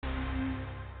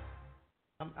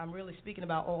I'm really speaking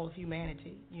about all of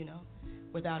humanity,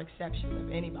 without exception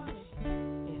of anybody.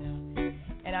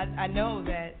 And I know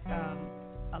that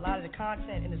a lot of the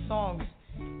content in the songs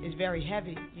is very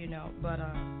heavy, but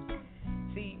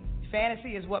see,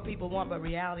 fantasy is what people want, but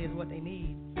reality is what they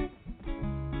need.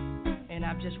 And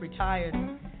I've just retired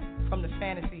from the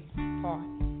fantasy part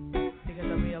because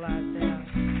I realized that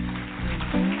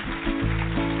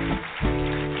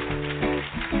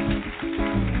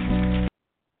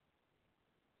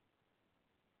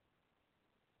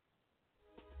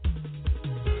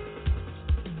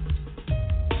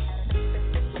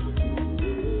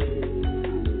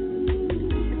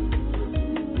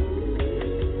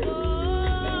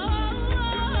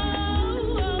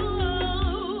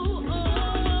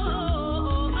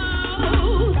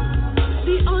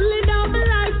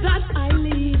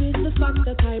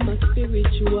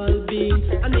spiritual being,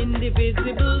 an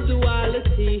indivisible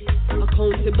duality,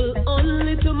 accountable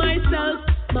only to myself.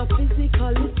 My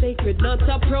physical is sacred, not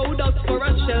a product for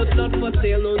a shelf, not for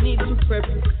sale, no need to prep,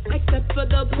 except for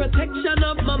the protection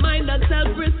of my mind and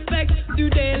self-respect. Through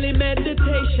daily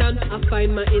meditation, I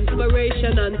find my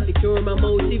inspiration and secure my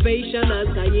motivation as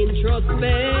I introspect. I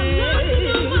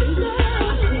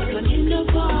seek an inner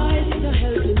voice to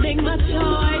help me make my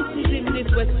choices in this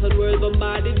western world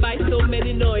bombarded by so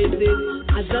many noises.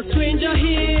 As a stranger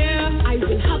here, I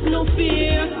will have no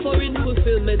fear, for in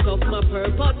fulfillment of my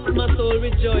purpose, my soul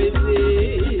rejoices.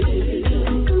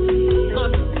 My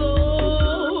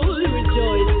soul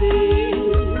rejoices.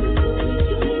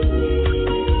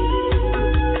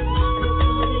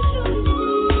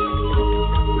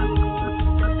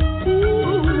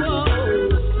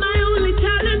 My only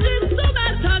challenge is to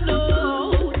better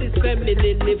know this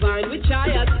feminine divine which I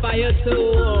aspire to.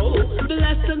 The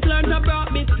lessons learned have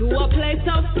brought me to a place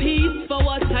of peace. For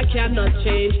what I cannot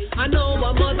change, I know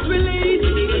I must release.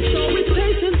 And so with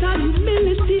patience and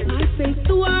humility I face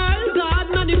the world.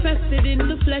 God manifested in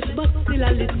the flesh, but still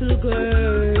a little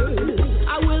girl.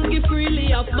 I will give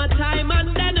freely of my time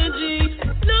and energy,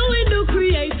 knowing the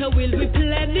Creator will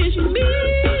replenish me.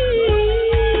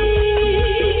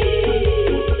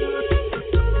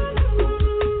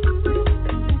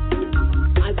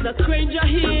 As a stranger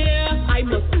here, I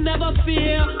must never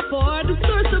fear, for the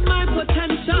source of my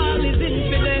potential is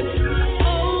infinite.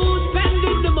 Oh,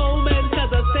 spending the moment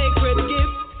as a sacred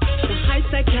gift. The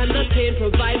heights I can attain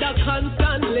provide a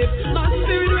constant lift. My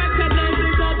spirit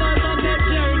recognizes others on their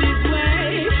journey's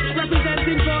way,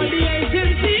 representing for the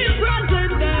agency in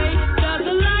present day. There's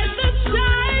a light that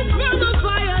shines from a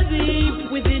fire deep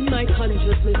within my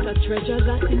consciousness, a treasure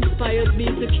that inspires me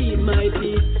to keep my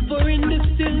peace. For in the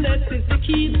stillness is the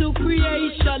key to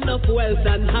creation of wealth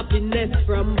and happiness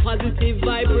from positive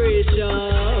vibration.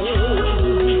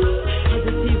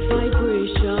 Positive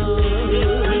vibration.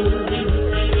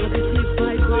 Positive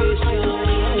vibration.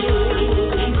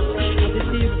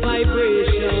 Positive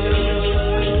vibration.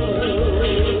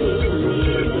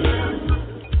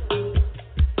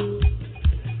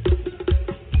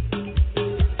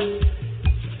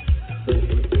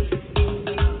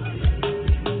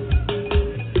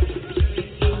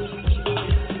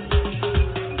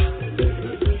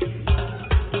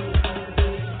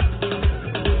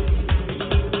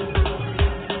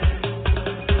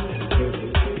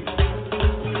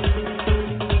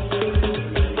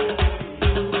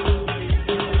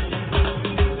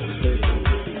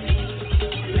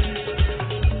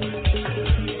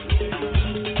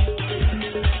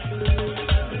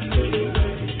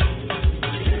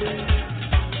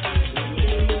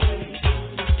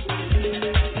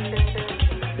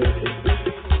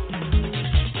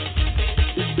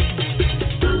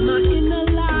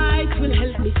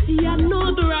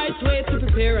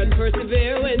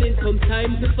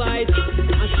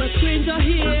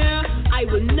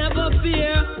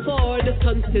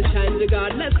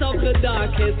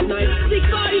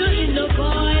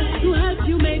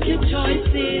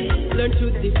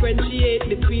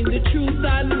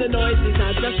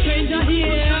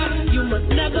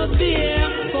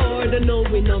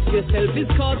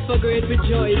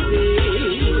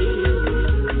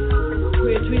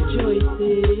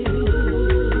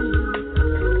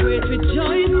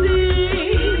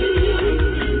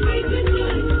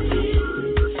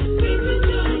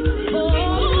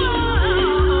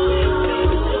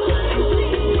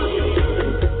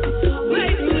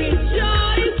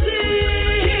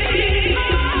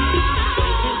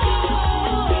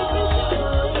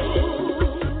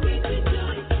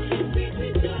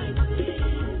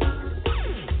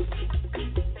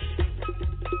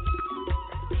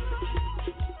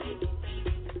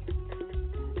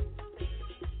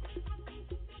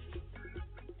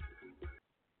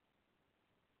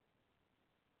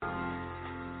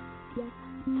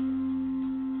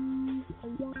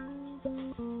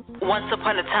 Once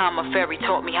upon a time, a fairy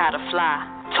taught me how to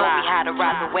fly. Taught me how to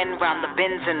ride the wind round the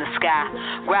bends in the sky.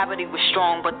 Gravity was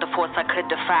strong, but the force I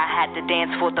could defy. Had to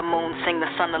dance for the moon, sing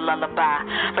the sun a lullaby.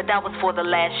 But that was for the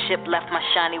last ship left my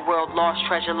shiny world. Lost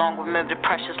treasure, long remembered,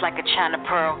 precious like a china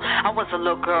pearl. I was a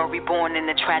little girl reborn in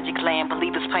a tragic land.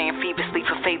 Believers praying feverishly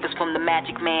for favors from the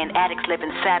magic man. Addicts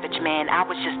living savage, man. I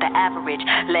was just the average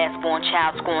last born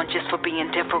child, scorned just for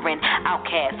being different.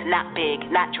 Outcast, not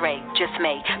big, not Dre, just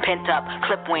me. Pent up,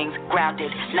 clip wings,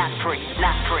 grounded, not free,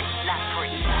 not free, not free.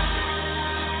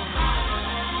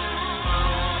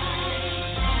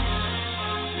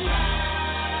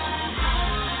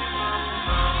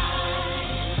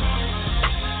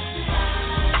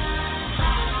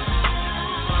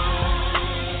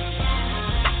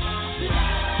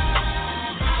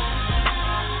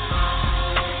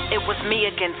 It was me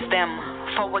against them,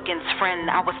 foe against friend.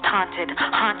 I was taunted,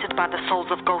 haunted by the souls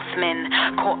of ghost men,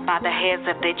 caught by the hairs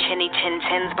of their chinny chin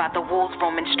chins, by the wolves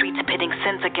roaming streets pitting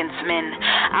sins against men.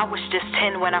 I was just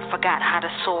 10 when I forgot how to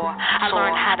soar. I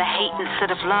learned how to hate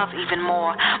instead of love even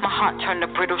more. My heart turned to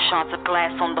brittle shards of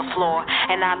glass on the floor,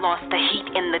 and I lost the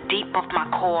heat in the deep of my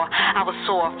core. I was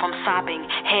sore from sobbing,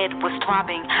 head was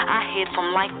throbbing. I hid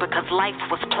from life because life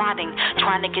was plotting,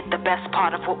 trying to get the best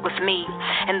part of what was me,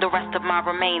 and the rest of my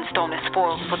remains thrown as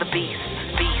spoils for the beast.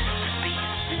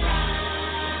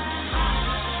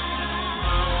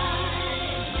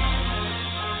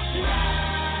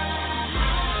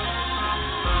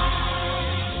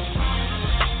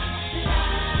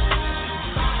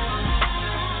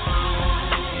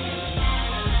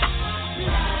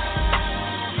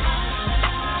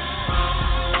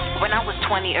 When I was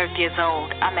 20 Earth years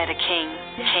old, I met a king.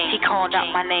 He called out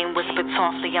my name, whispered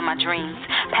softly in my dreams,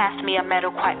 passed me a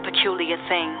medal, quite peculiar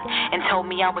thing, and told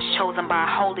me I was chosen by a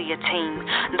holier team.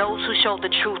 Those who show the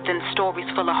truth in stories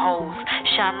full of holes,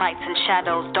 shine lights in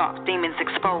shadows, dark demons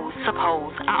exposed.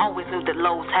 Suppose I always knew that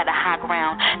lows had a high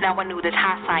ground. Now I knew that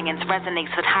high science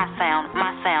resonates with high sound.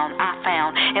 My sound I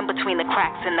found in between the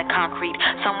cracks in the concrete,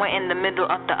 somewhere in the middle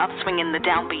of the upswing and the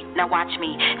downbeat. Now watch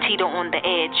me teeter on the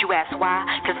edge. You ask why?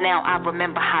 'Cause now I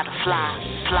remember how to fly,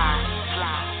 fly,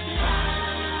 fly.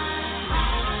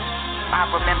 I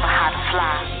remember how to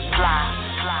fly, fly,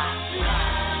 fly.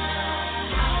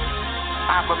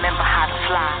 I remember how to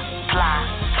fly, fly,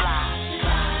 fly.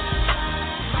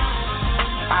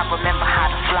 I remember how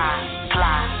to fly,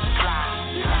 fly, fly.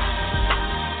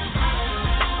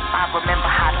 I remember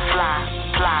how to fly,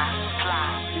 fly, fly.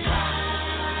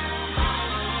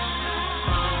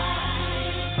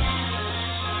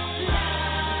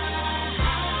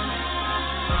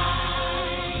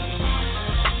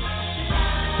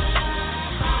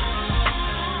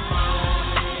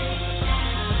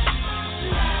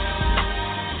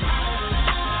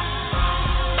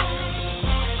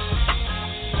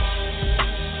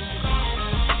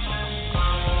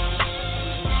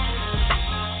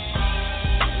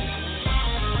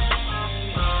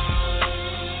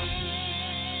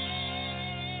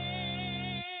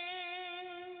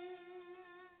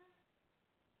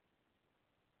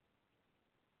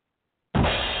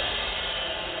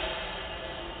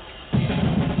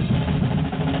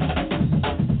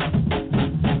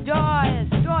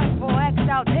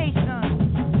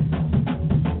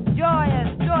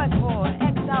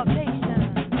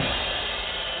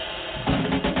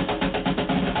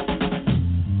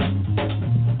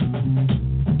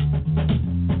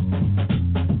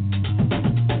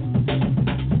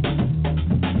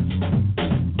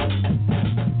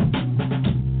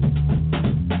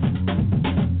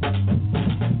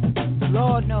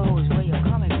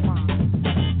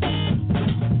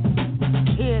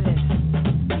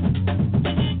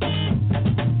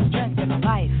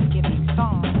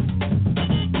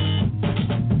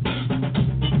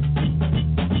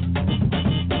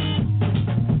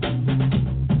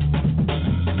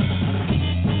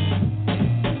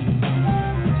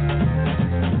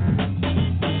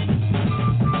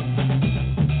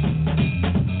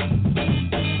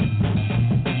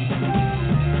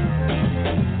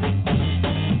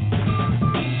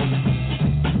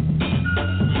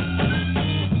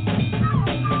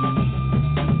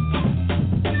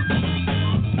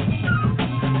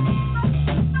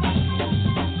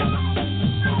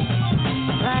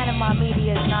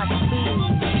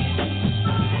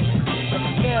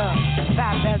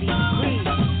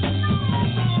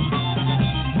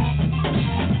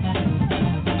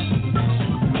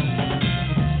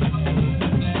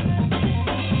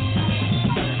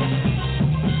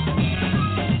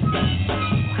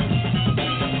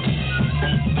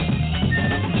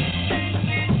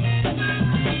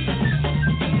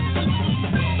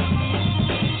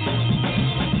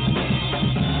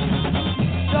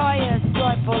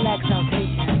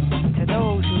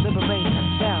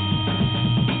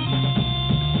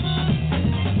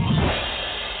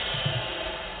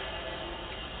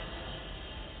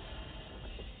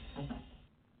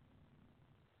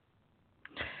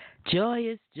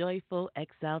 Joyous, joyful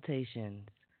exaltations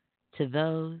to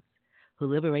those who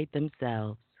liberate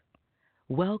themselves.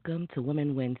 Welcome to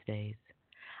Women Wednesdays.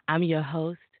 I'm your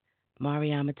host,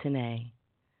 Mariama Tene,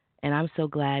 and I'm so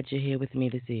glad you're here with me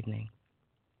this evening.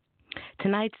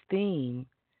 Tonight's theme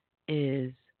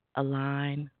is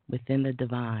Align Within the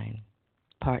Divine,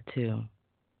 Part 2.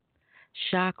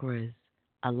 Chakras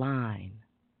align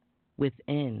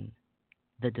within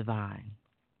the divine.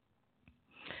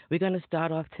 We're going to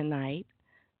start off tonight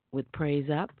with praise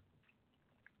up.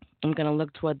 I'm going to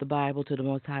look toward the Bible, to the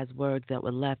Most High's words that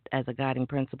were left as a guiding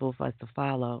principle for us to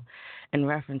follow in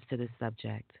reference to this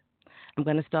subject. I'm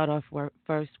going to start off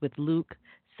first with Luke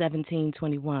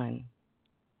 17:21.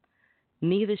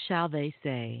 Neither shall they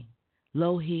say,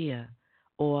 Lo here,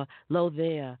 or Lo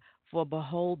there, for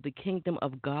behold, the kingdom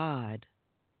of God.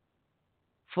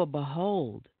 For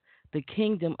behold, the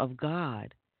kingdom of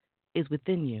God is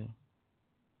within you.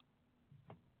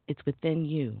 It's within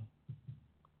you.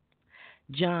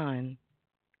 John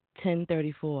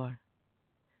 10:34.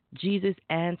 Jesus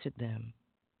answered them,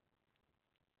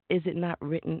 Is it not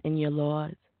written in your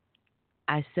laws?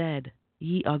 I said,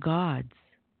 Ye are gods.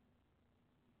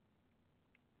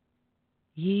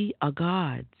 Ye are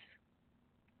gods.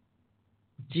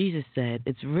 Jesus said,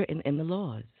 It's written in the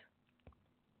laws.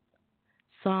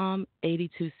 Psalm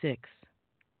 82:6.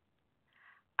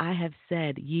 I have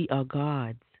said, Ye are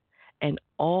gods, and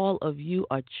all of you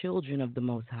are children of the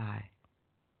Most High.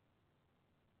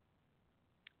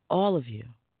 All of you.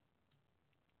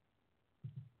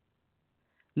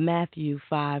 Matthew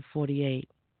 5:48.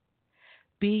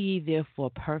 Be ye therefore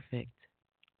perfect,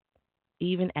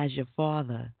 even as your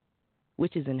Father,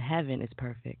 which is in heaven, is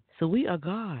perfect. So we are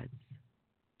gods.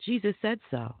 Jesus said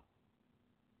so.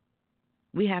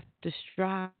 We have to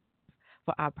strive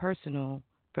for our personal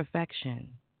perfection.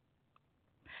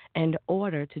 In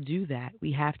order to do that,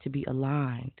 we have to be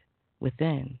aligned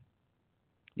within,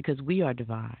 because we are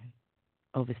divine.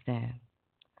 Overstand.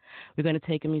 We're going to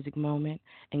take a music moment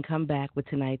and come back with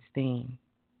tonight's theme.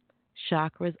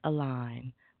 Chakras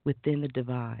align within the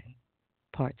divine,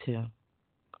 Part 2.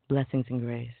 Blessings and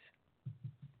grace.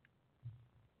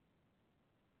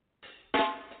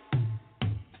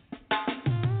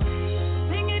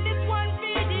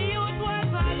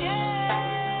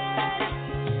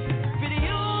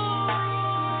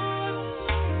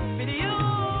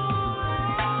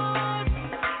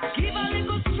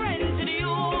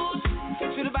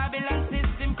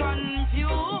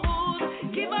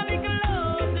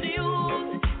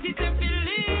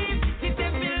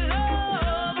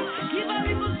 Give a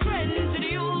little strength to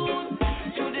the youth.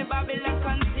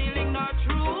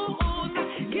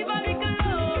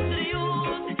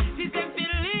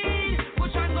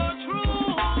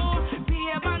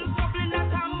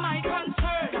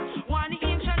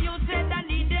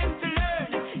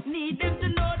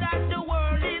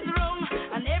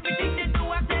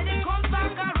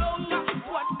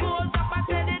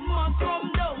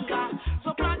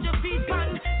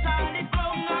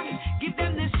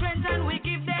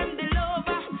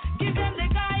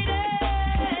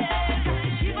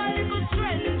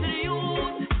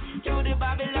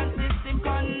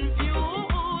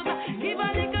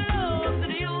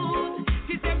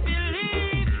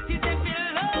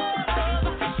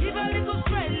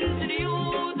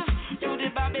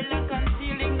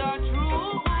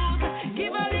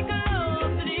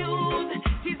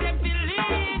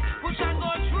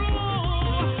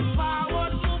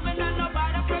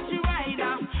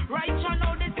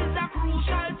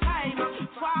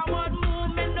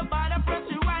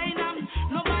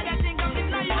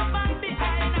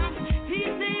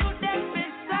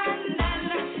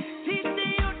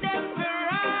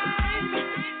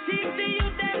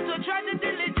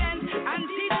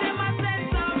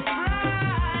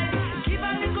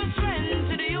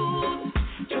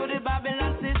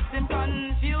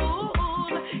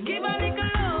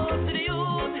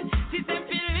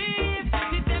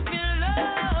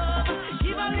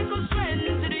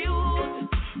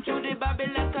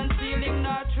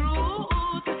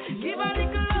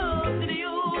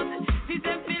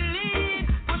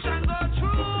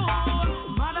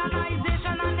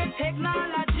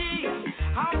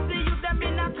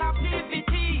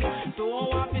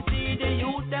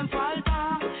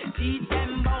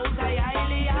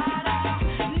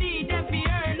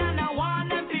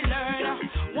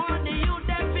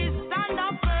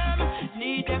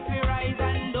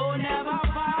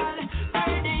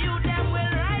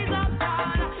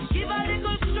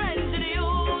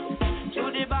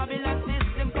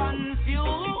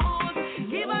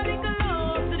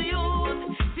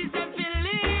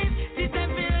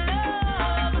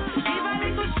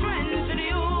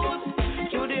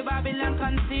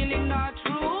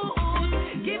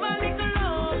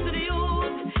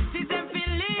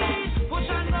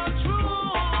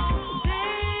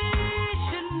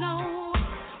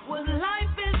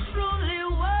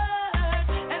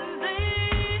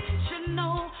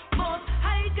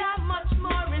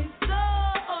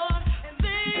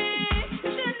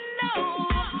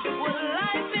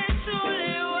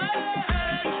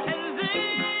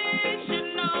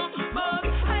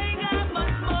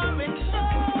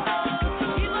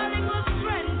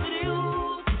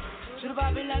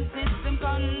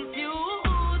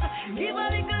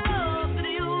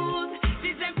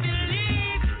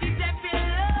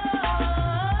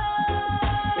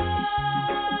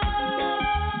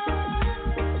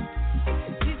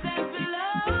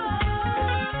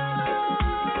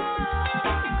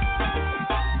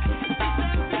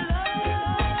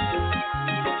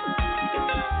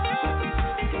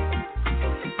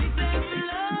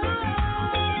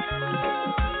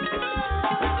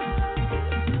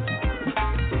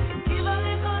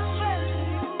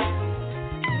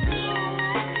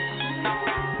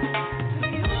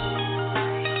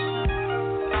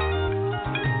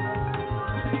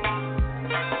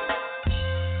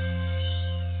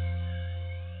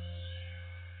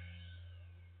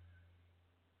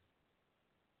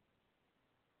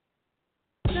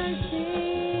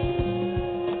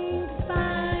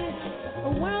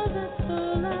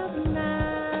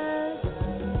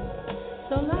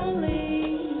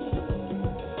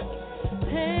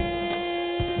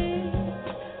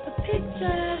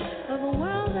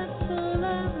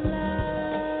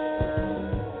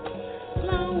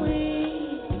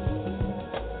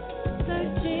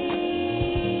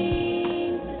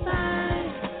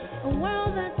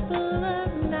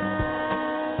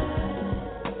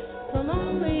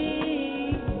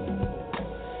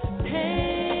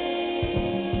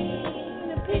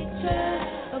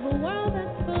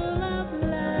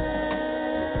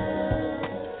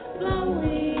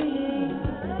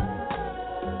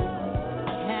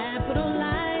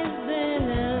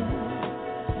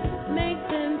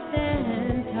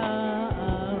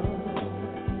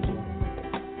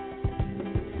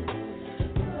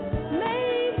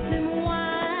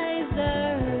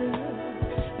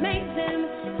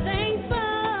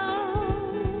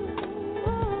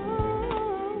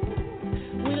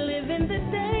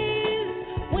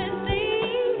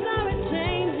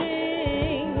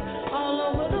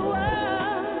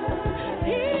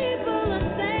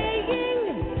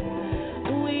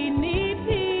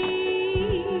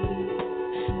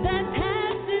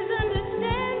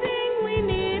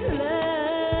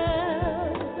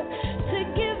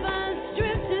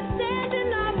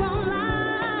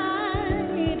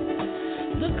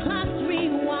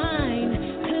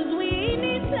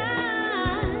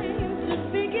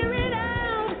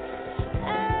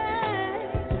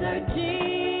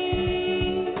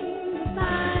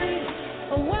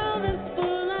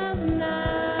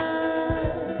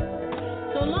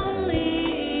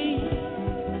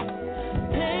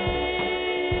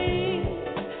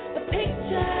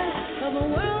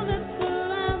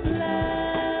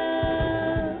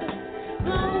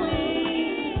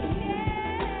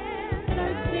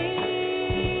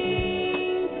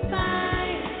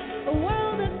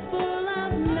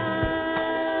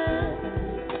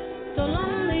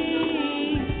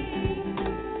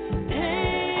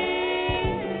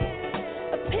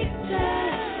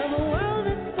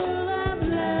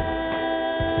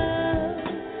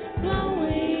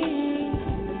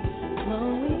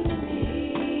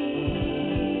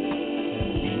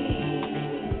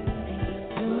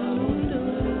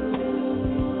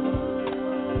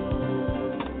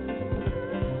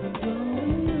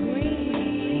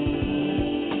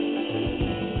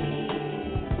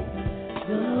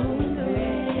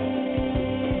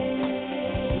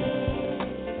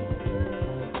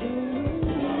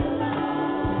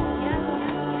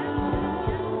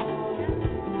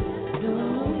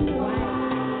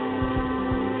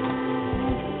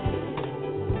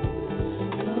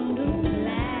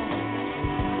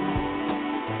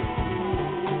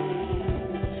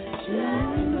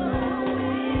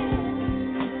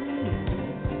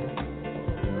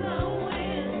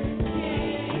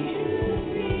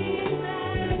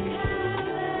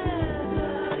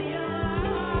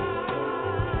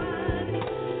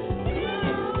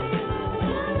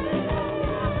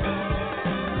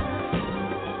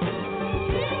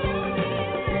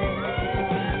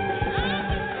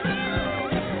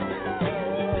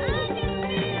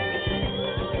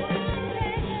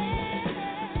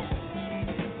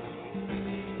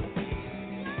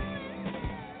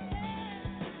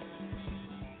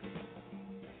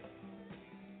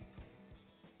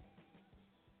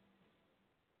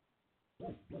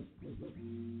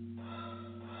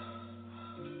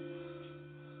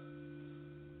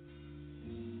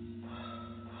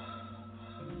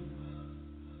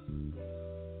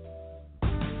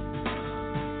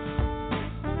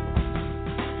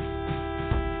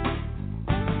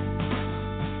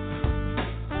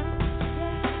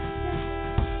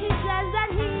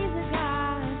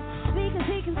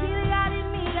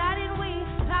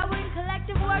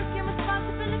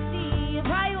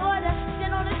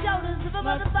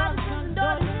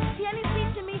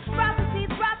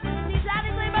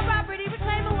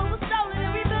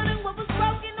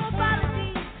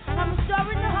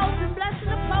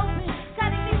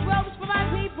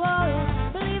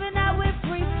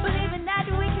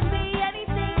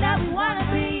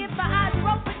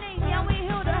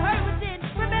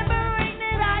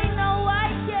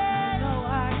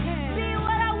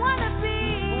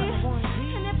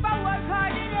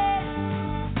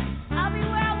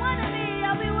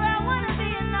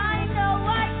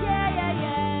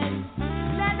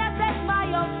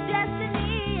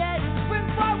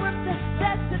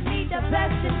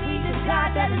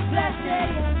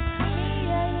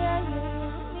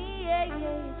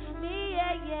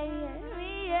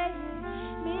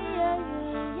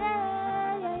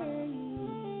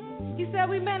 He said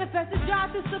we manifested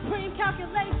God through supreme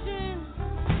calculation.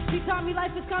 He taught me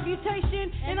life is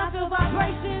computation, and I feel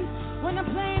vibrations when I'm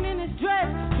playing in his dress.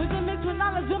 Wisdom mixed with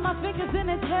knowledge with my fingers in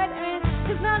his head. And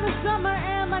it's not in summer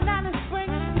and my not in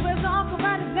spring. He wears the ark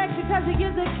around his neck because he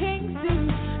is a king. See,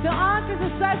 the ark is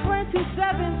a cipher in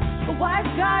 2/7. The wise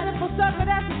God and full circle,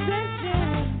 that's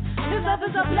ascension. His love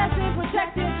is a blessing,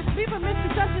 protected me from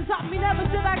misconceptions. Taught me never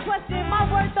should I question my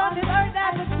worth on this earth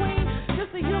as a queen.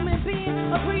 Just a human being,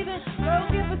 a breathing girl,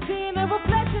 gift of seeing, a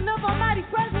reflection of Almighty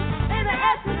presence. In the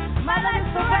essence, my life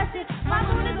is fluorescent, my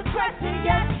moon is a crescent.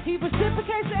 Yes, he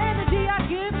reciprocates the energy I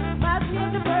give. Reminds me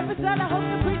of the purpose that I hope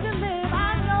to preach and live.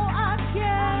 I know I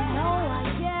can,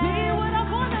 be what I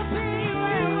wanna be.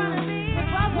 If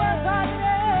I work hard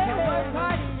enough,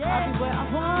 I'll be where I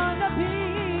wanna be.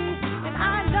 And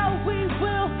I know we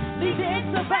will lead the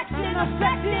insurrection,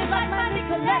 effective like money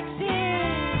collection.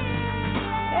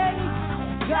 Hey,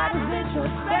 God is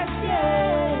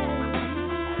introspection.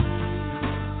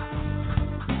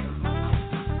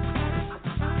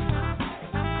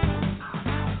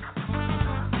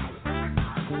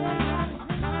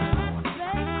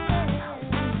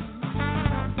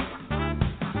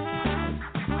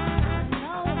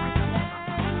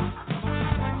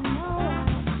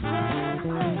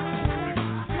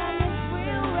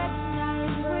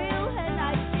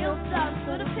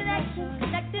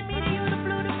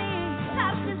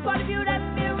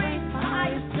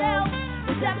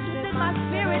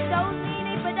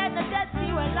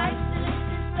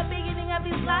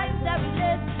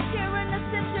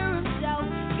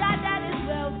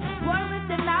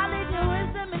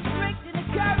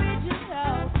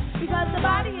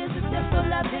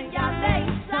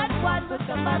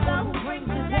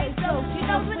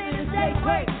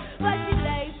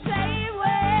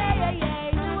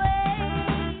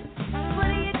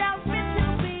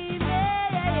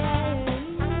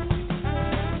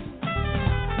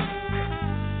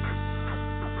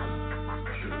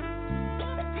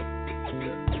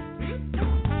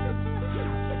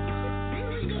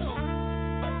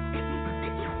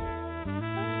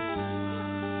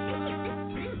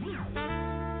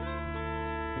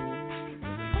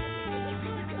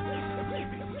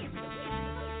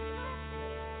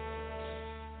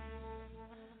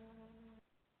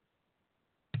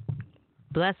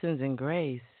 Blessings and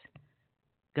grace.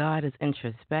 God is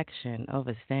introspection.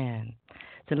 Overstand.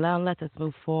 So now let us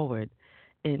move forward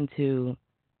into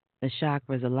the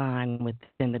chakras aligned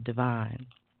within the divine.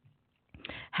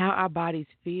 How our bodies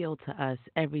feel to us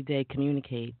every day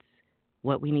communicates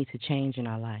what we need to change in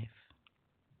our life.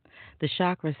 The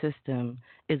chakra system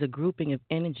is a grouping of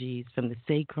energies from the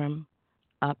sacrum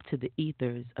up to the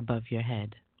ethers above your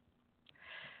head.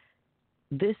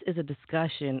 This is a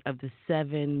discussion of the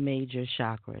 7 major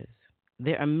chakras.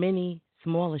 There are many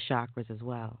smaller chakras as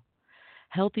well.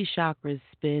 Healthy chakras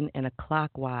spin in a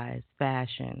clockwise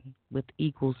fashion with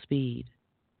equal speed.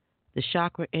 The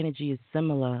chakra energy is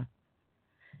smaller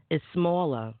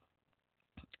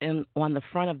on the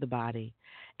front of the body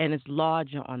and is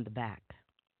larger on the back,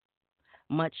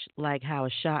 much like how a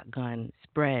shotgun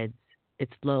spreads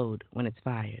its load when it's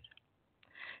fired.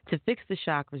 To fix the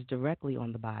chakras directly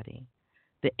on the body,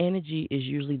 the energy is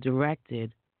usually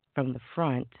directed from the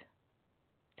front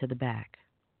to the back.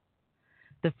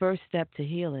 The first step to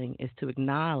healing is to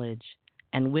acknowledge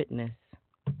and witness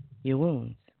your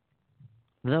wounds.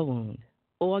 The wound,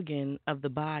 organ of the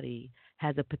body,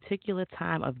 has a particular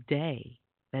time of day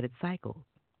that it cycles.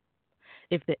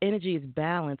 If the energy is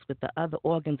balanced with the other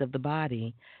organs of the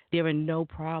body, there are no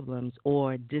problems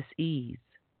or dis-ease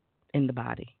in the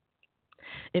body.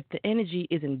 If the energy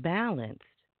is imbalanced,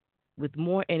 with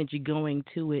more energy going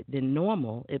to it than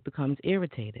normal, it becomes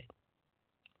irritated.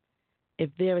 If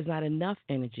there is not enough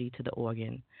energy to the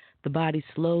organ, the body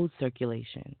slows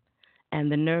circulation,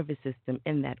 and the nervous system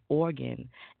in that organ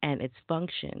and its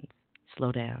functions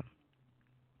slow down.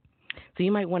 So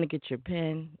you might want to get your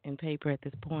pen and paper at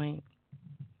this point.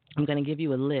 I'm going to give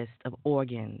you a list of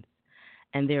organs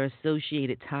and their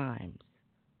associated times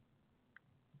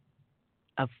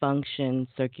of function,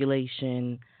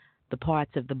 circulation, the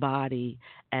parts of the body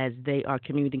as they are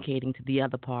communicating to the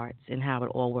other parts and how it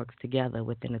all works together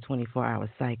within a 24-hour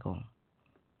cycle.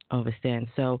 Understand?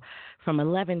 So from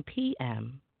 11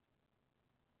 p.m.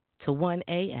 to 1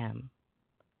 a.m.,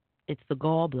 it's the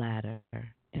gallbladder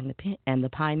and the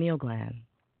pineal gland.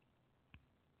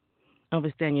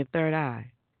 Understand? Your third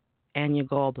eye and your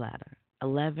gallbladder,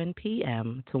 11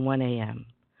 p.m. to 1 a.m.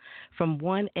 From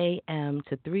 1 a.m.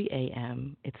 to 3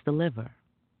 a.m., it's the liver.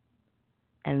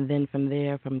 And then from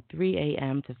there, from 3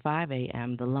 a.m. to 5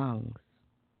 a.m., the lungs.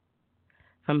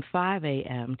 From 5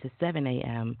 a.m. to 7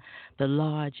 a.m., the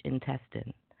large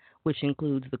intestine, which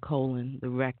includes the colon, the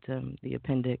rectum, the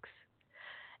appendix.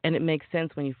 And it makes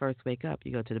sense when you first wake up,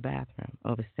 you go to the bathroom,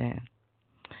 overstand.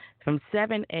 From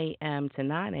 7 a.m. to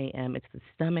 9 a.m., it's the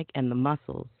stomach and the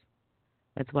muscles.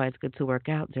 That's why it's good to work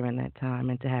out during that time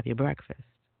and to have your breakfast.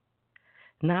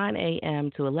 9 a.m.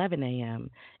 to 11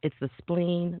 a.m., it's the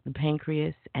spleen, the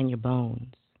pancreas, and your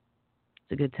bones.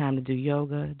 It's a good time to do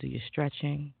yoga, do your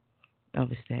stretching,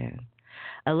 overstand.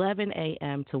 11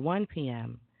 a.m. to 1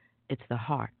 p.m., it's the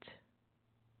heart.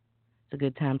 It's a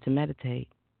good time to meditate,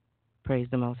 praise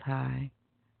the Most High,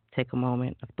 take a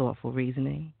moment of thoughtful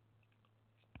reasoning.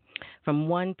 From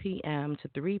 1 p.m. to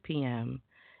 3 p.m.,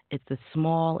 it's the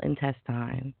small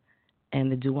intestine and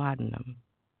the duodenum.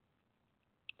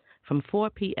 From 4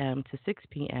 p.m. to 6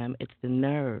 p.m., it's the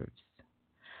nerves,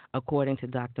 according to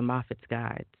Dr. Moffat's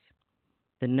guides,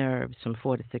 the nerves from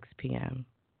 4 to 6 p.m.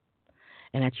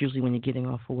 And that's usually when you're getting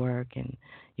off of work and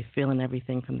you're feeling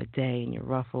everything from the day and you're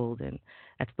ruffled. And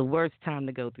that's the worst time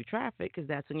to go through traffic because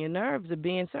that's when your nerves are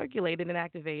being circulated and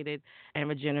activated and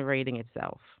regenerating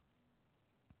itself.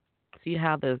 See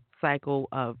how the cycle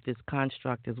of this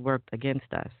construct has worked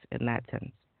against us in that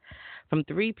sense. From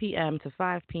 3 p.m. to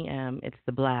 5 p.m., it's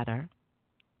the bladder.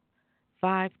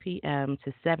 5 p.m.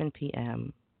 to 7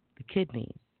 p.m., the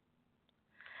kidneys.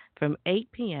 From 8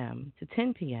 p.m. to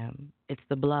 10 p.m., it's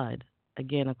the blood.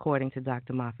 Again, according to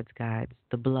Dr. Moffat's guides,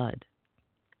 the blood.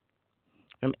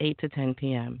 From 8 to 10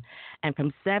 p.m. And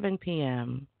from 7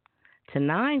 p.m. to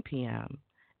 9 p.m.,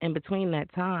 in between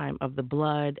that time of the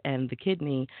blood and the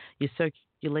kidney, your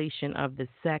circulation of the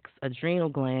sex, adrenal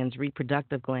glands,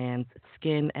 reproductive glands,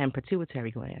 skin, and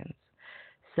pituitary glands,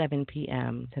 7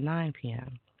 p.m. to 9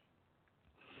 p.m.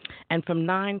 And from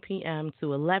 9 p.m.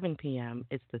 to 11 p.m.,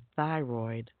 it's the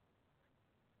thyroid,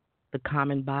 the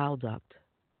common bile duct,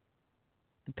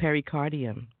 the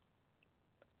pericardium,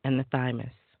 and the thymus.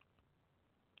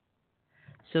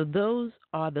 So those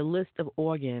are the list of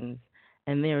organs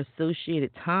and their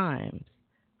associated times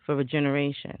for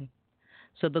regeneration.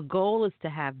 So the goal is to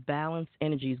have balanced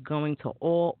energies going to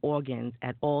all organs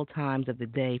at all times of the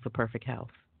day for perfect health.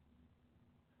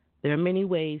 There are many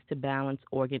ways to balance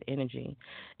organ energy,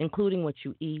 including what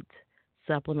you eat,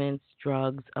 supplements,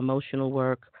 drugs, emotional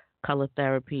work, color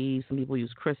therapy. Some people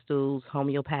use crystals,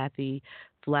 homeopathy,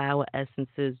 flower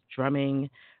essences, drumming,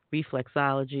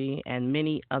 reflexology, and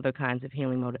many other kinds of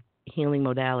healing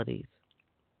modalities.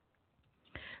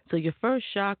 So your first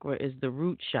chakra is the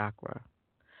root chakra,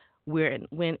 where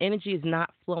when energy is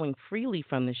not flowing freely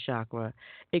from this chakra,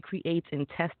 it creates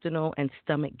intestinal and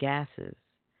stomach gases,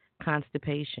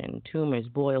 constipation, tumors,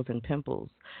 boils, and pimples.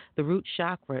 The root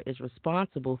chakra is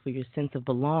responsible for your sense of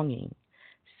belonging,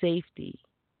 safety,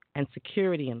 and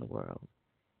security in the world.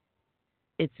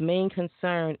 Its main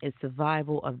concern is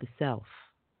survival of the self.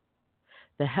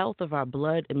 The health of our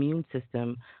blood, immune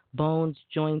system, bones,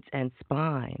 joints, and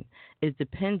spine is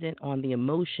dependent on the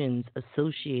emotions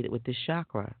associated with this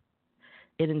chakra.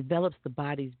 It envelops the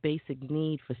body's basic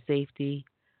need for safety,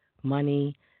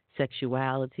 money,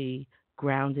 sexuality,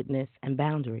 groundedness, and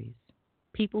boundaries.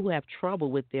 People who have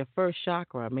trouble with their first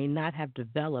chakra may not have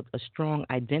developed a strong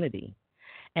identity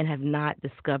and have not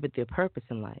discovered their purpose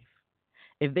in life.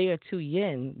 If they are too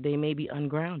yin, they may be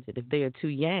ungrounded. If they are too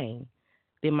yang,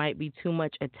 there might be too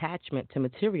much attachment to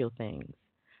material things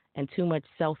and too much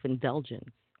self-indulgence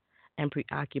and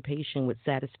preoccupation with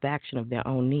satisfaction of their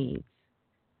own needs.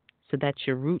 So that's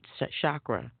your root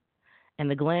chakra.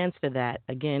 And the glands for that,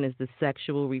 again, is the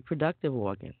sexual reproductive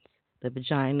organs, the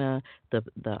vagina,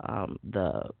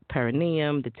 the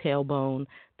perineum, the tailbone,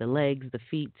 the legs, the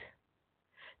feet.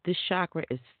 This chakra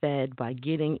is fed by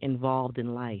getting involved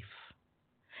in life.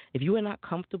 If you are not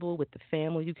comfortable with the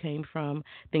family you came from,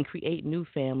 then create new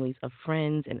families of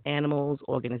friends and animals,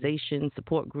 organizations,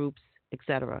 support groups,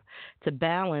 etc., to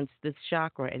balance this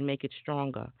chakra and make it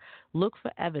stronger. Look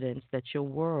for evidence that your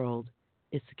world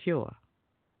is secure.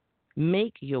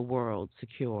 Make your world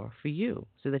secure for you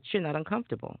so that you're not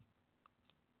uncomfortable.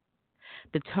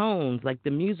 The tones, like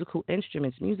the musical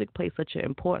instruments, music plays such an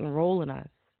important role in us.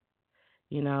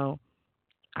 You know,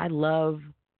 I love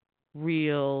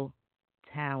real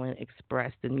talent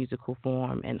expressed in musical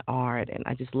form and art, and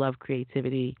I just love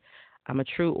creativity. I'm a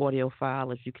true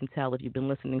audiophile, as you can tell if you've been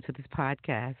listening to this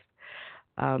podcast.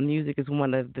 Music is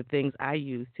one of the things I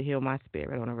use to heal my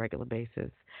spirit on a regular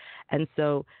basis. And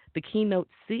so the keynote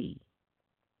C,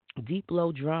 deep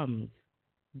low drums,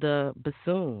 the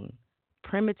bassoon,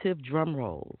 primitive drum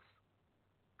rolls,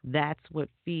 that's what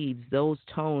feeds, those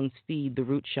tones feed the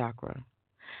root chakra.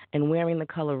 And wearing the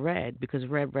color red because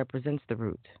red represents the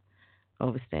root.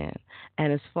 Overstand.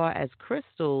 And as far as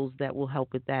crystals that will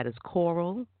help with that is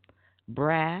coral,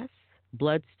 brass,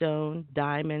 bloodstone,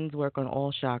 diamonds work on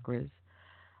all chakras,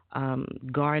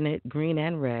 garnet, green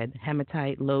and red,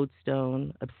 hematite,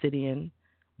 lodestone, obsidian,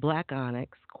 black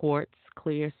onyx, quartz,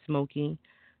 clear, smoky,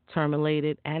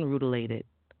 tourmalated, and rutilated.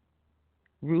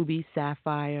 Ruby,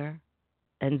 sapphire,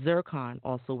 and zircon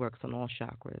also works on all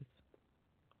chakras.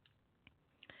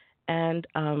 And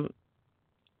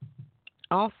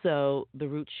also, the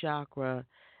root chakra,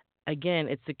 again,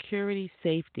 it's security,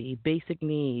 safety, basic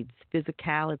needs,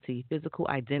 physicality, physical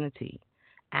identity,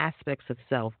 aspects of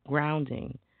self,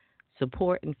 grounding,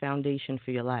 support, and foundation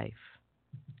for your life.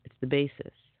 It's the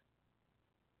basis.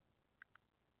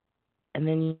 And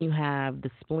then you have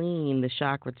the spleen, the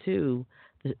chakra two,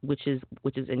 which is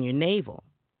in your navel.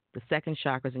 The second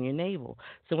chakra is in your navel.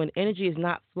 So when energy is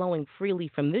not flowing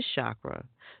freely from this chakra,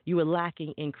 you are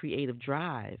lacking in creative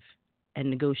drive and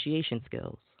negotiation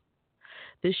skills.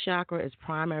 This chakra is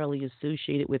primarily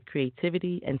associated with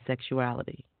creativity and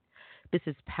sexuality. This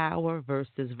is power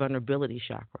versus vulnerability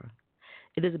chakra.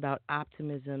 It is about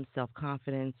optimism,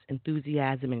 self-confidence,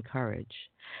 enthusiasm, and courage.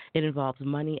 It involves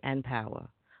money and power.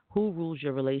 Who rules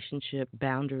your relationship,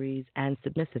 boundaries, and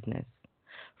submissiveness?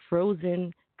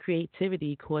 Frozen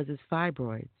creativity causes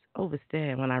fibroids.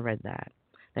 Overstand when I read that.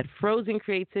 That frozen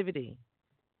creativity.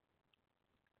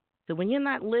 So when you're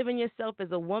not living yourself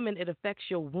as a woman, it affects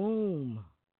your womb.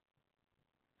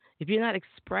 If you're not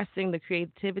expressing the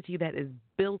creativity that is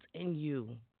built in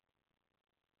you,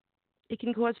 it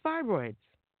can cause fibroids.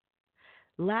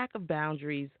 Lack of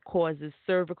boundaries causes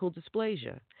cervical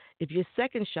dysplasia. If your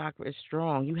second chakra is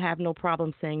strong, you have no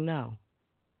problem saying no.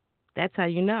 That's how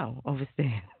you know,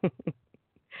 overstand.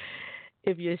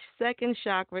 If your second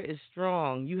chakra is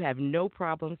strong, you have no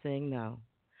problem saying no.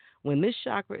 When this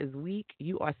chakra is weak,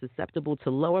 you are susceptible to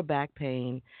lower back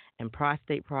pain and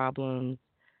prostate problems,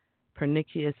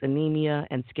 pernicious anemia,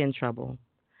 and skin trouble.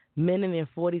 Men in their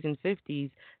 40s and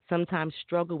 50s sometimes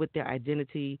struggle with their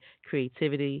identity,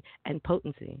 creativity, and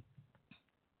potency.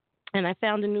 And I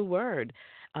found a new word.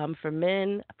 For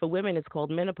women, it's called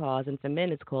menopause, and for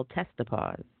men, it's called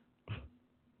testopause.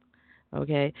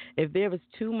 Okay? If there is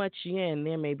too much yin,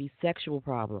 there may be sexual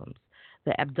problems.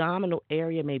 The abdominal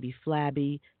area may be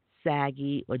flabby,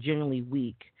 saggy, or generally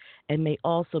weak, and may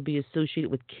also be associated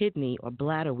with kidney or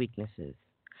bladder weaknesses.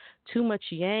 Too much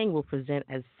yang will present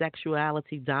as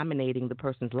sexuality dominating the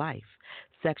person's life,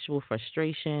 sexual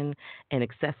frustration, and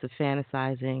excessive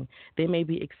fantasizing. There may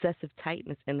be excessive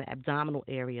tightness in the abdominal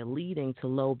area leading to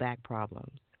low back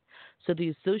problems. So the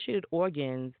associated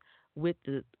organs with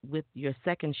your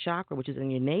second chakra, which is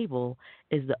in your navel,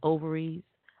 is the ovaries,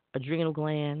 adrenal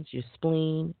glands, your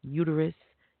spleen, uterus,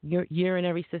 your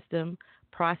urinary system,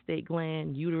 prostate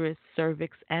gland, uterus,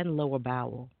 cervix, and lower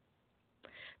bowel.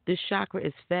 This chakra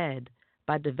is fed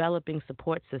by developing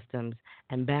support systems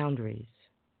and boundaries.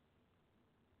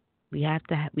 We have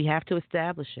to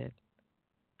establish it.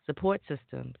 Support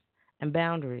systems and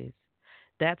boundaries.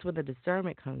 That's where the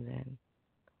discernment comes in.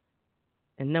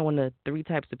 And knowing the three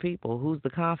types of people. Who's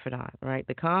the confidant, right?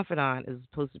 The confidant is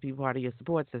supposed to be part of your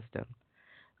support system.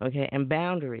 Okay, and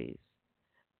boundaries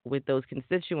with those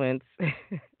constituents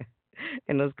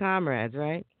and those comrades,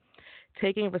 right?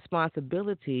 Taking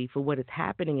responsibility for what is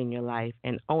happening in your life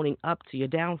and owning up to your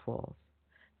downfalls,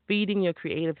 feeding your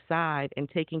creative side, and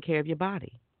taking care of your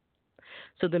body.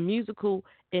 So the musical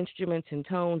instruments and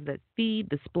tones that feed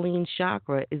the spleen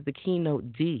chakra is the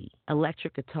keynote D,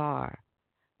 electric guitar,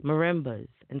 marimbas,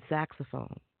 and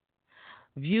saxophone.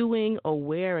 Viewing or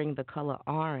wearing the color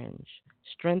orange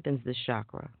strengthens this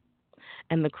chakra.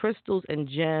 And the crystals and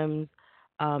gems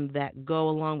that go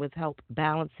along with help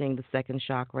balancing the second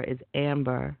chakra is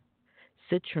amber,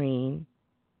 citrine,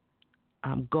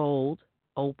 gold,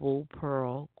 opal,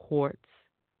 pearl, quartz,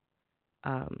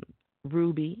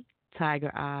 ruby,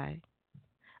 tiger eye.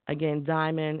 Again,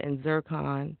 diamond and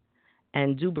zircon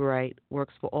and duberite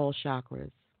works for all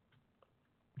chakras.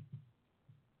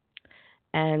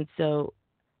 And so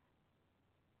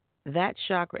that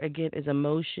chakra, again, is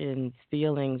emotions,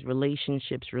 feelings,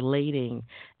 relationships, relating,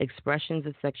 expressions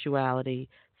of sexuality,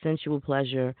 sensual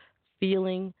pleasure,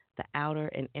 feeling the outer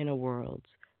and inner worlds,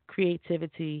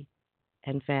 creativity,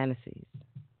 and fantasies.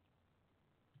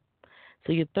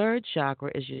 So your third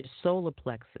chakra is your solar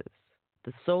plexus,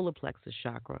 the solar plexus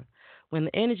chakra. When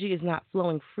the energy is not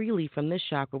flowing freely from this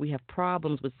chakra, we have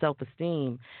problems with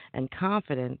self-esteem and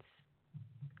confidence,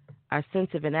 our sense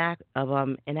of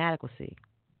inadequacy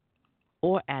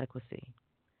or adequacy,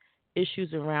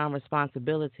 issues around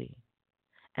responsibility,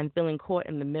 and feeling caught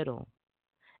in the middle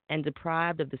and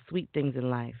deprived of the sweet things in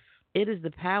life. It is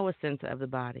the power center of the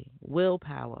body,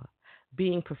 willpower.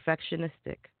 Being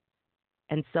perfectionistic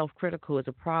and self critical is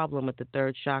a problem with the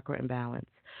third chakra imbalance.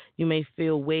 You may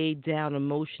feel weighed down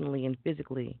emotionally and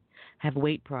physically, have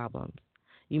weight problems.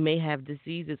 You may have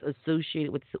diseases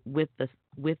associated with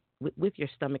your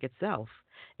stomach itself,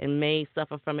 and may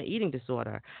suffer from an eating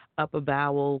disorder, upper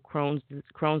bowel,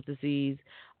 Crohn's disease,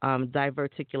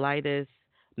 diverticulitis,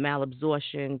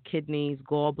 malabsorption, kidneys,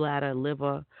 gallbladder,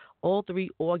 liver. All three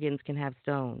organs can have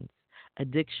stones.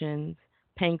 Addictions,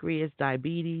 pancreas,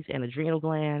 diabetes, and adrenal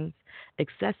glands.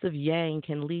 Excessive yang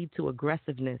can lead to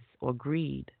aggressiveness or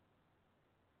greed.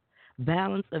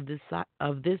 Balance of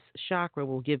this chakra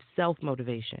will give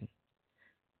self-motivation.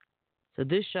 So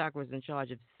this chakra is in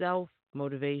charge of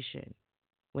self-motivation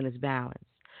when it's balanced.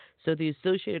 So the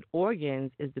associated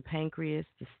organs is the pancreas,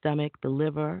 the stomach, the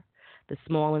liver, the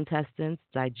small intestines,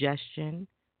 digestion,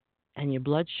 and your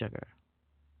blood sugar.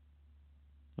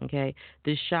 Okay?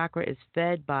 This chakra is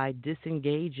fed by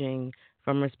disengaging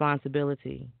from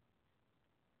responsibility,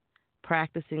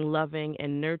 practicing loving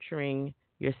and nurturing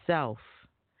yourself,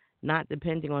 not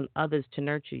depending on others to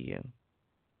nurture you,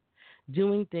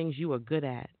 doing things you are good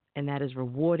at and that is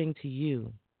rewarding to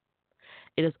you.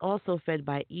 It is also fed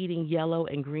by eating yellow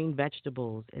and green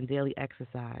vegetables and daily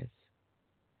exercise.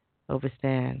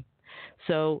 Overstand.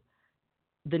 So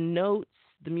the notes,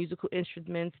 the musical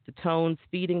instruments, the tones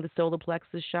feeding the solar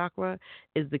plexus chakra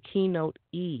is the keynote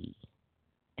E,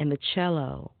 and the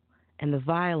cello, and the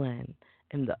violin,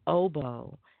 and the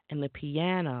oboe, and the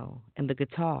piano, and the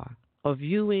guitar. Or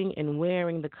viewing and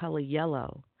wearing the color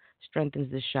yellow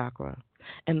strengthens this chakra.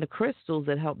 And the crystals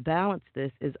that help balance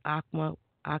this is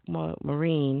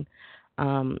aquamarine,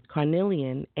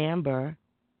 carnelian, amber,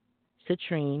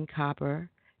 citrine, copper,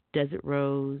 desert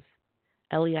rose,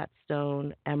 Elliot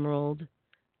stone, emerald,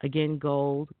 again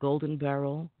gold, golden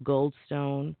beryl,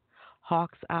 goldstone,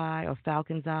 hawk's eye or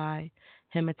falcon's eye,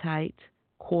 hematite,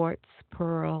 quartz,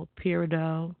 pearl,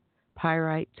 peridot,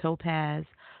 pyrite, topaz,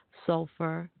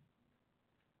 sulfur,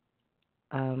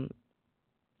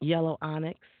 yellow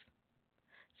onyx.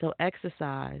 So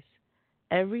exercise.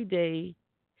 Every day,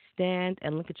 stand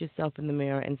and look at yourself in the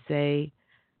mirror and say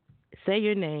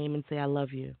your name and say, I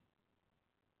love you.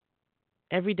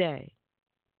 Every day.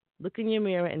 Look in your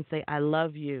mirror and say, I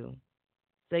love you.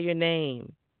 Say your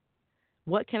name.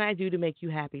 What can I do to make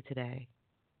you happy today?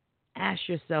 Ask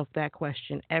yourself that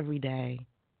question every day.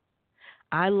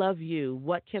 I love you.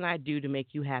 What can I do to make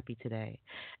you happy today?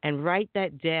 And write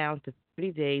that down to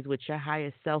 30 days, what your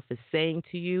higher self is saying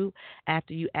to you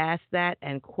after you ask that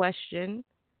question,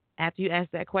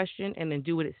 and then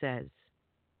do what it says.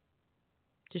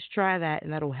 Just try that,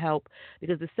 and that'll help,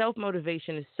 because the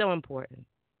self-motivation is so important.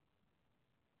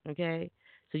 Okay?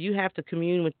 So you have to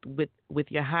commune with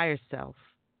your higher self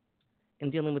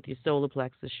in dealing with your solar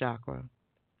plexus chakra.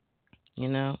 You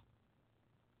know?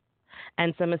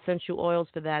 And some essential oils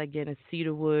for that, again, is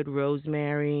cedarwood,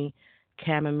 rosemary,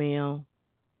 chamomile.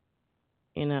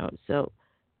 You know, so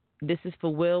this is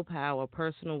for willpower,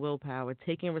 personal willpower,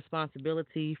 taking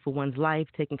responsibility for one's life,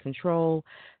 taking control,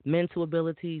 mental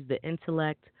abilities, the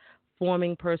intellect,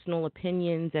 forming personal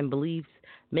opinions and beliefs,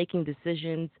 making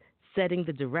decisions, setting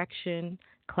the direction,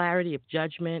 clarity of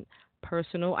judgment,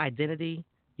 personal identity,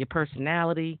 your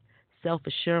personality,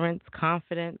 self-assurance,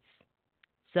 confidence,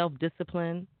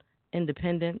 self-discipline,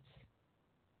 independence.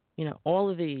 You know, all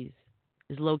of these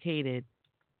is located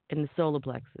in the solar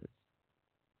plexus.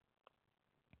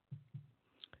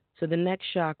 So the next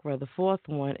chakra, the fourth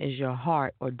one, is your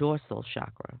heart or dorsal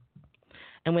chakra.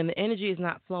 And when the energy is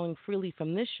not flowing freely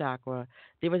from this chakra,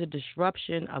 there is a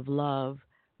disruption of love,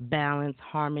 balance,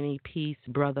 harmony, peace,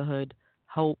 brotherhood,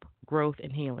 hope, growth,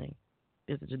 and healing.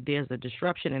 There's a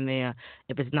disruption in there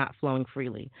if it's not flowing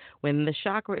freely. When the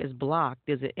chakra is blocked,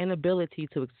 there's an inability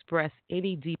to express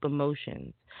any deep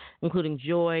emotions, including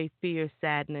joy, fear,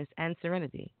 sadness, and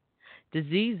serenity.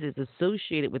 Diseases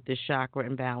associated with this chakra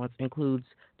imbalance includes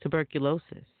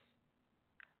tuberculosis,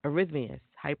 arrhythmias,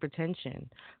 hypertension,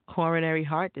 coronary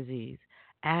heart disease,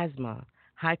 asthma,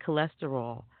 high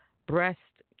cholesterol, breast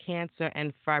cancer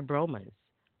and fibromas,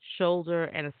 shoulder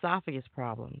and esophagus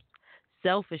problems,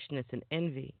 selfishness and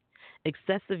envy.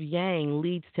 Excessive yang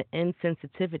leads to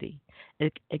insensitivity.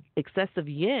 Excessive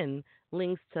yin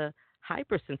links to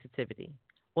hypersensitivity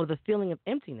or the feeling of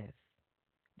emptiness.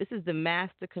 This is the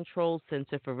master control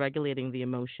center for regulating the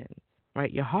emotions,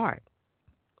 right? Your heart.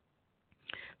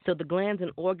 So the glands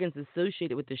and organs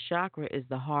associated with the chakra is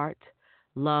the heart,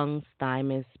 lungs,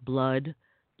 thymus, blood,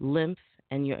 lymph,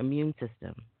 and your immune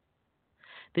system.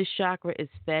 This chakra is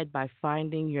fed by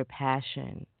finding your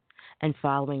passion and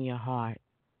following your heart.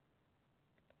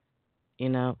 You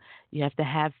know, you have to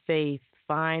have faith,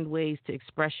 find ways to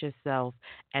express yourself,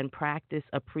 and practice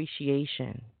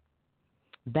appreciation,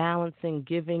 balancing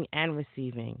giving and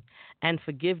receiving, and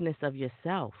forgiveness of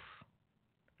yourself.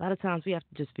 A lot of times we have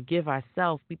to just forgive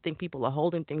ourselves. We think people are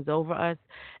holding things over us,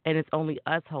 and it's only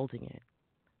us holding it,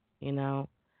 you know?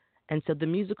 And so the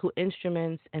musical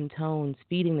instruments and tones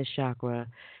feeding the chakra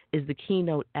is the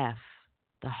keynote F,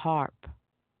 the harp,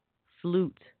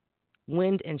 flute,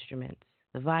 wind instruments,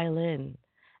 the violin,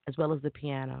 as well as the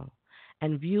piano.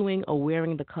 And viewing or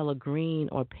wearing the color green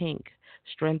or pink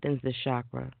strengthens the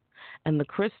chakra. And the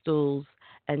crystals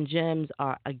and gems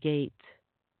are agate,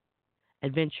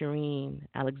 aventurine,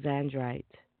 alexandrite,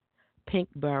 pink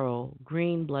beryl,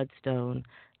 green bloodstone,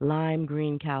 lime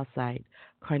green calcite,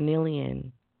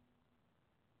 carnelian,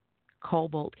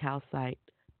 cobalt calcite,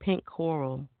 pink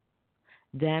coral,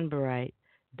 danbarite,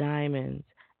 diamonds,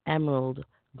 emerald,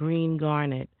 green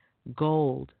garnet,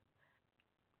 gold,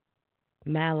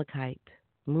 malachite,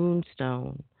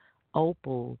 moonstone,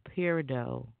 opal,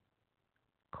 peridot,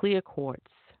 clear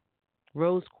quartz,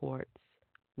 rose quartz,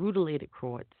 rutilated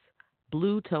quartz,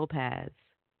 blue topaz,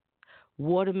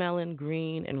 watermelon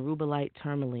green and rubellite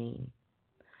tourmaline,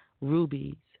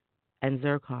 rubies, and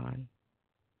zircon.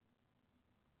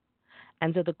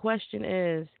 And so the question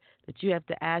is that you have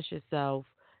to ask yourself,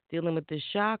 dealing with this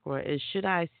chakra, is should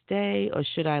I stay or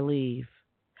should I leave?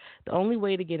 The only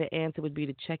way to get an answer would be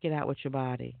to check it out with your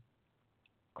body.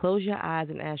 Close your eyes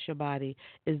and ask your body,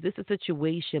 is this a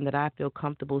situation that I feel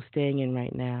comfortable staying in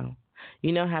right now?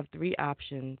 You now have three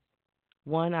options.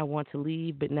 One, I want to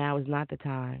leave, but now is not the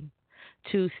time.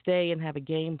 Two, stay and have a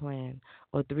game plan.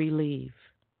 Or three, leave.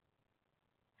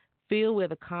 Feel where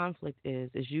the conflict is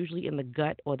usually in the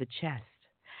gut or the chest.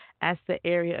 Ask the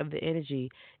area of the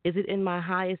energy. Is it in my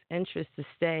highest interest to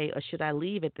stay or should I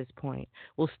leave at this point?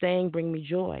 Will staying bring me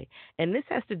joy? And this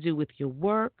has to do with your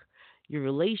work, your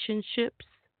relationships,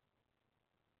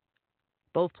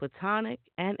 both platonic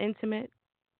and intimate.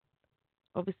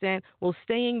 Understand? Will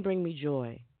staying bring me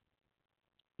joy?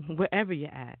 Wherever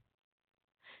you're at.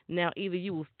 Now, either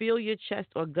you will feel your chest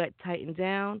or gut tighten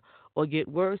down or get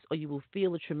worse, or you will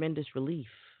feel a tremendous relief.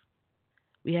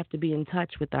 We have to be in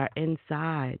touch with our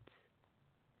insides.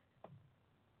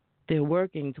 They're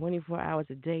working 24 hours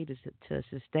a day to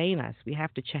sustain us. We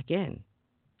have to check in.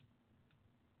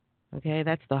 Okay,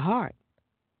 that's the heart.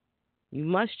 You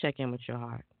must check in with your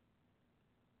heart.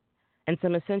 And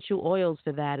some essential oils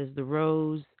for that is the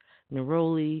rose,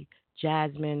 neroli,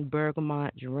 jasmine,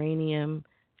 bergamot, geranium,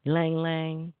 ylang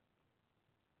ylang.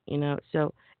 You know,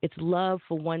 so it's love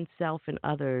for oneself and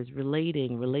others,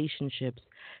 relating, relationships,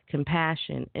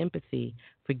 compassion, empathy,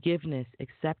 forgiveness,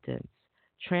 acceptance,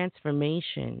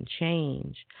 transformation,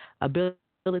 change,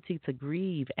 ability to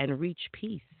grieve and reach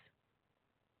peace.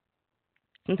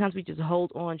 Sometimes we just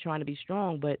hold on trying to be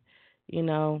strong, but, you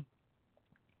know,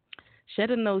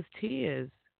 shedding those tears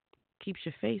keeps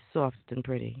your face soft and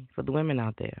pretty for the women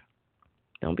out there.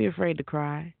 Don't be afraid to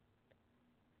cry.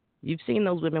 You've seen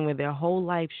those women where their whole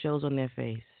life shows on their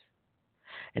face.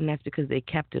 And that's because they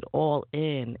kept it all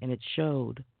in and it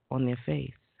showed on their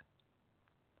face.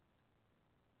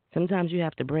 Sometimes you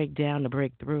have to break down to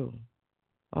break through.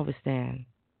 Understand.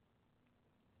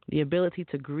 The ability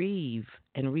to grieve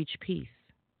and reach peace.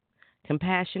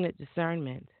 Compassionate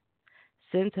discernment.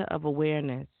 Center of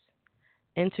awareness.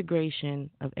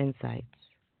 Integration of insights.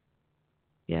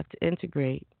 You have to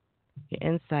integrate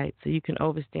your insights so you can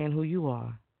understand who you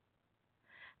are.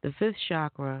 The fifth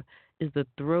chakra is the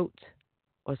throat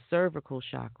or cervical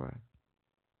chakra,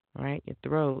 right? Your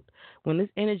throat. When this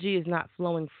energy is not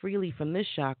flowing freely from this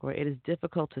chakra, it is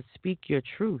difficult to speak your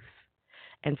truth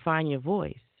and find your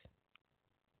voice.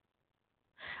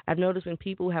 I've noticed when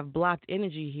people have blocked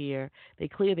energy here, they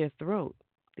clear their throat.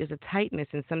 There's a tightness,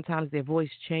 and sometimes their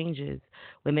voice changes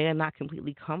when they are not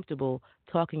completely comfortable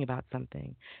talking about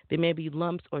something. There may be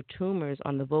lumps or tumors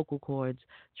on the vocal cords,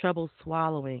 trouble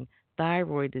swallowing,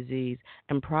 thyroid disease,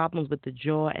 and problems with the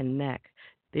jaw and neck.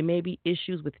 There may be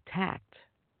issues with tact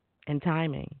and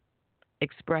timing,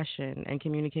 expression and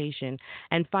communication,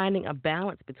 and finding a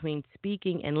balance between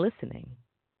speaking and listening.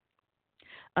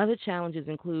 Other challenges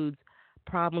include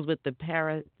problems with the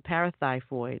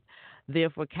parathyroid,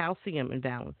 therefore calcium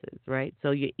imbalances, right?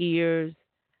 So your ears,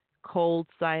 cold,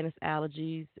 sinus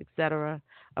allergies, etc.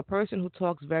 A person who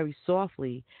talks very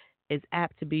softly is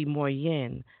apt to be more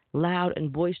yin. Loud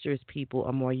and boisterous people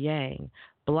are more yang.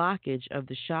 Blockage of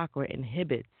the chakra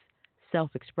inhibits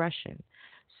self-expression.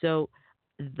 So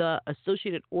the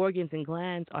associated organs and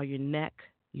glands are your neck,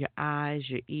 your eyes,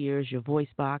 your ears, your voice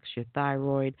box, your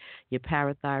thyroid, your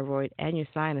parathyroid, and your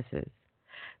sinuses.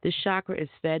 This chakra is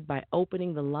fed by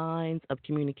opening the lines of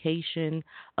communication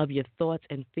of your thoughts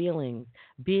and feelings,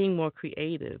 being more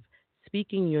creative,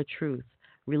 speaking your truth,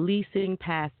 releasing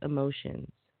past emotions,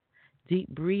 deep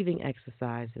breathing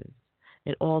exercises,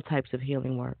 and all types of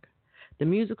healing work. The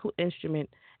musical instrument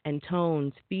and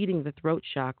tones feeding the throat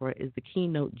chakra is the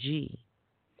keynote G,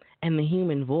 and the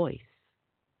human voice,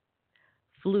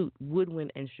 flute,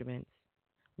 woodwind instruments,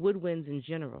 woodwinds in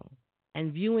general,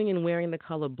 and viewing and wearing the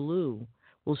color blue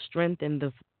will strengthen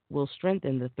the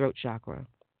throat chakra.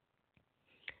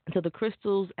 And so the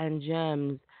crystals and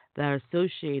gems that are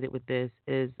associated with this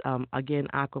is again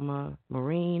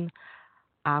aquamarine,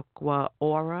 aqua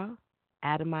aura,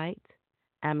 adamite,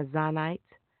 amazonite,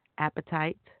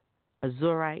 apatite,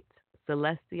 azurite,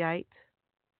 celestite,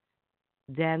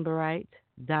 danbarite,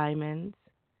 diamonds,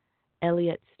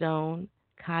 Elliot stone,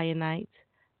 kyanite,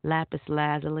 lapis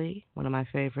lazuli, one of my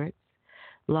favorites,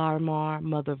 Larimar,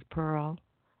 mother of pearl,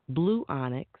 blue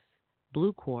onyx,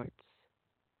 blue quartz,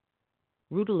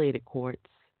 rutilated quartz,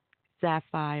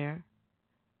 sapphire,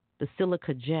 the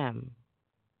silica gem,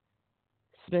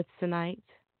 smithsonite,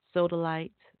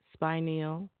 sodalite,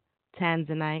 spineal,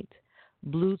 tanzanite,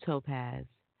 blue topaz,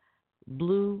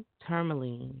 blue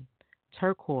tourmaline,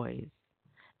 turquoise,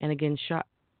 and again,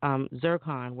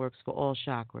 zircon works for all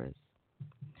chakras.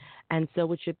 And so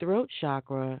with your throat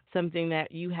chakra, something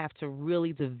that you have to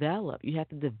really develop, you have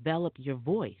to develop your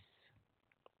voice.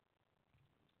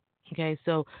 Okay,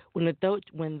 so when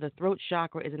the throat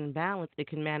chakra is in balance, it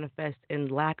can manifest in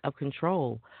lack of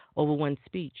control over one's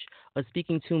speech, or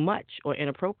speaking too much or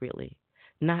inappropriately,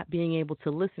 not being able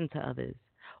to listen to others,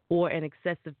 or an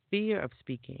excessive fear of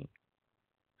speaking,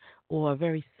 or a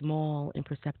very small,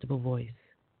 imperceptible voice,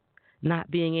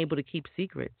 not being able to keep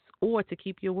secrets or to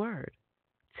keep your word,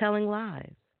 telling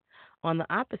lies. On the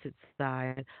opposite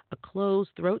side, a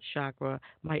closed throat chakra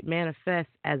might manifest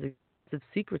as excessive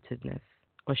secretiveness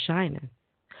or shyness,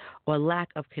 or lack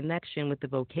of connection with the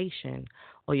vocation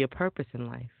or your purpose in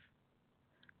life.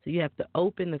 So you have to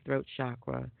open the throat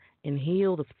chakra and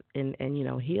heal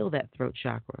heal that throat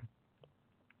chakra.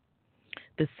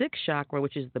 The sixth chakra,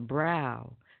 which is the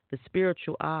brow, the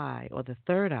spiritual eye, or the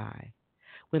third eye,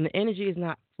 when the energy is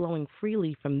not flowing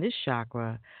freely from this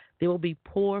chakra, there will be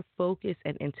poor focus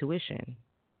and intuition.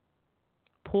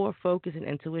 Poor focus and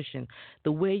intuition.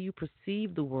 The way you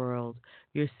perceive the world,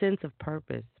 your sense of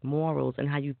purpose, morals, and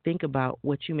how you think about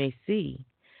what you may see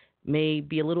may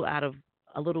be a little out of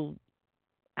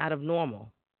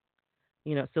normal.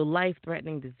 So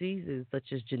life-threatening diseases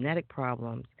such as genetic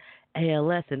problems,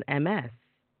 ALS, and MS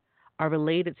are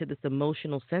related to this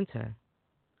emotional center.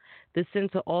 This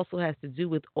center also has to do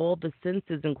with all the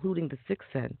senses, including the sixth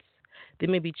sense. There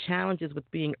may be challenges with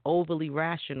being overly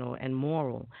rational and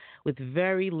moral, with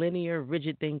very linear,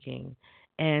 rigid thinking,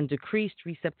 and decreased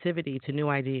receptivity to new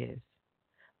ideas.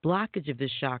 Blockage of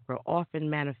this chakra often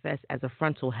manifests as a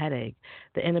frontal headache,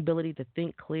 the inability to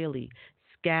think clearly,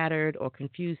 scattered or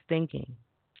confused thinking.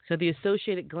 So the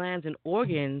associated glands and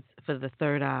organs for the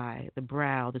third eye, the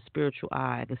brow, the spiritual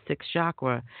eye, the sixth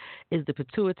chakra, is the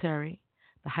pituitary,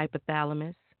 the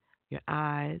hypothalamus, your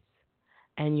eyes,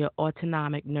 and your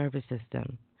autonomic nervous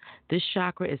system. This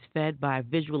chakra is fed by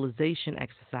visualization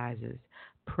exercises,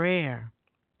 prayer,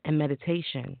 and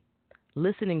meditation,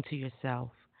 listening to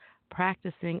yourself,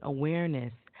 practicing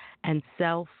awareness, and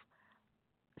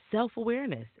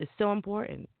self-awareness is so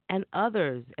important, and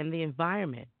others and the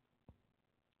environment.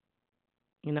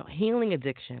 Healing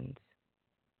addictions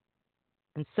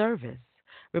and service.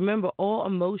 Remember, all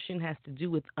emotion has to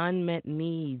do with unmet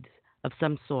needs of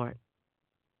some sort.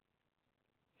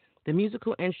 The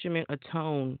musical instrument or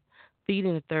tone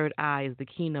feeding the third eye is the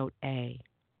keynote A,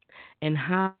 and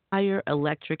higher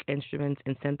electric instruments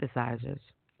and synthesizers.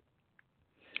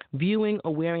 Viewing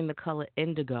or wearing the color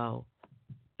indigo,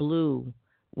 blue,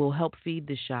 will help feed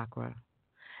this chakra.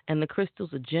 And the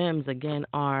crystals or gems, again,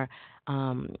 are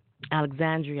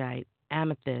alexandrite,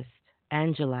 amethyst,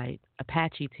 angelite,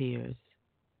 Apache tears,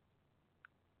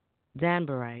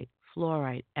 danbarite,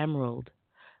 fluorite, emerald,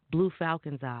 blue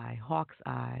falcon's eye, hawk's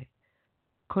eye,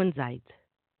 kunzite,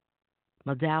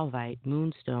 moldavite,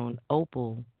 moonstone,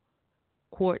 opal,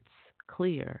 quartz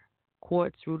clear,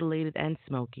 quartz rutilated and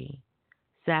smoky,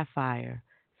 sapphire,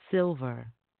 silver,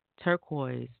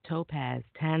 turquoise, topaz,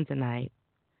 tanzanite,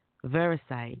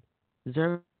 veracite,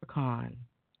 zircon,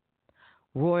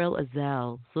 royal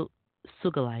azale,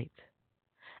 sugalite,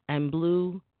 and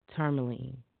blue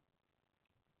tourmaline.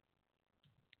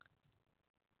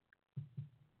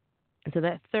 And so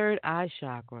that third eye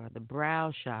chakra, the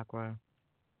brow chakra,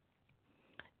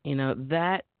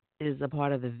 that is a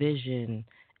part of the vision,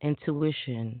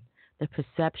 intuition, the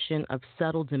perception of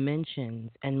subtle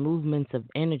dimensions and movements of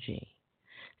energy.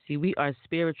 See, we are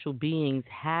spiritual beings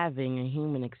having a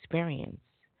human experience.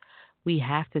 We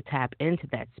have to tap into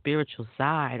that spiritual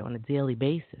side on a daily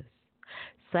basis.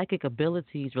 Psychic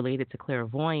abilities related to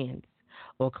clairvoyance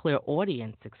or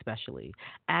clairaudience, especially,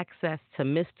 access to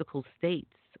mystical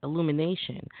states,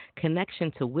 illumination,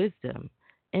 connection to wisdom,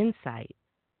 insight,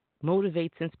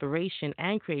 motivates inspiration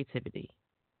and creativity.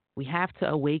 We have to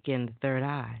awaken the third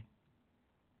eye.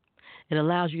 It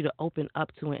allows you to open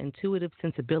up to an intuitive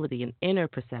sensibility, an inner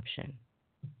perception.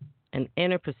 An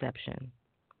inner perception.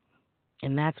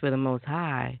 And that's where the Most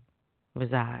High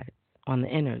resides, on the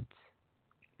innards.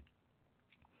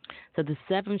 So the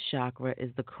seventh chakra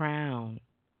is the crown,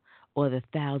 or the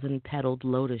 1,000-petaled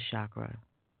lotus chakra.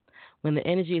 When the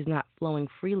energy is not flowing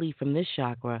freely from this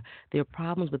chakra, there are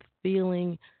problems with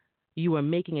feeling you are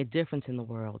making a difference in the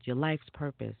world, your life's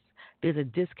purpose. There's a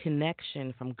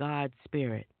disconnection from God's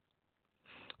spirit.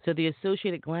 So the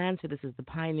associated glands for this is the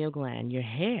pineal gland, your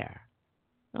hair,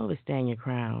 overstand your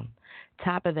crown,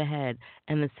 top of the head,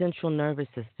 and the central nervous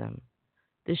system.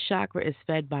 This chakra is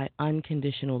fed by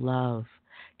unconditional love,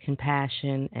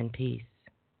 compassion, and peace.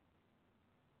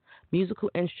 Musical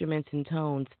instruments and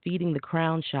tones feeding the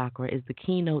crown chakra is the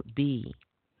keynote B,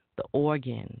 the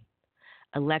organ,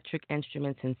 electric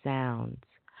instruments and sounds.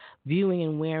 Viewing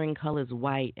and wearing colors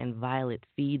white and violet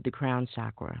feed the crown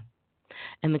chakra.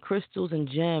 And the crystals and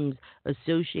gems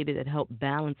associated that help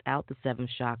balance out the seventh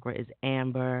chakra is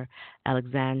amber,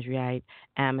 alexandrite,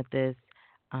 amethyst,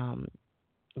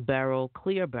 beryl,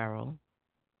 clear beryl,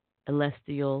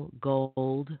 celestial,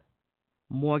 gold,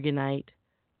 morganite,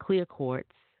 clear quartz,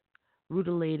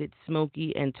 rutilated,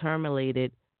 smoky, and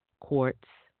tourmalated quartz,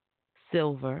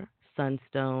 silver,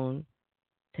 sunstone,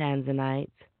 tanzanite,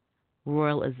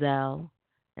 royal azale,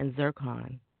 and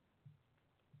zircon.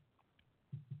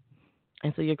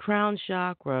 And so your crown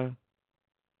chakra,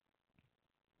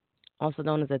 also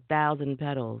known as 1,000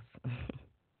 petals,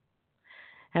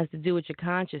 has to do with your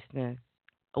consciousness,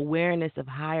 awareness of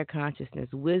higher consciousness,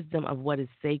 wisdom of what is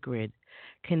sacred,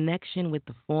 connection with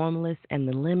the formless and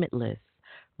the limitless,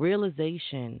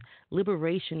 realization,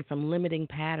 liberation from limiting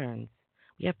patterns.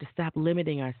 We have to stop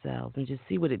limiting ourselves and just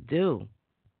see what it do.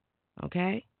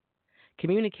 Okay?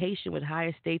 Communication with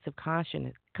higher states of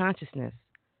consciousness,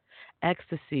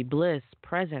 ecstasy, bliss,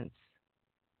 presence,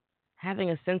 having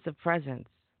a sense of presence,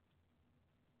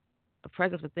 a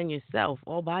presence within yourself,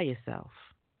 all by yourself.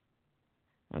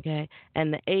 Okay?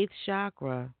 And the eighth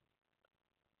chakra,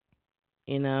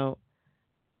 your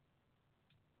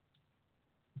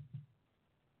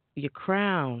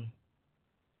crown.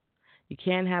 You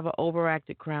can't have an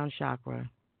overactive crown chakra.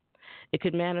 It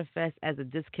could manifest as a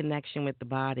disconnection with the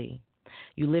body.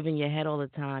 You live in your head all the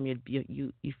time.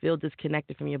 You feel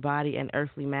disconnected from your body and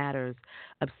earthly matters.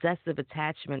 Obsessive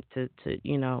attachment to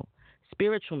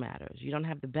spiritual matters. You don't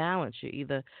have the balance. You're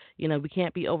either, we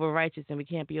can't be over righteous and we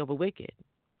can't be over wicked.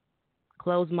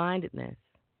 Closed-mindedness.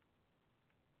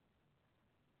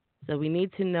 So we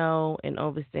need to know and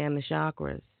understand the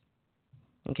chakras.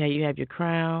 Okay, you have your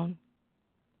crown,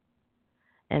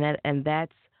 and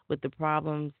that's with the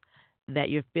problems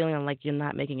that you're feeling like you're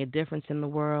not making a difference in the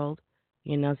world.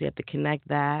 So you have to connect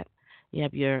that. You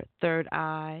have your third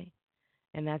eye,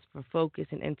 and that's for focus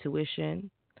and intuition.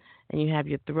 And you have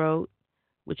your throat,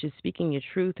 which is speaking your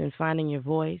truth and finding your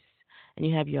voice. And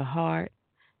you have your heart,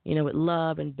 with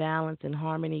love and balance and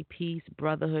harmony, peace,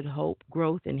 brotherhood, hope,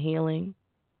 growth, and healing.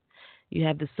 You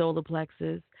have the solar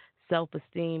plexus,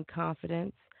 self-esteem,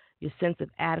 confidence, your sense of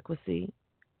adequacy,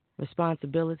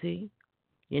 responsibility,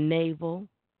 your navel,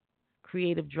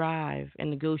 creative drive and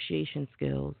negotiation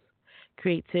skills,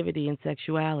 creativity and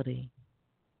sexuality,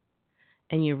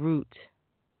 and your root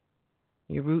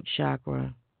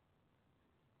chakra,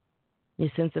 your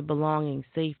sense of belonging,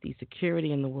 safety,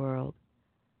 security in the world,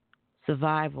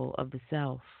 survival of the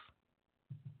self.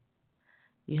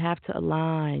 You have to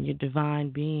align your divine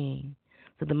being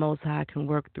so the Most High can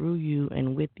work through you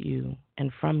and with you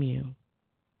and from you.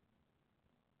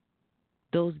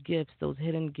 Those gifts, those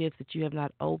hidden gifts that you have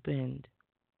not opened,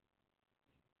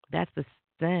 that's the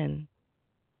sin.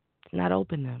 Not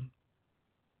open them.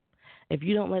 If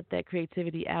you don't let that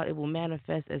creativity out, it will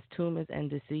manifest as tumors and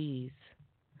disease.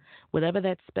 Whatever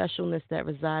that specialness that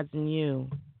resides in you,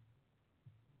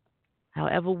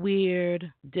 however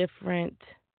weird, different,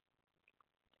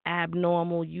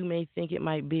 abnormal you may think it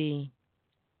might be,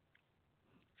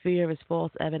 fear is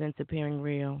false evidence appearing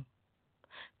real.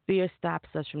 Fear stops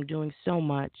us from doing so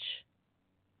much.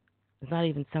 It's not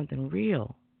even something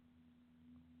real.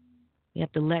 You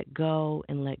have to let go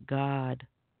and let God.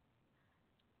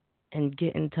 and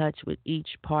get in touch with each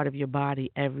part of your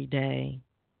body every day.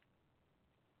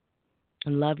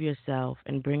 And love yourself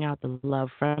and bring out the love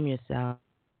from yourself.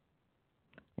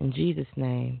 In Jesus'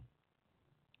 name.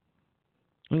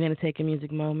 I'm going to take a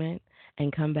music moment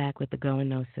and come back with the Going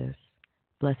Gnosis.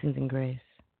 Blessings and grace.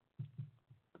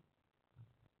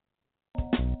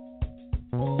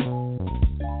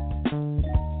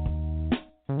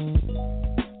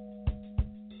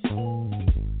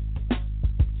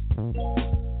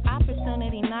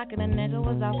 Opportunity knocking, a nigga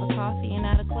was out for coffee and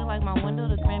out of quit like my window.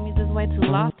 The Grammys is way too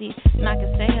lofty, and I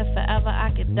could stay here forever.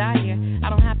 I could die here. I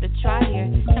don't have to try here.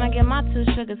 Can I get my 2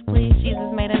 sugars, please?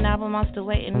 Jesus made an album, I'm still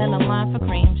waiting in the line for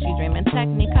cream. She dreaming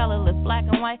technicolorless, black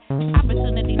and white.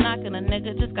 Opportunity knocking, a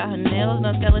nigga just got her nails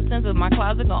done. Skeletons in my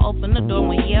closet, gonna open the door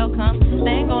when Yale comes.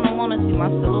 They ain't gonna wanna see my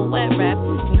silhouette rap.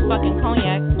 Me fucking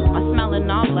cognac, my smelling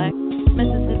all black.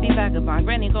 Mississippi vagabond,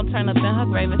 granny gon' turn up in her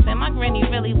grave and say my granny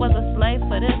really was a slave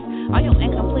for this. All your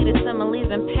incompleted similes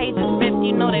and pages ripped,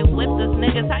 you know they whipped us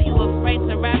niggas. How you afraid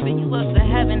to rap and you up to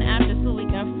heaven after so we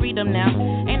can freedom now?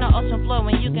 Ain't no ocean floor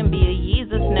when you can be a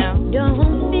Jesus now.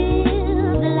 Don't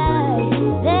feel the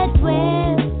light that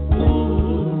we're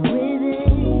deep within.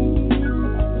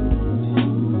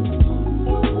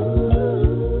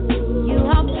 You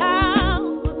are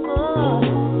powerful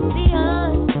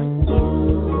beyond what you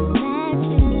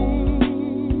imagine.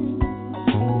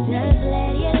 Just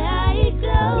let your light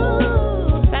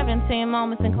glow. 17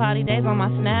 moments and cloudy days on my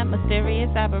snap. Mysterious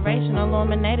aberration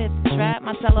illuminated the trap.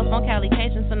 My telephone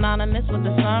calication synonymous with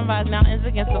the sunrise. Mountains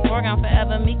against the foreground,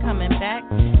 forever me coming back.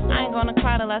 I ain't gonna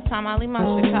cry the last time I leave my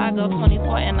Chicago.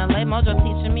 24 in LA, Mojo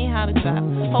teaching me how to drive.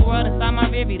 Whole world inside my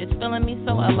rear view, that's feeling me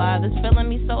so alive. It's feeling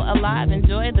me so alive.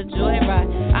 Enjoy the joyride.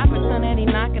 Opportunity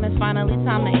knocking, it's finally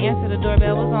time to answer. The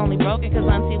doorbell was only broken cause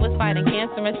auntie was fighting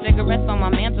cancer. And cigarettes on my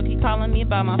mantle keep calling me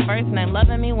by my first name.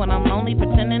 Loving me when I'm lonely,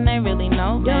 pretending they really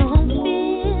know me. Don't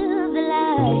feel the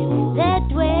light that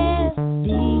dwells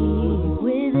deep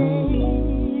within.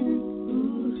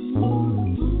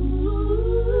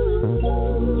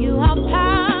 You are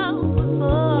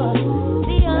powerful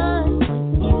beyond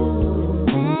what you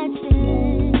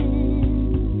imagine.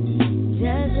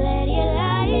 Just let your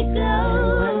light glow.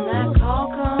 When that call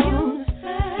comes,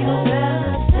 you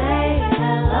better say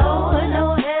hello. No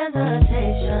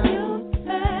hesitation,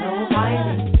 no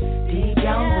hiding deep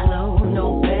down below. No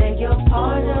beg your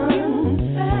pardon.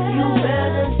 You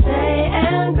better stay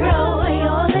and grow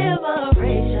your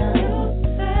liberation.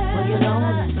 For your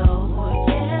lonely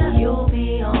soul, you'll be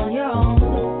on your own.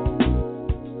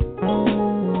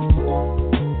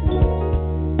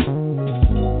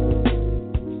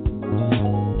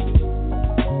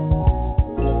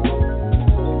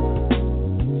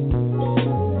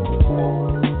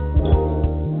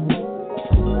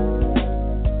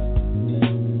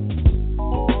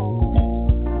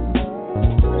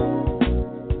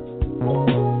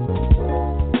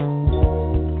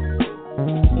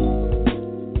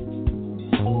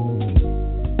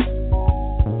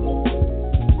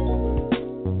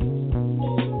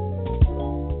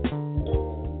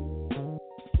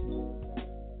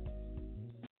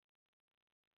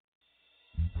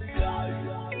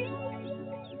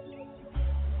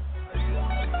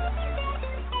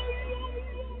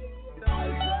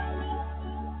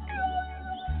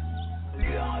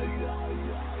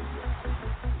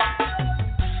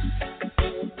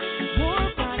 More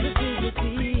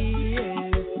positivity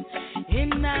in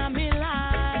my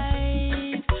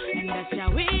life, and that's how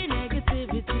we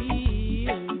negativity.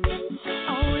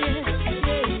 Oh yeah.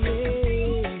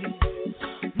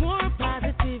 More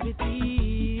positivity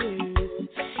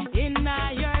in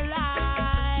your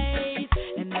life,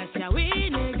 and that's how we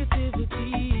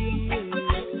negativity.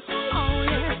 Oh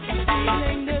yeah,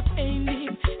 feeling the pain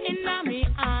deep in my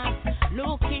heart,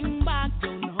 looking back,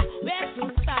 don't know where to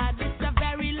start. It's a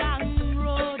very long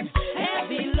road,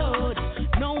 heavy load.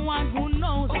 No one who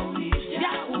knows, only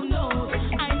Jah who knows.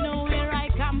 I know where I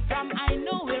come from, I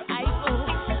know where I go.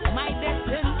 My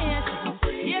destination,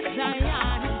 yes I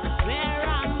am. Where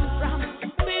I'm from,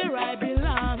 where I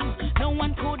belong. No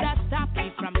one could have stopped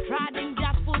me from treading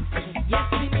Jah footsteps. Yes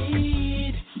we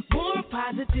need more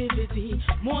positivity,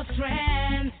 more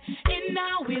strength in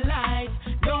our life.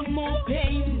 No more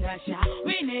pain, that's how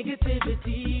we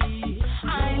negativity.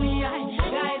 I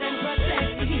guide and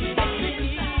protect me. Yes, we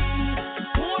need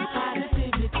more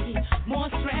positivity, more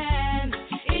strength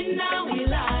in our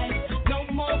life. No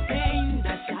more pain,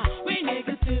 that's how we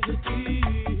negativity.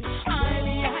 I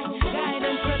guide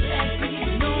and protect me.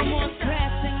 No more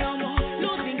stressing, no more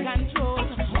losing control.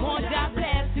 More job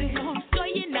blessings, joy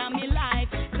in my life.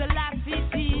 The last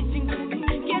teaching,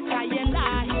 get high and I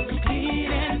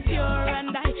lead and pure and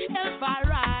I help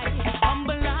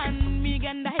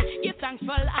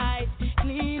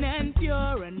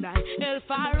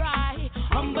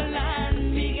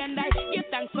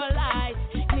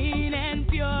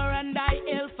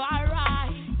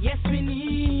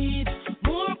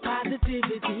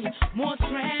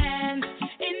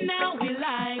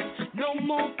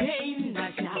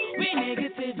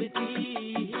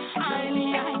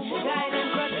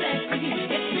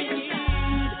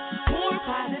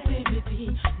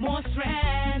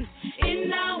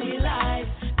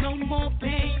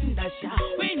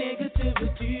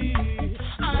negativity.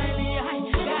 Highly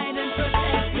guide and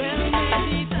protect. Well,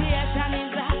 meditation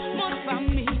is a must for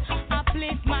me. I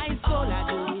place my soul at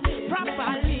ease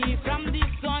properly from the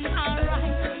sun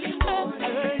arise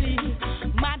early.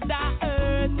 Mother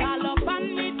Earth all up on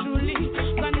me truly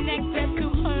connected to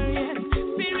her, yes,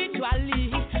 spiritually,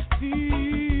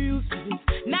 feels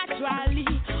naturally.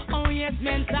 Oh yes,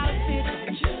 mental fit,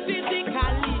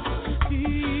 physically,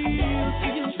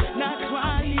 feels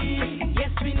naturally.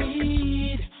 Yes, we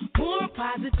need more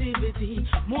positivity,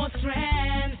 more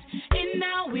strength in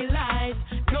our life.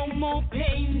 No more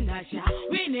pain, Nasha,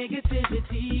 we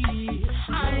negativity.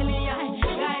 Highly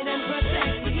guide and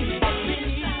protect me. Yes, we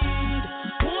need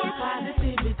more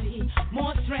positivity,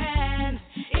 more strength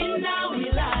in our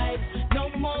life. No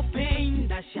more pain,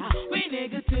 Nasha, we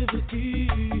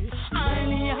negativity.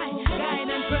 Highly guide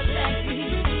and protect me.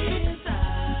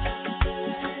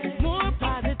 More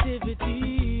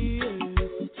positivity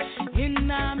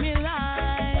in our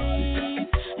life,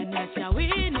 and that's how we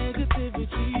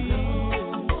negativity.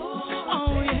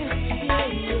 Oh yeah,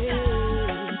 yeah.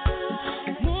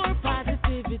 More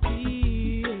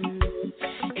positivity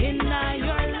in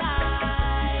your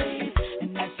life,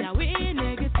 and that's how we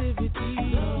negativity.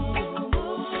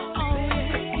 Oh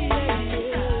yeah,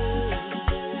 yeah.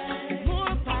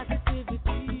 More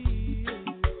positivity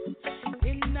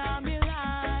in our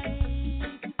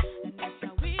life, and that's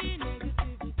how we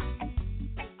negativity.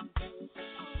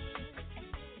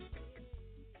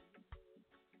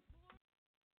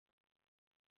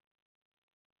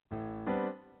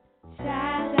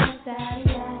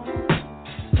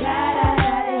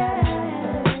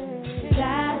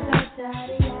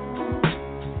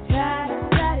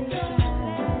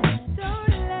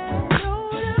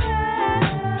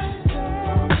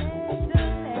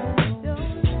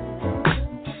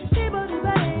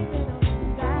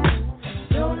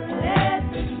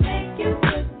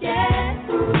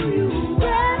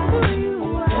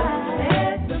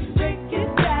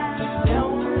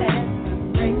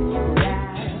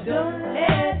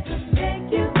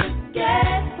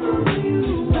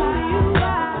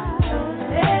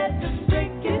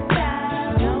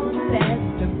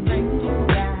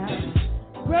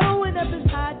 Growing up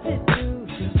is hard to do.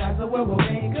 Sometimes the world will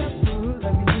make us fools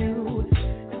of you.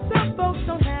 And some folks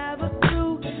don't have a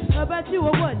clue about you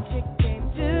or what you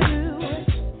came to do.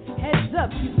 Heads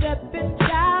up, you stepping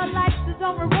child, life is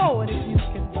on reward if you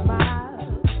can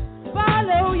smile.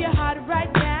 Follow your heart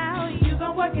right now, you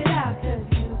gon' work it out 'cause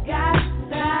you got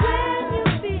style. When you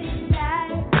feel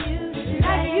like you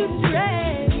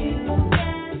trade, you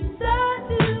can soar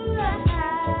to a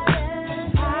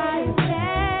higher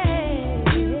place.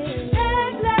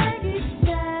 Act like it's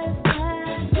just a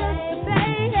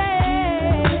baby.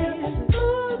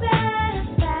 Move at a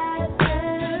faster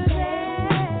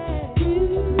pace.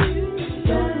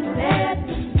 Don't let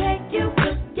them make you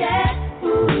forget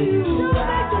who you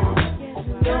are.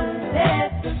 Don't let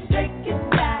them break it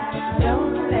down.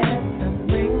 Don't let them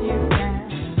break you down.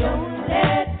 Don't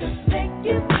let them make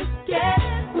you forget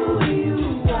who you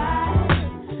are.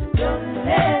 Don't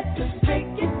let them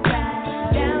break it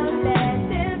down. Don't let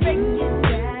them break it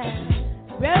down.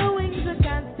 Growing's a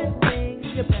constant thing.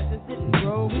 Your presence didn't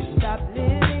grow, we stop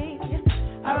living.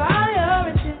 Are all your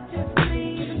intentions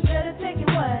clean? Instead of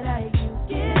taking, what are you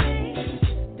giving?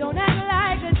 Don't act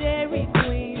like a dairy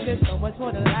queen. There's so much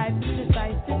more to life than just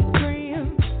ice and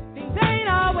cream. Things ain't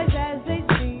always as they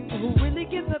seem. Who really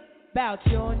gives a about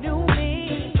your new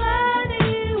me?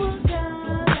 Money will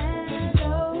come and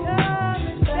go. Come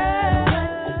and go.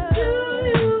 Do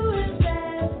you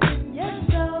invest in your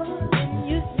soul? In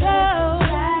your soul.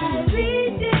 Try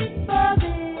reaching for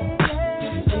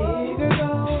bigger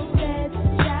goals. Let's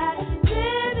try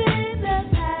living the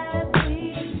path we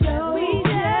chose.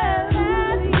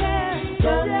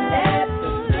 Don't let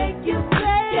them make you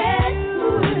forget who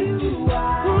you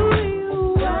are.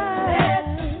 Don't let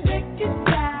them break it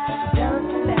down. Don't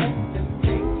let them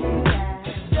break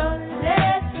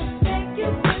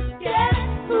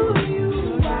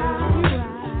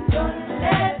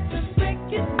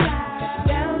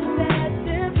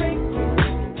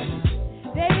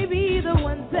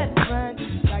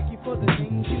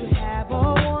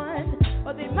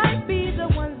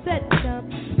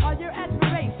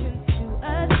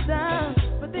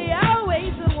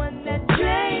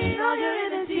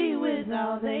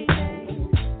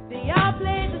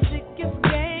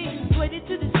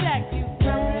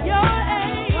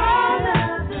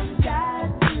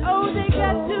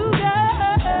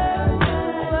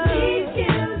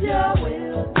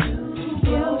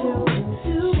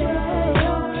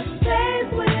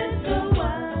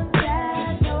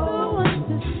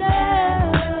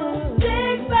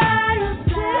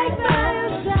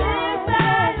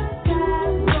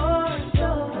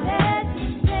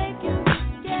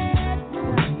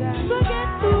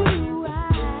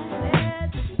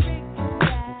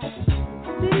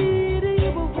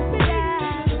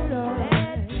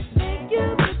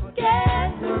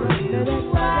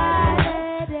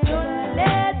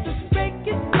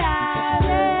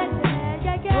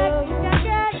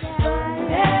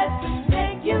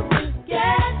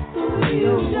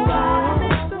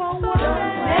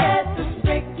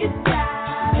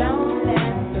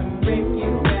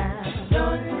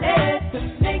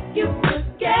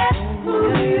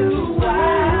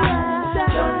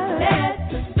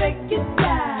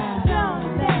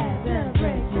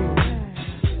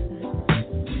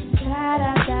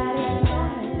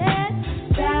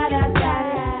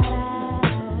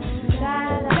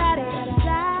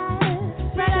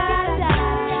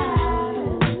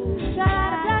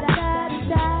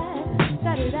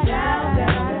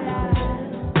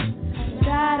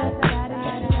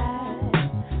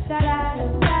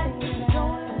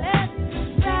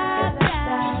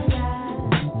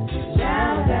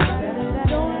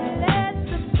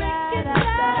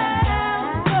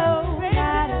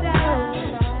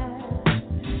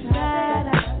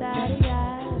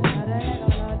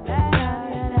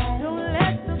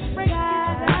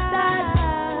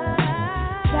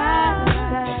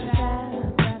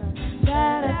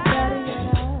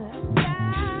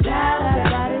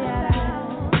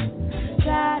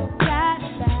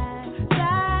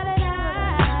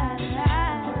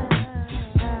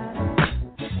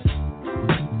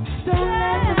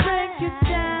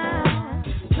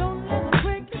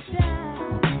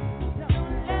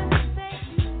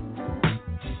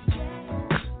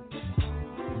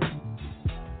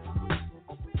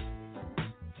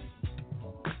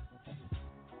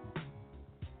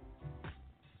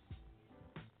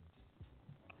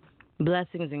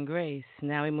Blessings and grace.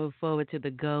 Now we move forward to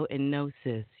the Go and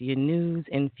Gnosis, your news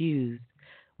infused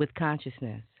with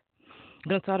consciousness. I'm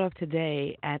going to start off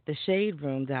today at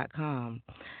theshaderoom.com.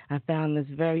 I found this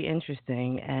very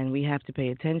interesting, and we have to pay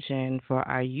attention for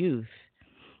our youth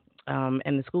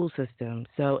in the school system.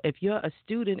 So if you're a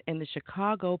student in the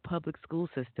Chicago public school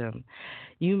system,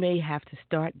 you may have to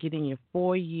start getting your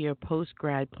 4-year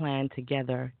post-grad plan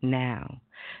together now.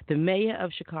 The mayor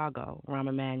of Chicago, Rahm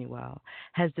Emanuel,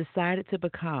 has decided to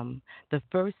become the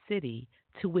first city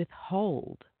to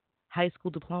withhold high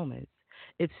school diplomas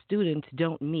if students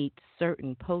don't meet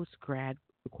certain post-grad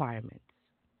requirements.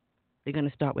 They're going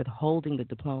to start withholding the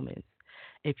diplomas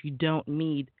if you don't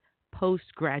meet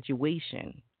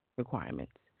post-graduation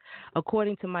requirements.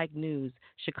 According to Mike News,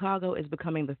 Chicago is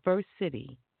becoming the first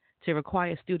city to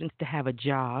require students to have a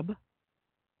job,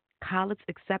 college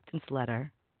acceptance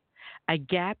letter, a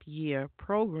gap year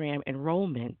program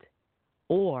enrollment,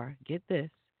 or, get this,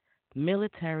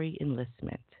 military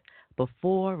enlistment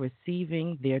before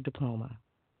receiving their diploma.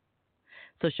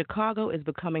 So Chicago is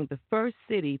becoming the first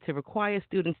city to require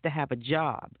students to have a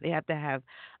job. They have to have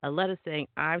a letter saying,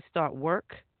 I start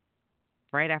work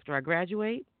right after I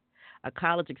graduate, a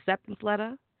college acceptance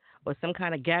letter, or some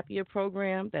kind of gap year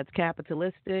program that's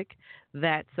capitalistic,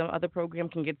 that some other program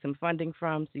can get some funding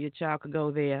from so your child could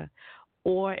go there.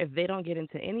 Or if they don't get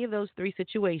into any of those three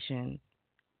situations,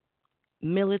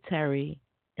 military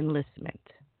enlistment.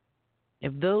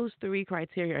 If those three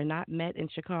criteria are not met in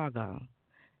Chicago,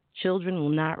 children will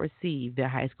not receive their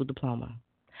high school diploma.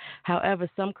 However,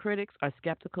 some critics are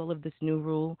skeptical of this new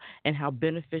rule and how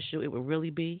beneficial it will really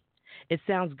be. It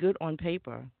sounds good on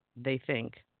paper, they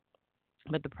think.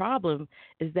 But the problem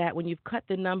is that when you've cut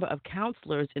the number of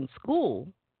counselors in school,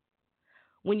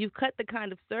 when you've cut the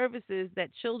kind of services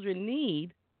that children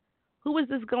need, who is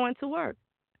this going to work?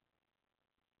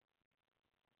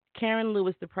 Karen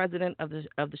Lewis, the president of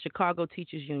the Chicago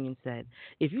Teachers Union, said,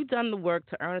 if you've done the work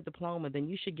to earn a diploma, then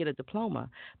you should get a diploma.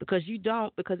 Because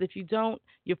if you don't,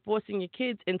 you're forcing your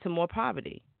kids into more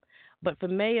poverty. But for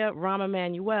Mayor Rahm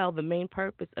Emanuel, the main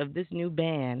purpose of this new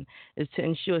ban is to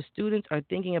ensure students are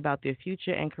thinking about their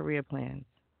future and career plans.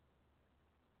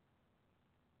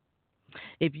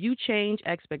 If you change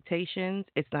expectations,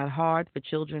 it's not hard for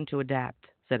children to adapt,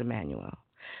 said Emanuel.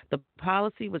 The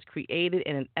policy was created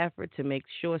in an effort to make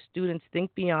sure students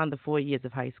think beyond the 4 years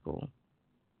of high school.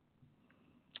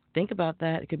 Think about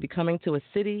that. It could be coming to a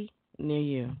city near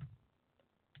you.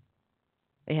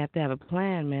 They have to have a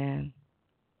plan, man.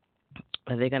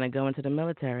 Are they going to go into the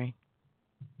military?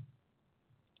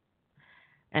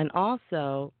 And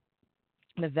also,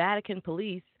 the Vatican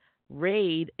police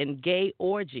raid and gay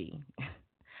orgy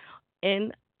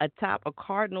in atop a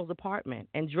cardinal's apartment,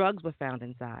 and drugs were found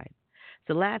inside.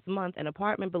 So last month, an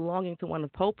apartment belonging to one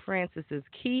of Pope Francis's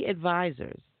key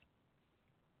advisors,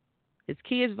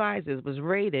 was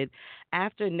raided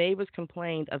after neighbors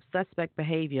complained of suspect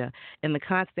behavior and the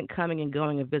constant coming and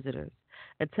going of visitors.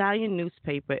 Italian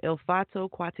newspaper Il Fatto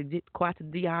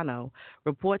Quotidiano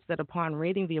reports that upon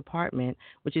raiding the apartment,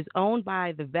 which is owned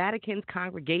by the Vatican's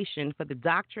Congregation for the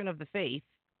Doctrine of the Faith,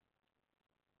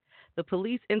 the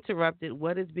police interrupted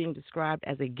what is being described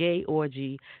as a gay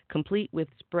orgy, complete with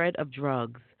spread of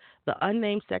drugs. The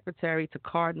unnamed secretary to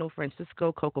Cardinal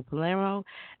Francisco Coco Palermo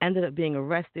ended up being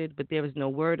arrested, but there is no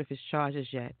word of his charges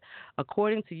yet.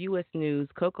 According to U.S. News,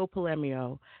 Coco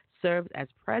Palermo serves as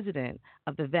president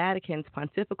of the Vatican's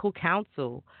Pontifical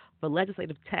Council for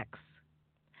Legislative Texts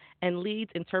and leads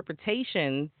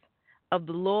interpretations of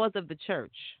the laws of the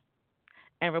church,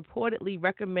 and reportedly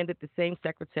recommended the same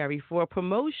secretary for a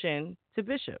promotion to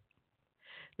bishop.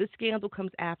 This scandal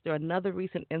comes after another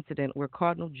recent incident where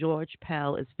Cardinal George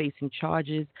Pell is facing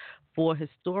charges for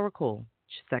historical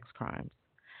sex crimes.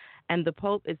 And the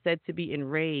Pope is said to be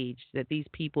enraged that these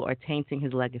people are tainting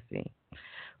his legacy.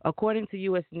 According to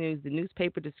U.S. News, the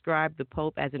newspaper described the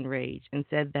Pope as enraged and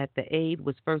said that the aide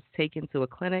was first taken to a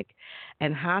clinic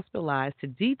and hospitalized to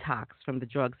detox from the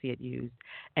drugs he had used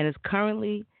and is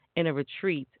currently in a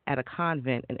retreat at a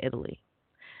convent in Italy.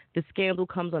 The scandal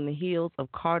comes on the heels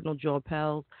of Cardinal George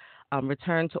Pell's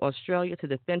return to Australia to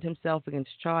defend himself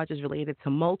against charges related to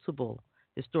multiple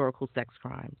historical sex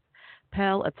crimes.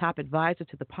 Pell, a top advisor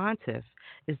to the pontiff,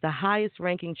 is the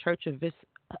highest-ranking church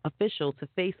official to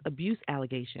face abuse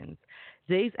allegations.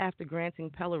 Days after granting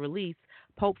Pell a release,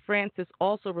 Pope Francis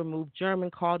also removed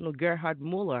German Cardinal Gerhard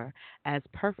Müller as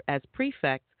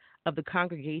prefect of the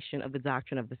Congregation of the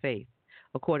Doctrine of the Faith,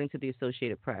 according to the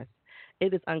Associated Press.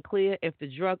 It is unclear if the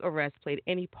drug arrest played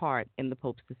any part in the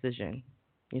Pope's decision.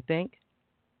 You think?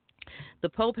 The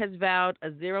Pope has vowed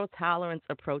a zero-tolerance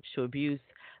approach to abuse,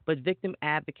 but victim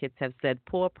advocates have said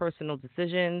poor personal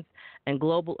decisions and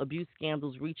global abuse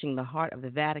scandals reaching the heart of the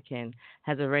Vatican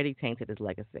has already tainted his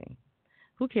legacy.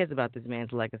 Who cares about this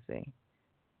man's legacy?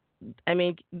 I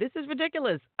mean, this is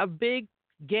ridiculous. A big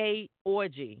gay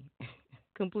orgy,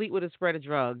 complete with a spread of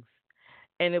drugs,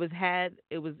 and it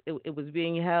was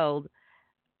being held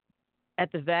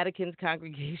at the Vatican's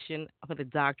Congregation for the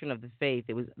Doctrine of the Faith.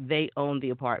 They owned the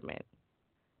apartment.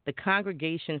 The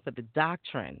Congregation for the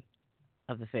Doctrine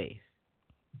of the Faith.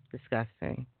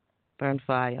 Disgusting. Burn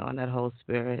fire on that whole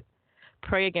spirit.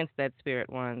 Pray against that spirit,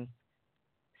 one.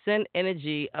 Send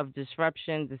energy of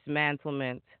disruption,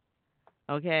 dismantlement.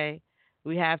 Okay?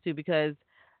 We have to, because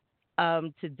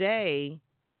today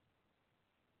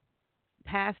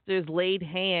pastors laid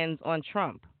hands on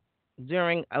Trump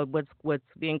during what's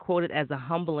being quoted as a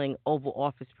humbling Oval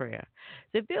Office prayer.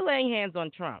 So if they're laying hands on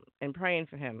Trump and praying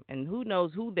for him, and who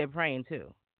knows who they're praying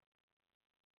to,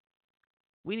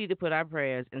 we need to put our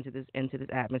prayers into this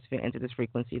atmosphere, into this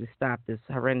frequency to stop this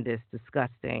horrendous,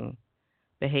 disgusting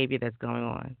behavior that's going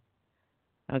on.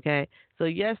 Okay? So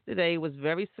yesterday was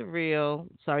very surreal.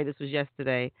 Sorry, this was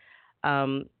yesterday.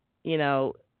 You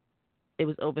know, it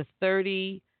was over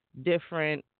 30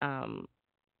 different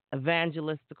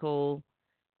evangelistical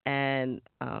and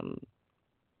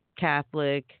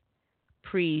Catholic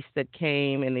priests that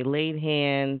came, and they laid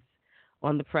hands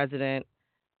on the president,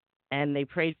 and they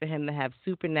prayed for him to have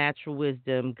supernatural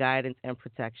wisdom, guidance, and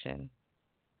protection.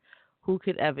 Who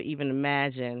could ever even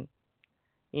imagine?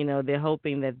 You know, they're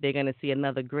hoping that they're going to see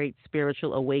another great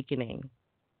spiritual awakening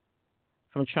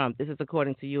from Trump. This is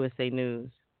according to USA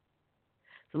News.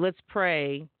 So let's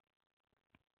pray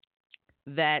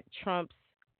that Trump's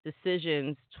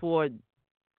decisions toward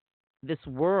this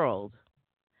world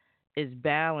is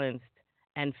balanced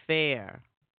and fair,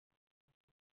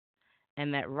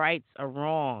 and that rights are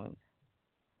wronged,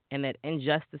 and that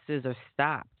injustices are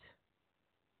stopped.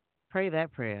 Pray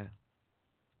that prayer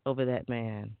over that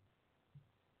man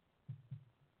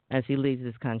as he leads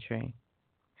this country.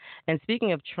 And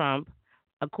speaking of Trump,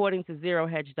 according to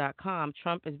ZeroHedge.com,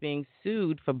 Trump is being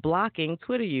sued for blocking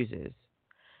Twitter users.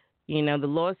 You know, the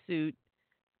lawsuit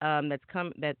that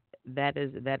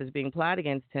is being plotted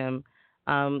against him.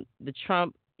 The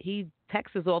Trump, he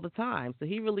texts all the time, so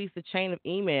he released a chain of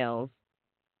emails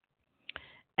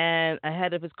and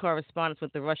ahead of his correspondence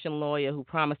with the Russian lawyer who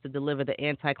promised to deliver the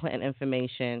anti-Clinton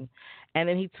information, and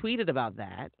then he tweeted about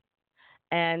that.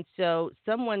 And so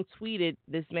someone tweeted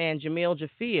this man, Jamil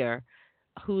Jafir,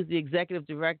 who's the executive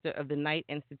director of the Knight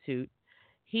Institute.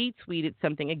 He tweeted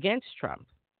something against Trump.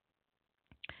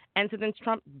 And so then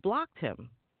Trump blocked him.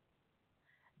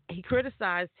 He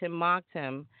criticized him, mocked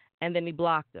him, and then he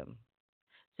blocked him.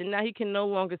 So now he can no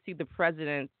longer see the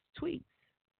president's tweets.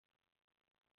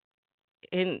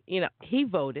 And, you know, he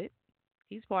voted.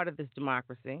 He's part of this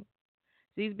democracy.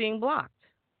 So he's being blocked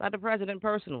by the president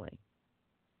personally.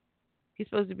 He's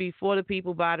supposed to be for the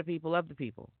people, by the people, of the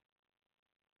people.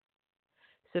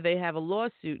 So they have a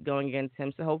lawsuit going against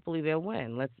him, so hopefully they'll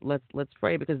win. Let's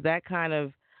pray, because that kind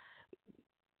of,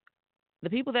 the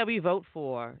people that we vote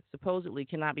for supposedly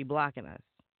cannot be blocking us.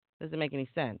 Doesn't make any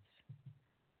sense.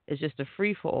 It's just a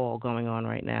free-for-all going on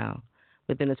right now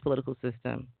within this political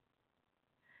system.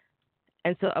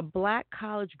 And so a black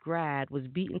college grad was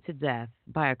beaten to death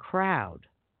by a crowd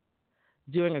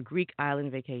during a Greek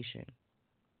island vacation.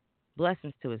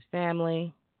 Blessings to his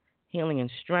family, healing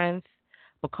and strength.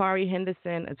 Bakari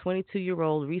Henderson, a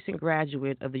 22-year-old recent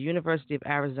graduate of the University of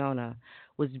Arizona,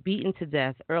 was beaten to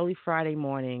death early Friday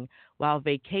morning while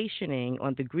vacationing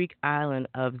on the Greek island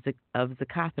of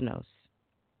Zakynthos.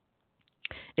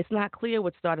 It's not clear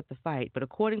what started the fight, but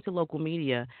according to local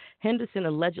media, Henderson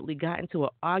allegedly got into an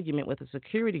argument with a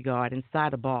security guard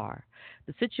inside a bar.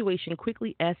 The situation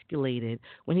quickly escalated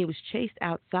when he was chased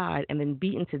outside and then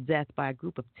beaten to death by a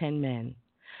group of 10 men.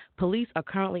 Police are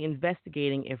currently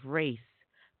investigating if race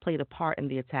played a part in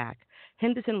the attack.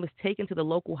 Henderson was taken to the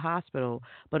local hospital,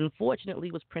 but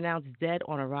unfortunately was pronounced dead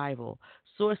on arrival,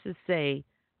 sources say,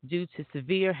 due to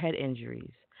severe head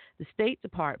injuries. The State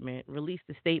Department released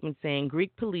a statement saying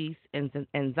Greek police and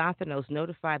Zakynthos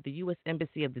notified the U.S.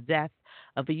 Embassy of the death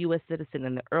of a U.S. citizen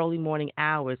in the early morning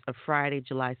hours of Friday,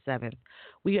 July 7th.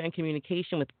 We are in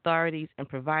communication with authorities and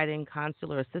providing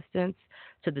consular assistance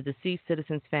to the deceased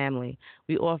citizen's family.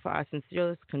 We offer our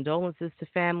sincerest condolences to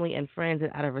family and friends,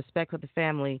 and out of respect for the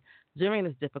family during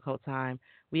this difficult time,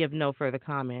 we have no further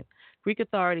comment. Greek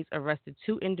authorities arrested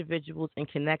 2 individuals in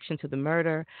connection to the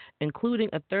murder, including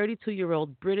a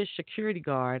 32-year-old British security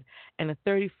guard and a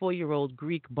 34-year-old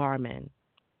Greek barman.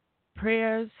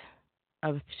 Prayers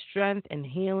of strength and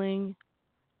healing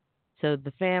to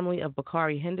the family of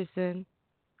Bakari Henderson,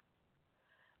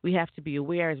 We have to be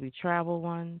aware as we travel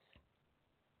ones.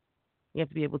 You have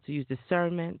to be able to use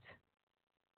discernment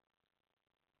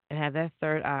and have that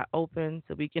third eye open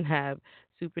so we can have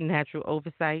supernatural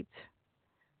oversight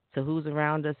to who's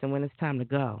around us and when it's time to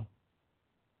go.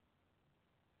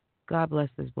 God bless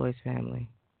this boy's family.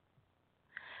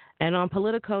 And on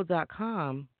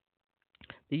Politico.com,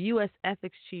 the U.S.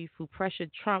 ethics chief who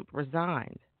pressured Trump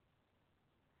resigned.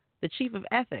 The chief of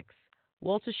ethics,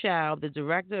 Walter Schaub, the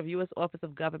director of U.S. Office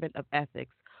of Government of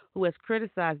Ethics, who has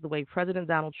criticized the way President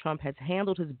Donald Trump has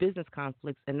handled his business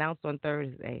conflicts, announced on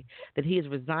Thursday that he is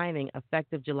resigning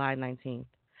effective July 19th.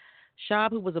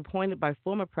 Schaub, who was appointed by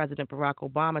former President Barack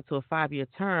Obama to a 5-year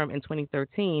term in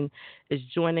 2013, is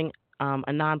joining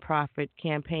a nonprofit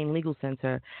campaign legal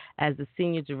center as the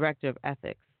senior director of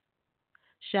ethics.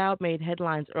 Schaub made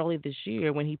headlines early this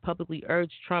year when he publicly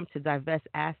urged Trump to divest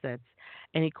assets,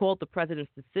 and he called the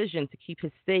president's decision to keep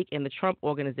his stake in the Trump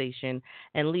Organization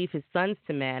and leave his sons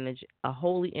to manage a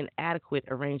wholly inadequate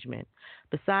arrangement.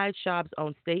 Besides Schaub's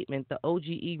own statement, the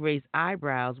OGE raised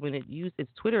eyebrows when it used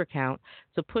its Twitter account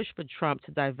to push for Trump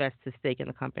to divest his stake in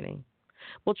the company.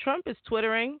 Well, Trump is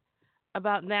twittering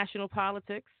about national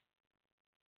politics,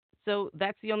 so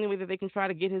that's the only way that they can try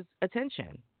to get his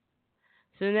attention.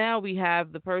 So now we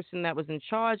have the person that was in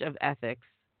charge of ethics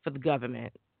for the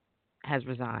government has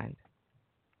resigned.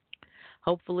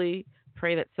 Hopefully,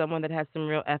 pray that someone that has some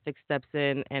real ethics steps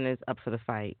in and is up for the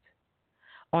fight.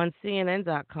 On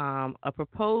CNN.com, a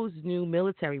proposed new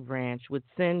military branch would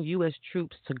send U.S.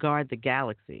 troops to guard the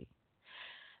galaxy.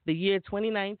 The year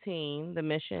 2019, the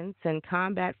mission sent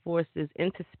combat forces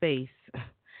into space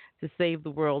to save the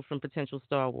world from potential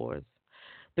Star Wars.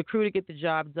 The crew to get the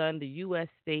job done, the U.S.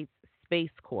 States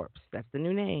Space Corps. That's the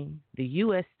new name. The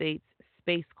U.S. States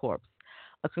Space Corps.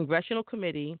 A congressional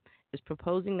committee is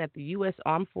proposing that the U.S.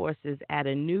 Armed Forces add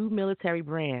a new military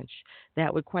branch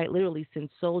that would quite literally send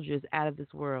soldiers out of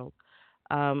this world.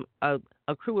 A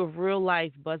crew of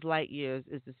real-life Buzz Lightyears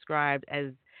is described as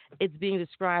it's being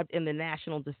described in the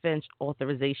National Defense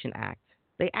Authorization Act.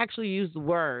 They actually use the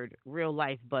word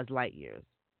real-life Buzz Lightyears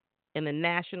in the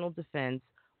National Defense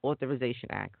Authorization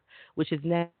Act, which is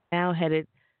now headed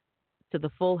to the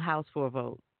full House for a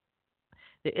vote.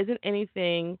 There isn't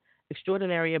anything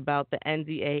extraordinary about the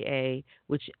NDAA,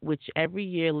 which every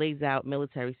year lays out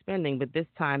military spending, but this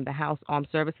time the House Armed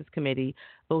Services Committee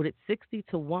voted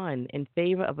 60-1 in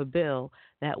favor of a bill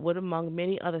that would, among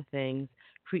many other things,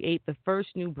 create the first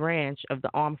new branch of the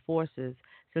armed forces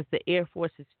since the Air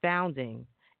Force's founding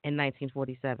in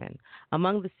 1947.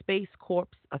 Among the Space Corps'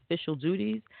 official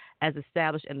duties, as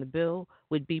established in the bill,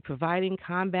 would be providing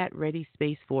combat-ready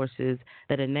space forces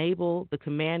that enable the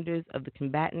commanders of the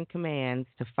combatant commands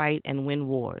to fight and win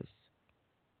wars.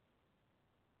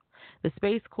 The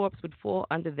Space Corps would fall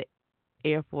under the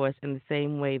Air Force in the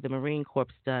same way the Marine Corps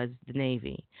does the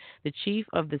Navy. The chief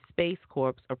of the Space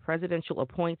Corps, a presidential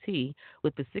appointee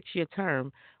with the 6-year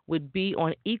term, would be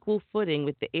on equal footing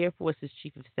with the Air Force's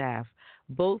chief of staff.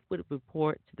 Both would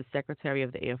report to the Secretary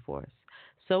of the Air Force.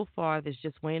 So far, there's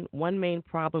just one main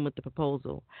problem with the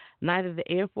proposal. Neither the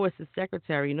Air Force's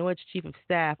secretary nor its chief of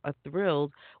staff are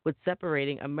thrilled with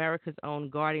separating America's own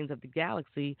Guardians of the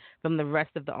Galaxy from the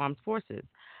rest of the armed forces.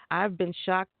 I've been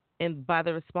shocked by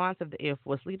the response of the Air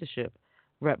Force leadership,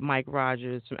 Rep. Mike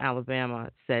Rogers from Alabama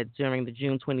said during the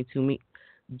June 22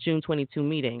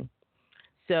 meeting.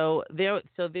 So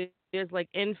there's like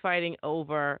infighting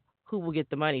over who will get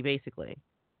the money, basically,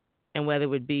 and whether it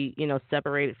would be,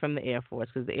 separated from the Air Force,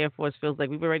 because the Air Force feels like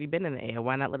we've already been in the air.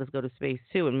 Why not let us go to space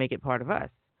too and make it part of us?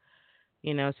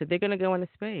 So they're going to go into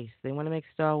space. They want to make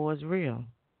Star Wars real,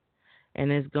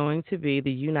 and it's going to be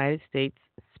the United States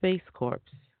Space Corps.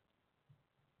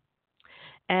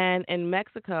 And in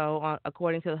Mexico,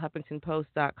 according to the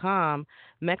HuffingtonPost.com,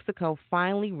 Mexico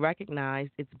finally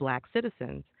recognized its black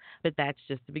citizens. But that's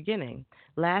just the beginning.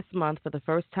 Last month, for the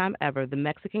first time ever, the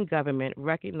Mexican government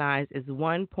recognized its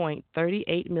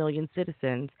 1.38 million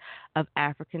citizens of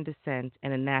African descent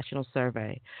in a national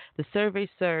survey. The survey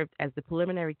served as the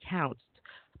preliminary count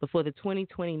before the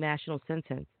 2020 national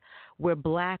census, where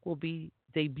black will be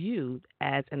debuted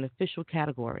as an official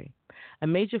category. A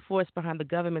major force behind the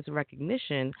government's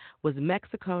recognition was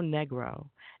Mexico Negro,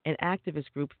 an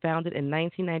activist group founded in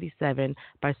 1997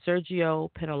 by Sergio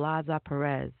Penalaza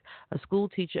Perez, a school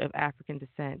teacher of African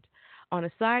descent. On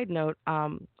a side note,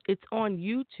 it's on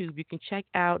YouTube. You can check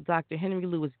out Dr. Henry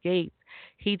Louis Gates.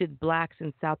 He did Blacks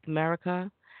in South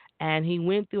America, and he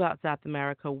went throughout South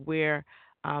America where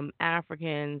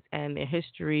Africans and their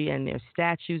history and their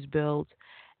statues built.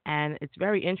 And it's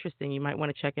very interesting. You might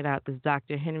want to check it out. This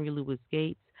Dr. Henry Louis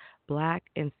Gates, Black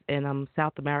in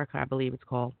South America, I believe it's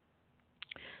called.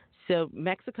 So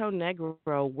Mexico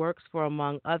Negro works for,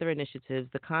 among other initiatives,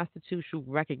 the constitutional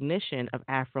recognition of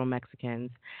Afro-Mexicans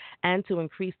and to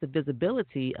increase the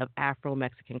visibility of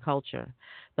Afro-Mexican culture.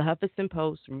 The Huffington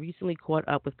Post recently caught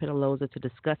up with Penaloza to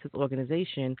discuss his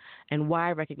organization and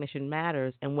why recognition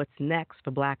matters and what's next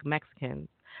for Black Mexicans.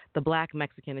 The Black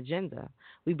Mexican Agenda.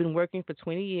 We've been working for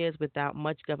 20 years without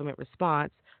much government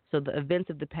response, so the events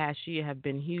of the past year have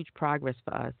been huge progress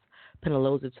for us,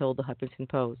 Penaloza told the Huffington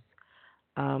Post.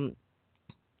 Um,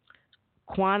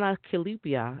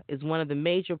 Guanacaipira is one of the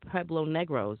major Pueblo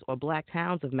Negros, or black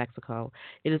towns of Mexico.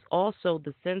 It is also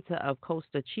the center of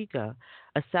Costa Chica,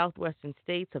 a southwestern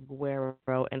states of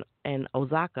Guerrero and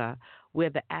Oaxaca, where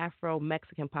the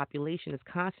Afro-Mexican population is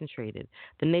concentrated.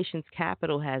 The nation's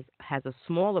capital has a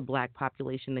smaller black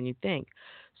population than you think.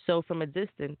 So from a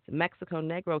distance, Mexico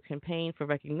Negro campaigned for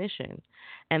recognition.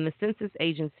 And the census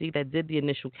agency that did the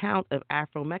initial count of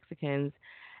Afro-Mexicans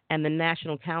and the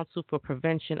National Council for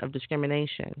Prevention of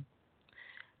Discrimination.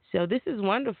 So this is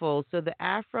wonderful. So the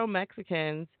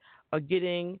Afro-Mexicans are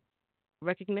getting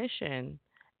recognition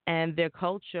and their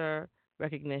culture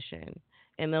recognition,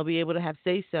 and they'll be able to have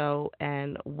say-so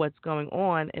and what's going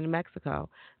on in Mexico.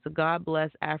 So God bless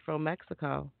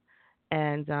Afro-Mexico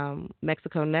and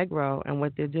Mexico Negro and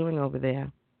what they're doing over there.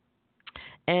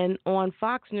 And on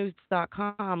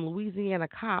FoxNews.com, Louisiana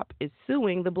cop is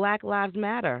suing the Black Lives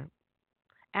Matter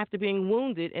after being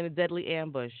wounded in a deadly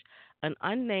ambush. An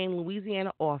unnamed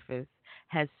Louisiana office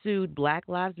has sued Black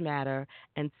Lives Matter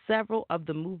and several of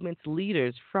the movement's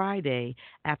leaders Friday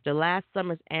after last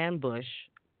summer's ambush,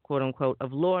 quote unquote,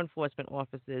 of law enforcement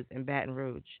officers in Baton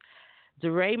Rouge.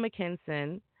 DeRay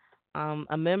McKinson,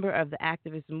 a member of the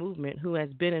activist movement who has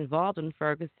been involved in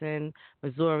Ferguson,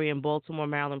 Missouri, and Baltimore,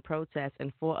 Maryland protests,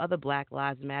 and 4 other Black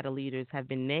Lives Matter leaders have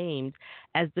been named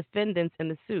as defendants in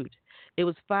the suit. It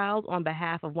was filed on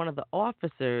behalf of one of the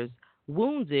officers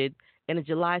wounded in a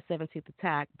July 17th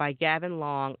attack by Gavin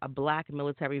Long, a black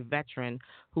military veteran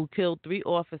who killed 3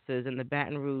 officers in the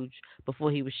Baton Rouge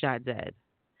before he was shot dead.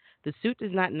 The suit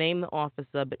does not name the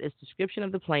officer, but its description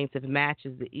of the plaintiff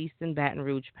matches the Eastern Baton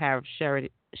Rouge Parish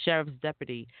Sheriff's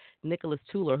Deputy Nicholas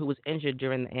Tuller, who was injured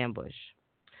during the ambush.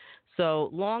 So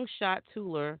Long shot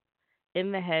Tuller in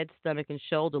the head, stomach, and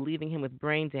shoulder, leaving him with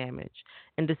brain damage.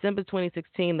 In December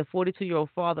 2016, the 42-year-old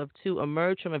father of 2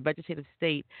 emerged from a vegetative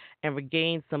state and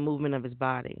regained some movement of his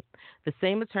body. The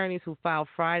same attorneys who filed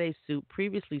Friday's suit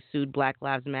previously sued Black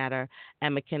Lives Matter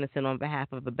and McKinnison on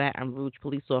behalf of a Baton Rouge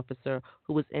police officer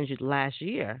who was injured last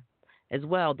year. As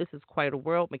well, this is quite a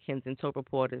world, McKinson told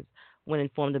reporters when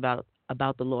informed about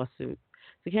the lawsuit.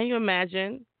 So can you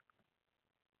imagine?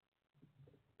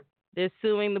 They're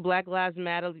suing the Black Lives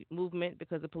Matter movement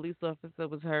because a police officer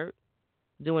was hurt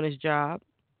doing his job.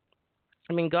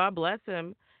 I mean, God bless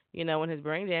him, in his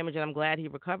brain damage, and I'm glad he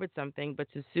recovered something,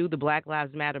 but to sue the Black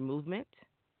Lives Matter movement,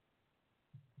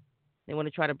 they want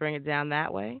to try to bring it down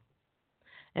that way.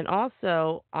 And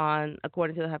also,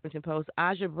 according to the Huffington Post,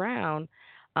 Aja Brown,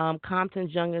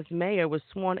 Compton's youngest mayor, was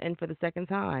sworn in for the second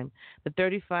time. The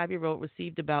 35-year-old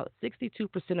received about 62%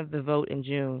 of the vote in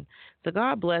June. So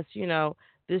God bless,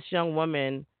 this young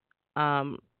woman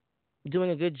doing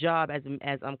a good job as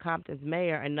Compton's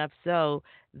mayor, enough so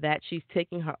that she's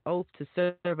taking her oath to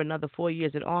serve another 4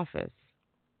 years in office.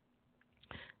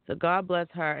 So God bless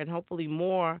her, and hopefully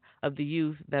more of the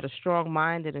youth that are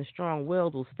strong-minded and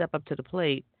strong-willed will step up to the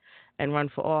plate and run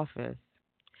for office.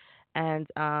 And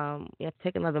you have to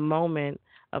take another moment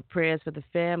of prayers for the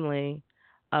family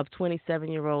of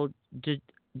 27-year-old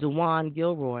DeJuan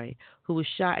Gilroy, who was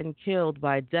shot and killed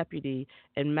by a deputy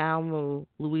in Malmö,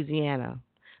 Louisiana.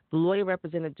 The lawyer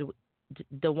represented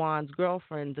DeJuan's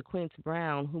girlfriend, DeQuince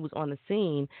Brown, who was on the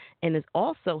scene and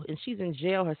she's in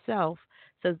jail herself,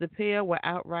 says the pair were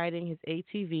out riding his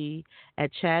ATV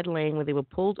at Chad Lane when they were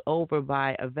pulled over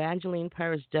by Evangeline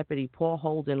Parish Deputy Paul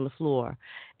Holden LaFleur,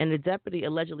 and the deputy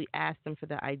allegedly asked them for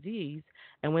their IDs,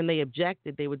 and when they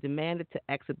objected, they were demanded to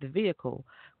exit the vehicle.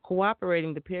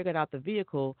 Cooperating, the pair got out the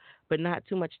vehicle, but not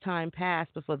too much time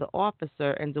passed before the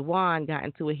officer and DeJuan got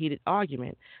into a heated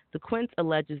argument. DeQuince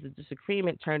alleges the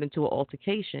disagreement turned into an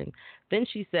altercation. Then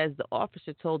she says the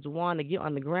officer told DeJuan to get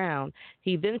on the ground.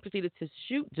 He then proceeded to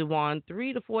shoot DeJuan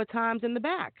 3 to 4 times in the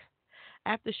back.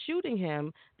 After shooting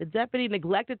him, the deputy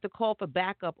neglected to call for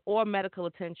backup or medical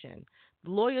attention.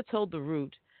 The lawyer told the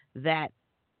Root that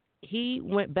he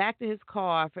went back to his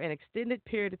car for an extended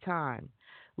period of time.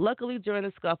 Luckily, during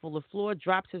the scuffle, LaFleur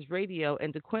dropped his radio,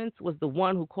 and DeQuince was the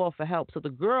one who called for help. So the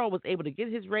girl was able to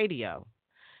get his radio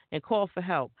and call for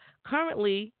help.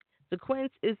 Currently, DeQuince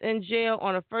is in jail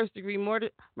on a first-degree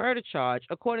murder charge.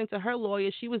 According to her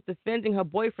lawyer, she was defending her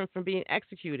boyfriend from being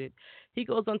executed. He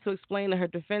goes on to explain that her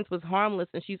defense was harmless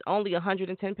and she's only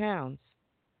 110 pounds.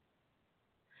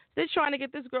 They're trying to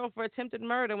get this girl for attempted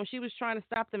murder when she was trying to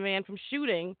stop the man from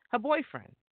shooting her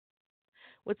boyfriend.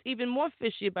 What's even more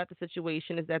fishy about the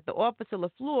situation is that the officer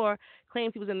LaFleur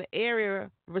claims he was in the area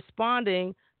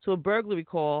responding to a burglary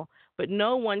call, but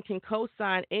no one can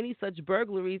co-sign any such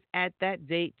burglaries at that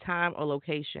date, time, or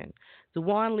location.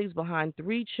 DeJuan leaves behind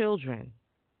 3 children.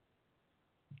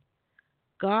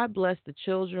 God bless the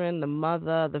children, the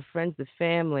mother, the friends, the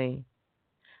family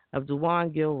of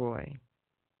DeJuan Gilroy.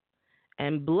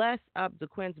 And bless up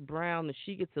DeQuince Brown that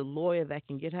she gets a lawyer that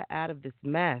can get her out of this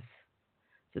mess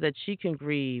so that she can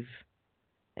grieve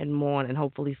and mourn and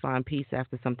hopefully find peace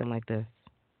after something like this.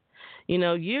 You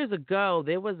know, years ago,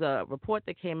 there was a report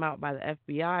that came out by the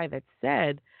FBI that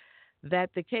said that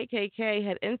the KKK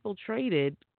had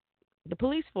infiltrated the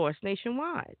police force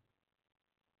nationwide.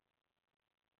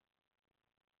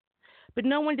 But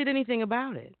no one did anything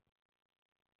about it.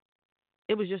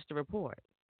 It was just a report.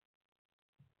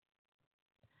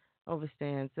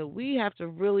 Overstand. So we have to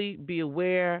really be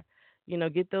aware, you know,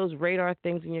 get those radar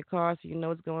things in your car so you know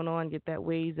what's going on. Get that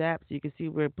Waze app so you can see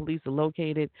where police are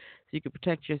located so you can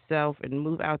protect yourself and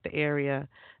move out the area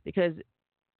because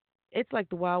it's like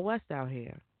the Wild West out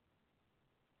here.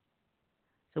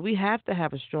 So we have to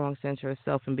have a strong sense of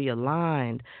ourselves and be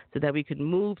aligned so that we can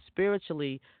move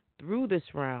spiritually through this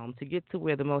realm to get to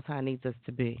where the Most High needs us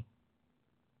to be.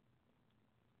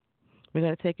 We're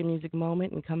going to take a music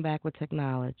moment and come back with Tech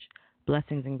Knowledge.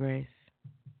 Blessings and grace.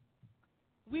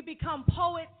 We become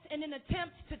poets in an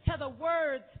attempt to tether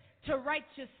words to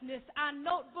righteousness, our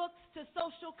notebooks to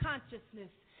social consciousness.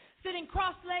 Sitting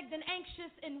cross-legged and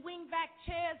anxious in wing-back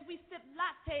chairs, we sip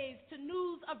lattes to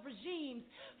news of regimes,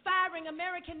 firing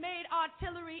American-made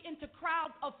artillery into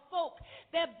crowds of folk,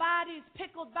 their bodies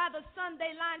pickled by the sun.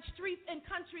 They line streets in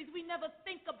countries we never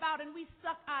think about, and we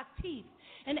suck our teeth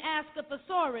and ask a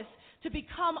thesaurus to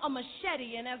become a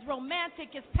machete. And as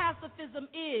romantic as pacifism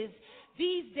is,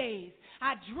 these days,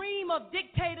 I dream of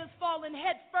dictators falling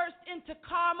headfirst into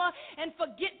karma and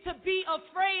forget to be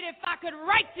afraid. If I could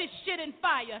write this shit in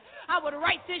fire, I would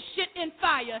write this shit in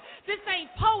fire. This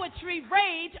ain't poetry,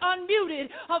 rage,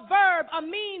 unmuted, a verb, a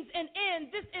means, an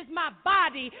end. This is my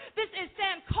body. This is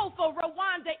Sankofa,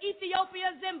 Rwanda,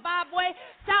 Ethiopia, Zimbabwe,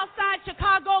 Southside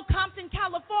Chicago, Compton,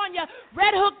 California,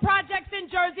 Red Hook Projects in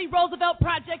Jersey, Roosevelt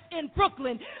Projects in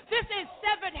Brooklyn. This is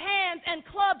severed hands and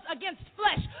clubs against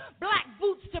flesh, black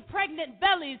boots to pregnant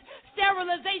bellies,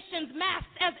 sterilizations, masks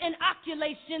as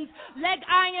inoculations, leg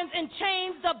irons and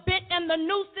chains, the bit and the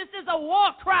noose. This is a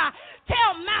war cry.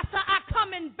 Tell Massa I'm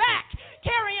coming back,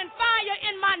 carrying fire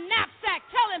in my knapsack.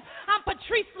 Tell him I'm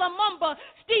Patrice Lumumba,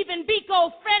 Stephen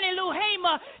Biko, Franny Lou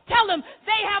Hamer. Tell him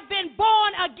they have been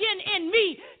born again in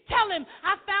me. Tell him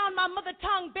I found my mother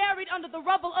tongue buried under the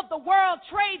rubble of the World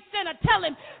Trade Center. Tell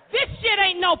him this shit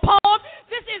ain't no poem.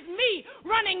 This is me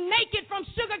running naked from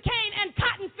sugarcane and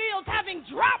cotton fields, having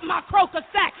dropped my croaker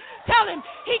sack. Tell him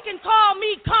he can call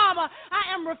me karma. I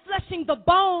am refreshing the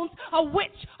bones, a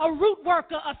witch, a root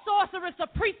worker, a sorceress, a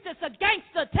priestess, a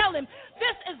gangster. Tell him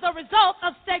this is the result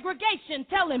of segregation.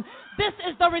 Tell him this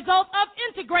is the result of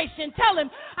integration. Tell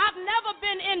him I've never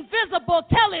been invisible.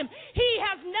 Tell him he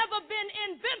has never been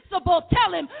invincible.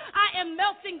 Tell him I am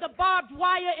melting the barbed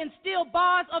wire and steel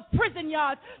bars of prison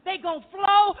yards. They gon'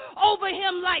 flow over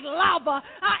him like lava.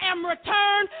 I am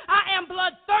returned. I am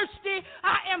bloodthirsty.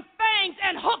 I am fangs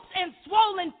and hooks and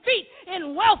swollen feet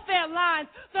in welfare lines.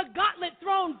 The gauntlet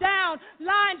thrown down,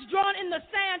 lines drawn in the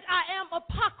sand. I am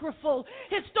apocryphal.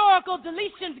 Historical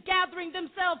deletions gathering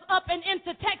themselves up and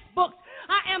into textbooks.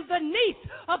 I am the niece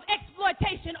of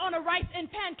exploitation on a rice and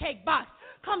pancake box.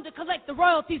 Come to collect the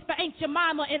royalties for Aunt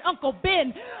Jemima and Uncle Ben.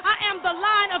 I am the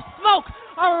line of smoke,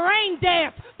 a rain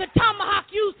dance, the tomahawk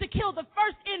used to kill the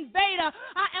first invader.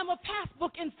 I am a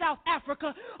passbook in South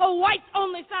Africa, a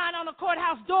whites-only sign on a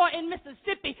courthouse door in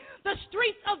Mississippi. The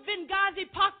streets of Benghazi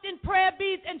pocked in prayer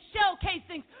beads and shell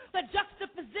casings, the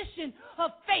juxtaposition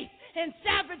of faith and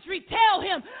savagery. Tell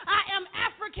him I am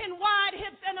African wide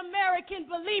hips and American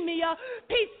bulimia.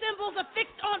 Peace symbols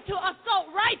affixed onto assault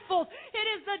rifles. It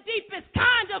is the deepest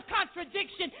kind of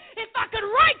contradiction. If I could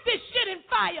write this shit in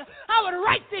fire, I would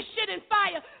write this shit in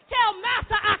fire. Tell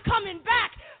Master I coming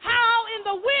back. Howl in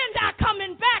the wind I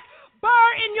coming back. Burr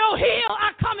in your heel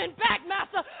I coming back,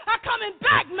 Master. I coming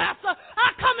back, Master. I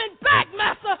coming back,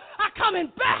 Master. I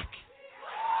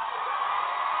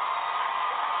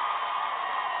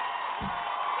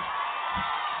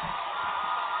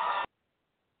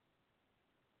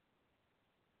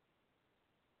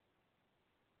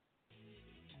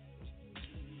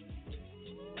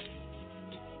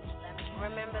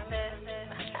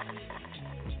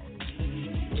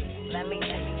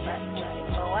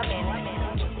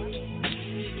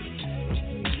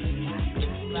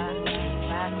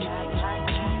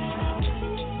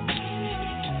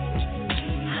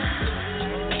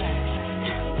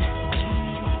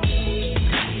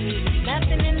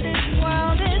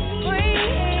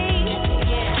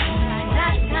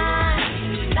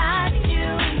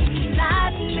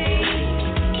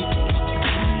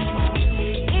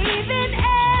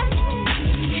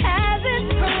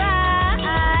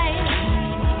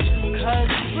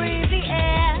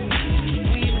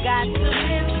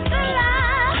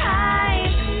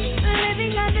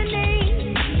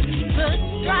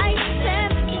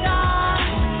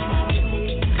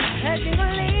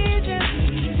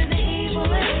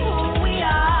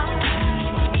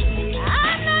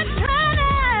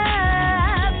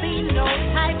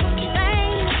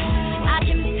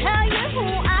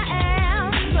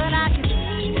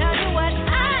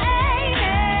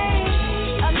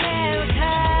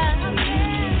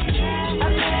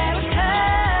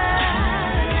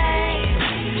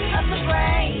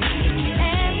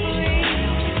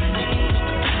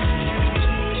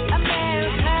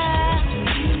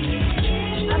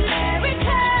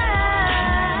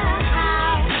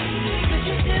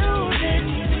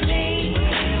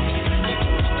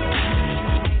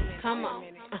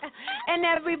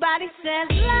says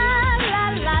la la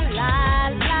la la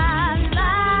la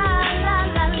la la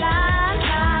la la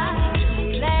la.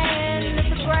 Land of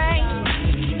the brave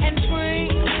and free.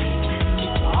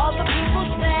 All the people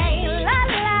say la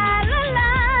la la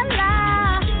la la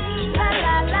la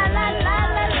la la la la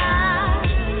la la.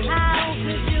 How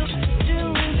could you do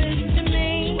this to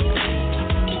me?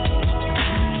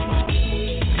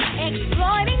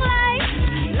 Exploiting life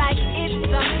like it's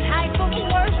some type of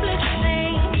worthless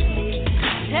thing.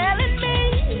 Telling me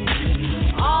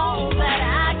all that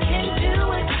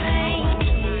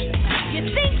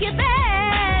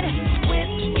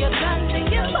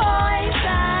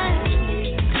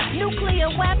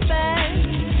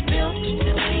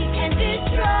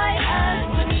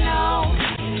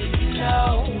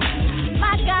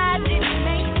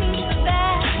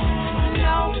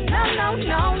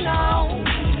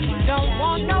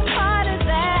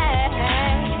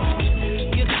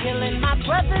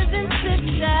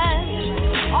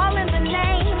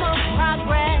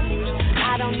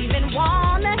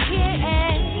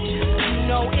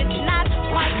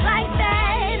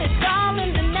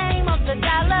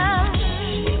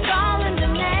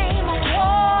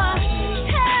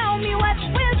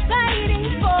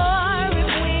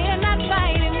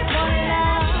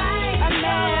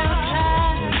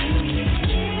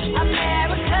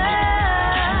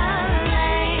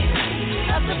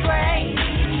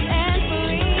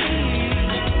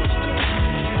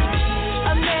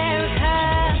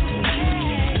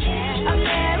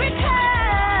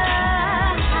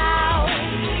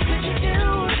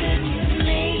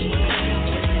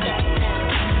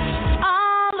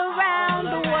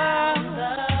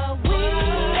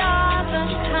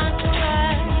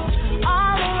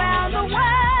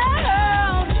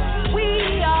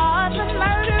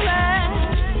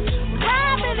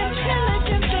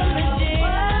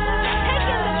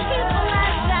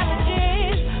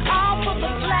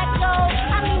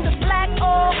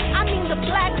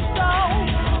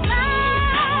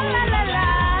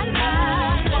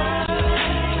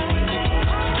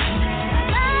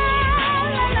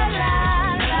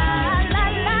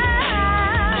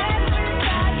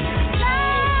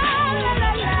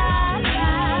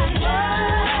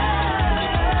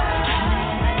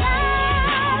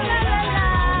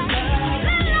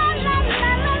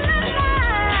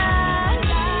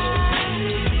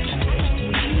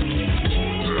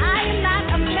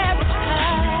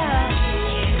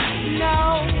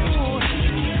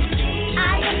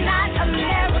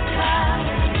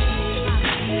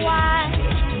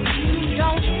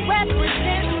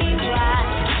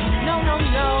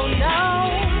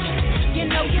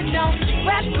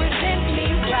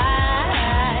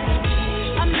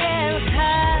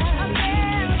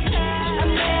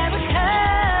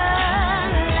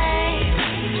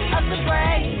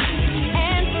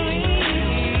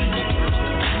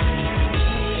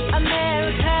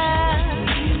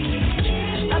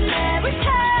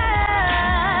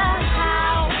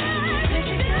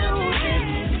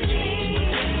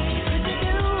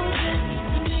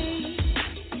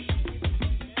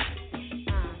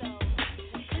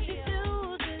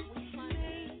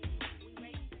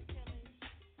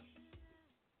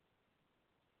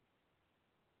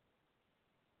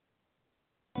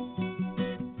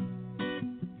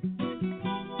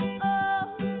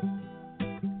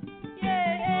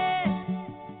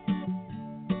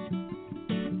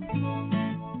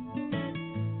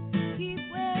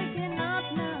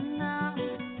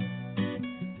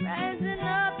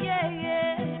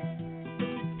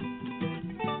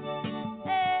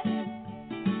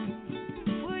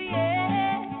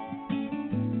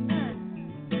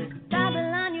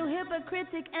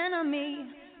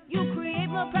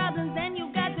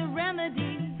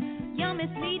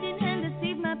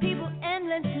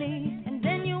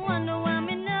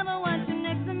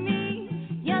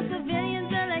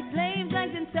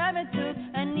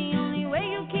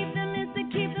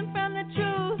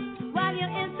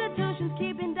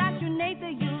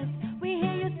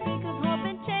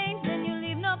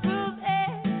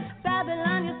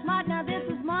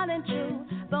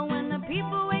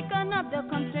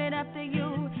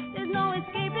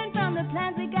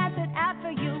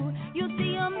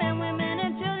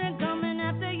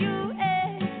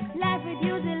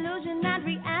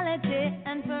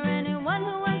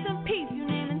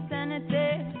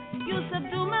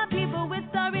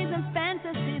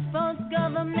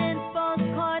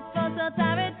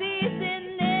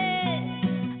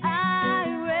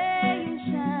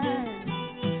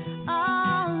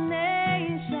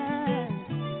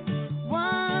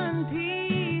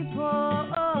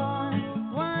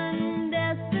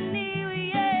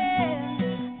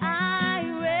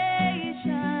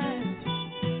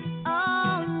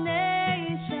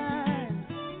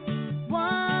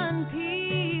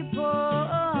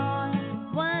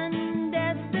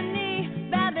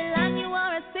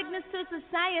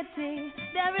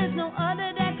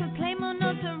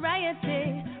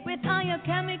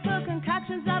chemical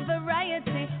concoctions of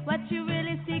variety. What you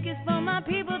really seek is for my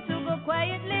people to go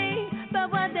quietly.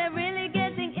 But what they're really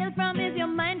getting ill from is your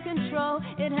mind control.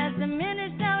 It has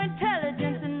diminished our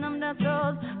intelligence and numbed our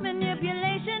souls.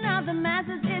 Manipulation of the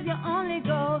masses is your only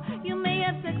goal. You may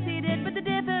have succeeded, but the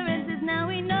difference is now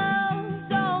we know.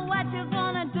 So what you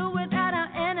gonna do without our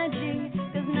energy?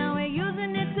 Cause now we're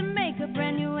using it to make a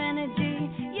brand new energy.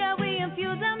 Yeah, we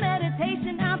infuse our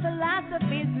meditation, our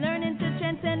philosophies, learning to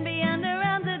transcend beyond the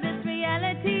realms of this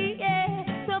reality. Yeah,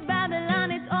 so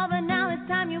Babylon, it's over now, it's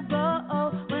time you go.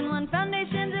 When one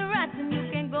foundation's a rotten, you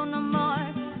can't go no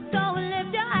more. So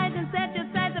lift your eyes and set your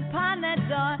sights upon that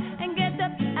door and get the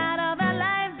out of our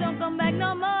lives. Don't come back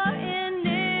no more in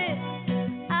this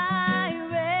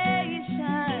iration.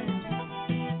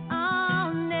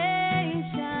 All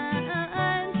nations,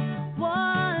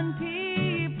 one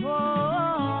people,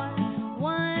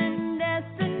 one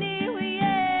destiny.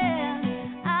 Yeah,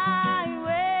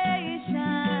 iration.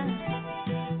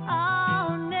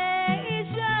 All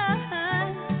nations,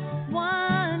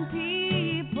 one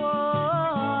people,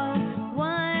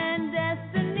 one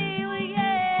destiny.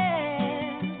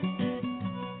 Yeah,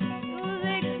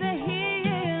 music's the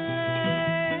healer,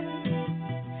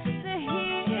 the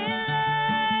healer.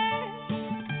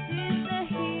 She's the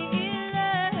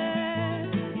healer.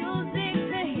 Music's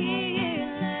the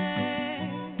healer,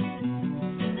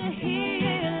 the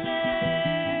healer.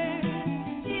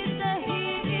 She's the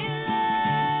healer.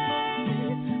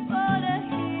 For the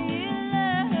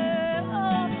healer.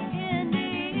 Oh, in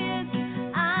this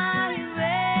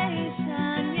iration,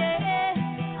 yeah.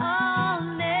 All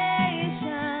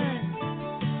nations,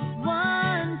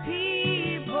 one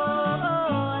people,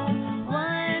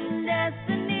 one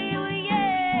destiny.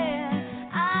 Yeah,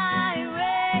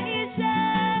 iration.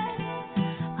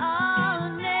 All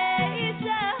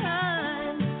nations,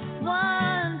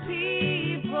 one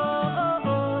people,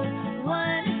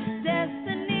 one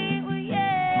destiny.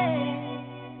 Yeah.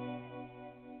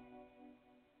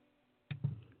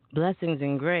 Blessings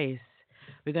and grace.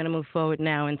 We're going to move forward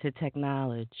now into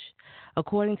technology.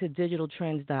 According to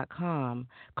digitaltrends.com,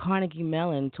 Carnegie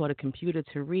Mellon taught a computer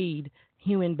to read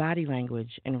human body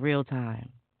language in real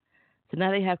time. So now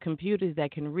they have computers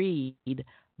that can read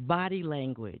body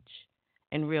language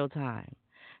in real time.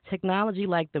 Technology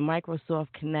like the Microsoft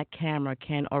Kinect camera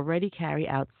can already carry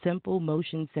out simple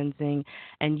motion sensing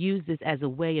and use this as a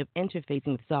way of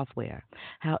interfacing with software.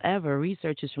 However,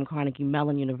 researchers from Carnegie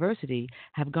Mellon University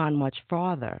have gone much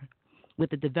farther with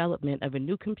the development of a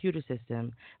new computer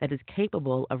system that is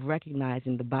capable of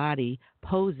recognizing the body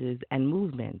poses and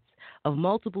movements of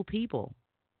multiple people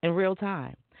in real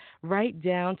time, right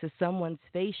down to someone's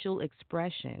facial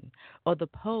expression or the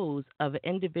pose of an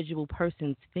individual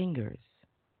person's fingers.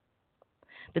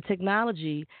 The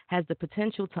technology has the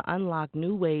potential to unlock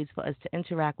new ways for us to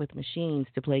interact with machines,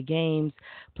 to play games,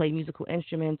 play musical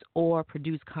instruments, or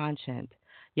produce content,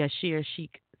 Yashir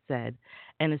Sheikh said,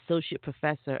 an associate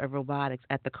professor of robotics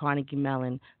at the Carnegie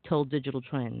Mellon told Digital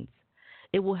Trends.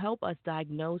 It will help us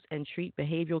diagnose and treat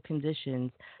behavioral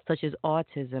conditions such as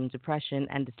autism, depression,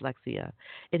 and dyslexia.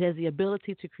 It has the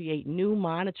ability to create new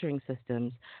monitoring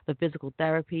systems for physical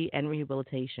therapy and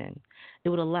rehabilitation. It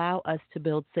would allow us to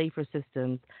build safer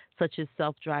systems such as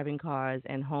self-driving cars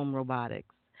and home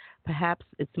robotics. Perhaps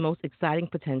its most exciting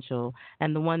potential,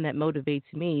 and the one that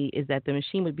motivates me, is that the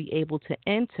machine would be able to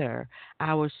enter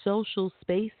our social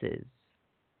spaces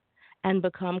and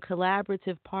become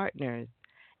collaborative partners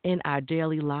in our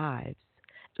daily lives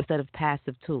instead of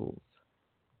passive tools.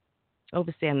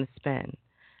 Overstand the spin.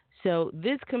 So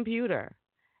this computer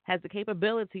has the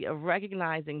capability of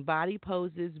recognizing body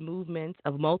poses, movements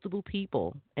of multiple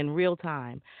people in real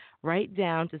time, right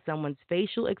down to someone's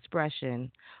facial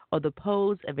expression or the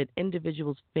pose of an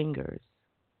individual's fingers.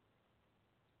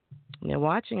 They're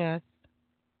watching us.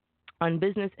 On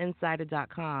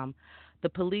BusinessInsider.com, the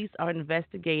police are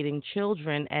investigating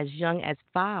children as young as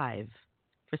 5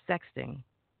 for sexting.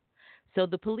 So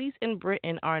the police in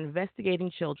Britain are investigating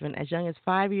children as young as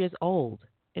 5 years old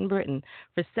in Britain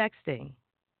for sexting.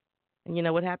 And you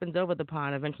know what happens over the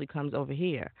pond eventually comes over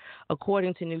here.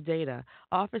 According to new data,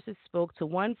 officers spoke to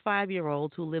one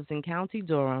 5-year-old who lives in County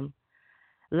Durham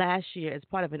last year as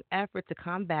part of an effort to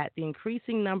combat the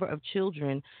increasing number of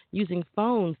children using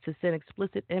phones to send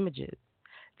explicit images.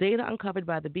 Data uncovered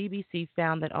by the BBC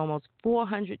found that almost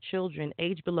 400 children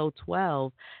aged below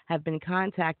 12 have been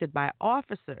contacted by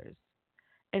officers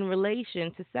in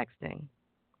relation to sexting.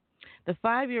 The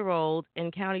 5-year-old in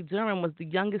County Durham was the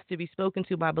youngest to be spoken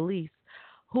to by police,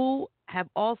 who have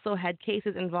also had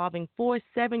cases involving 4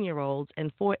 7-year-olds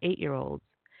and 4 8-year-olds.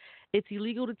 It's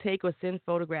illegal to take or send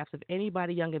photographs of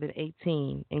anybody younger than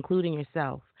 18, including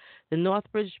yourself. The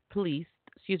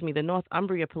the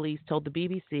Northumbria police told the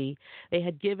BBC they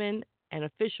had given an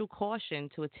official caution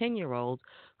to a 10-year-old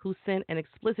who sent an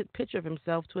explicit picture of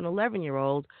himself to an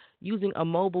 11-year-old using a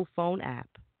mobile phone app.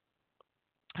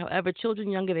 However, children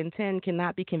younger than 10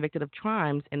 cannot be convicted of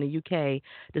crimes, and the UK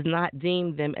does not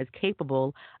deem them as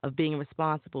capable of being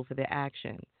responsible for their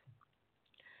actions.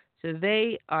 So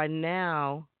they are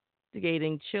now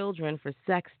investigating children for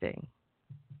sexting.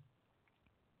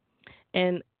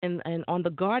 And on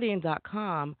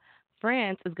theguardian.com,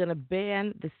 France is going to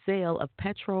ban the sale of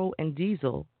petrol and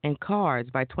diesel in cars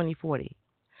by 2040.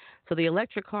 So the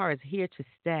electric car is here to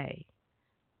stay.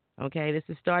 Okay, this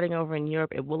is starting over in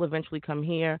Europe. It will eventually come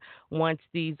here once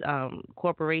these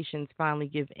corporations finally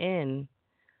give in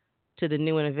to the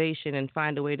new innovation and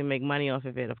find a way to make money off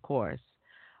of it, of course.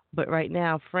 But right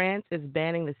now, France is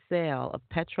banning the sale of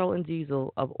petrol and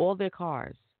diesel of all their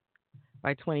cars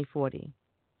by 2040.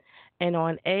 And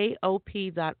on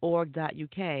aop.org.uk,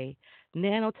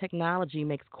 nanotechnology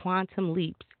makes quantum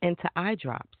leaps into eye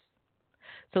drops.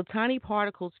 So tiny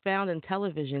particles found in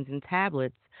televisions and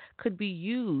tablets could be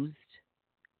used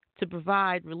to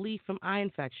provide relief from eye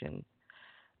infections.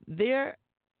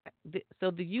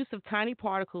 So the use of tiny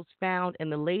particles found in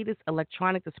the latest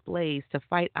electronic displays to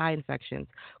fight eye infections,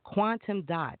 quantum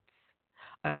dots,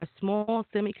 are small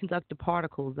semiconductor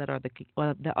particles that are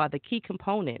the key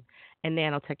component in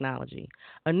nanotechnology.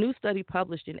 A new study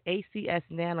published in ACS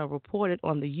Nano reported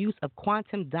on the use of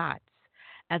quantum dots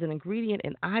as an ingredient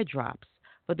in eye drops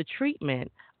for the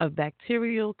treatment of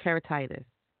bacterial keratitis.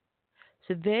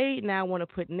 So they now want to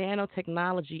put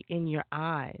nanotechnology in your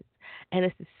eyes. And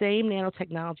it's the same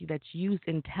nanotechnology that's used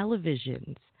in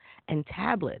televisions and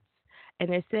tablets.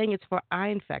 And they're saying it's for eye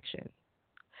infection.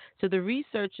 So the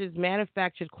researchers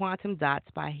manufactured quantum dots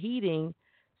by heating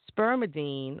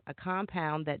spermidine, a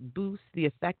compound that boosts the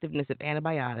effectiveness of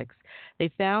antibiotics. They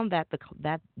found that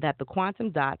the quantum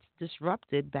dots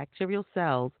disrupted bacterial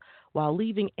cells while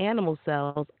leaving animal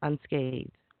cells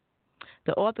unscathed.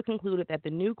 The author concluded that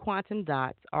the new quantum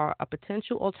dots are a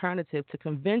potential alternative to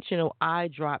conventional eye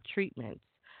drop treatments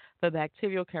for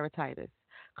bacterial keratitis.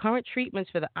 Current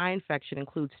treatments for the eye infection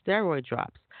include steroid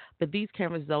drops, but these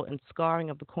can result in scarring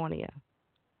of the cornea.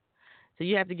 So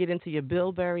you have to get into your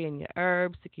bilberry and your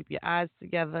herbs to keep your eyes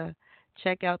together.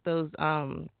 Check out those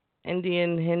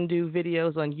Indian Hindu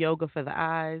videos on yoga for the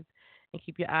eyes and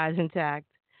keep your eyes intact.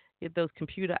 Get those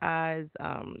computer eyes,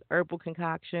 herbal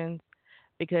concoctions,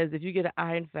 because if you get an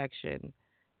eye infection,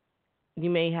 you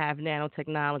may have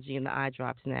nanotechnology in the eye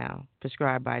drops now,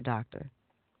 prescribed by a doctor.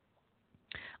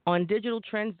 On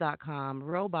digitaltrends.com,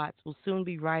 robots will soon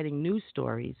be writing news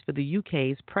stories for the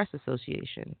UK's Press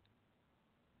Association.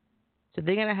 So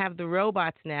they're going to have the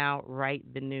robots now write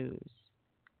the news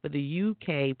for the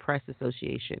UK Press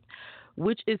Association,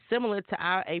 which is similar to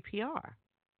our APR.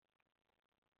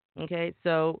 Okay,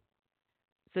 so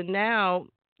now,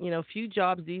 few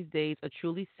jobs these days are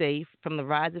truly safe from the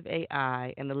rise of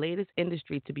AI, and the latest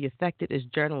industry to be affected is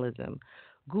journalism.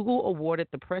 Google awarded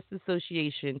the Press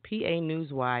Association PA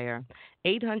Newswire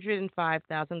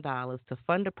 $805,000 to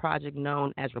fund a project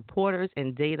known as Reporters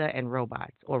in Data and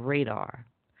Robots, or RADAR.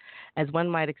 As one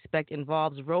might expect,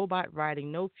 involves robot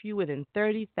writing no fewer than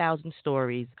 30,000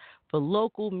 stories for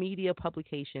local media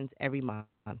publications every month.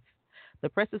 The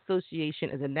Press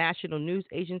Association is a national news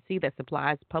agency that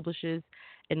supplies publishers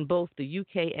in both the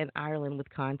UK and Ireland with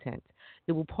content.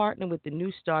 It will partner with the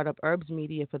new startup Herbs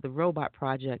Media for the Robot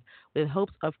Project with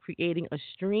hopes of creating a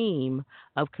stream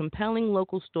of compelling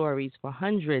local stories for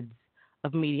hundreds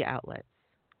of media outlets.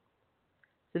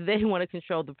 So they want to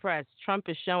control the press. Trump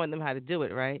is showing them how to do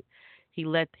it, right? He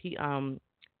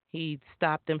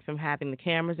stopped them from having the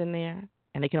cameras in there,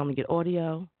 and they can only get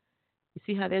audio. You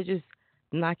see how they're just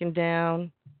knocking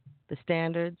down the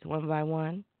standards one by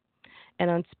one? And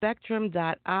on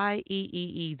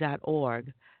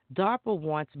spectrum.ieee.org, DARPA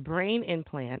wants brain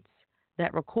implants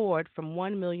that record from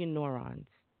 1 million neurons.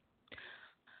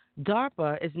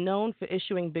 DARPA is known for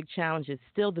issuing big challenges.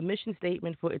 Still, the mission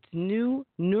statement for its new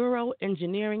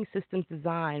neuroengineering systems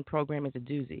design program is a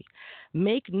doozy.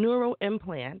 Make neural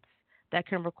implants that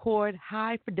can record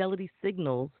high-fidelity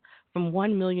signals from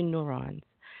 1 million neurons.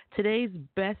 Today's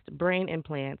best brain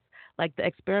implants, like the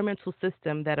experimental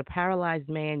system that a paralyzed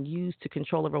man used to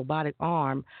control a robotic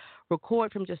arm,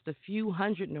 record from just a few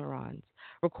hundred neurons.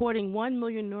 Recording 1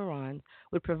 million neurons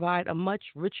would provide a much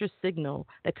richer signal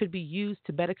that could be used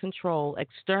to better control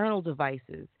external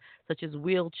devices such as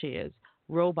wheelchairs,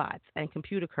 robots, and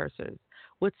computer cursors.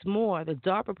 What's more, the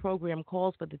DARPA program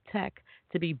calls for the tech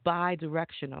to be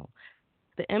bidirectional,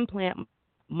 The implant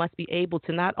must be able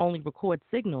to not only record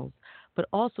signals, but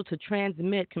also to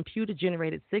transmit computer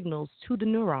generated signals to the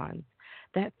neurons.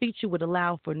 That feature would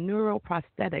allow for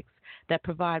neuroprosthetics that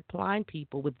provide blind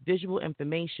people with visual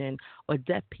information or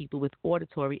deaf people with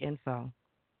auditory info.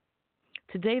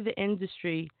 Today, the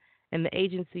industry and the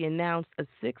agency announced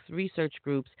 6 research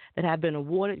groups that have been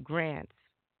awarded grants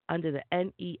under the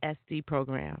NESD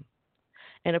program.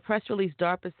 In a press release,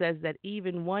 DARPA says that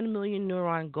even 1 million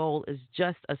neuron goal is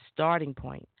just a starting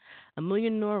point. A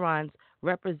million neurons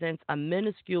represents a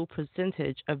minuscule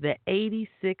percentage of the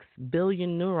 86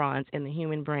 billion neurons in the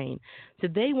human brain. So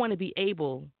they want to be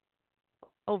able,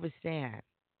 overstand,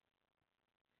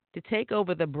 to take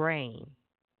over the brain,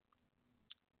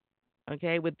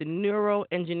 okay, with the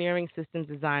Neuroengineering Systems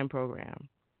Design Program,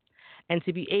 and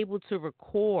to be able to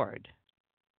record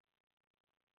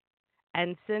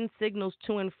and send signals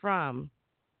to and from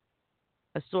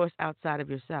a source outside of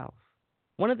yourself.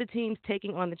 One of the teams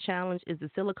taking on the challenge is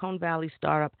the Silicon Valley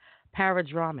startup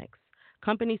Paradromics.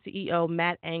 Company CEO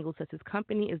Matt Engel says his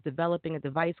company is developing a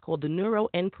device called the Neuro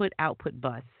Input Output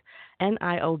Bus,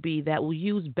 NIOB, that will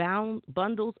use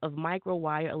bundles of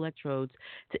microwire electrodes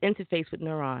to interface with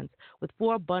neurons. With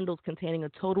 4 bundles containing a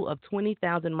total of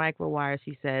 20,000 microwires,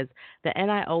 he says, the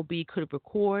NIOB could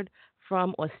record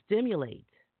from or stimulate,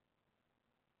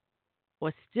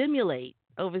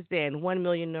 overstand, 1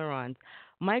 million neurons.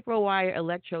 Microwire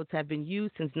electrodes have been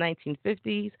used since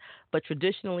 1950s, but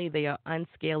traditionally they are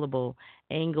unscalable,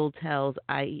 Engel tells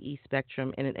IEE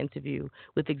Spectrum in an interview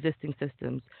with existing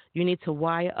systems. You need to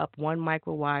wire up 1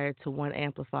 microwire to 1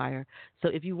 amplifier. So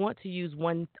if you want to use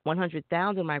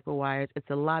 100,000 microwires, it's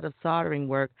a lot of soldering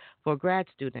work for a grad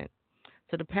student.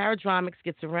 So the Paradromics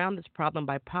gets around this problem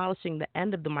by polishing the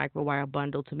end of the microwire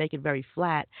bundle to make it very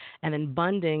flat, and then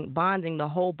bonding the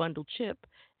whole bundle chip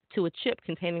to a chip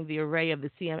containing the array of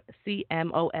the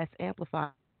CMOS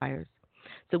amplifiers.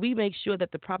 So we make sure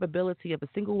that the probability of a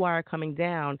single wire coming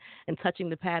down and touching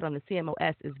the pad on the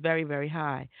CMOS is very, very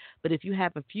high. But if you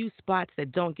have a few spots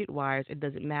that don't get wires, it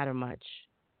doesn't matter much.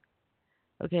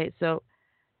 Okay, so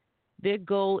their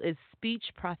goal is speech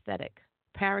prosthetic.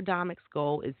 Paradigmic's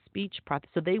goal is speech prosthetic.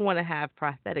 So they want to have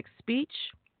prosthetic speech.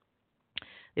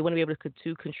 They want to be able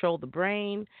to control the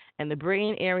brain and the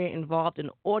brain area involved in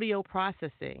audio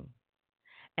processing,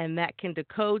 and that can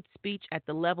decode speech at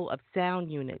the level of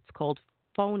sound units called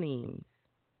phonemes.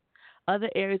 Other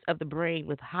areas of the brain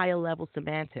with higher level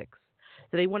semantics.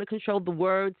 So they want to control the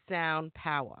word sound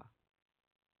power.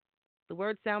 The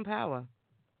word sound power.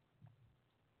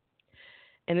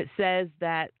 And it says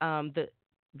that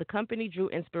the company drew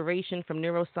inspiration from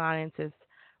neuroscientist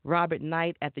Robert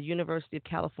Knight at the University of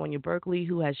California, Berkeley,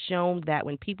 who has shown that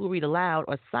when people read aloud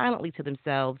or silently to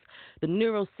themselves, the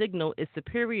neural signal is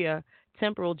superior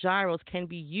temporal gyros can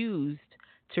be used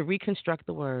to reconstruct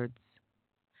the words.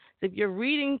 So if you're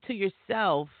reading to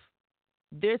yourself,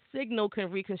 their signal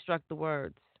can reconstruct the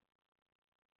words.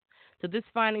 So this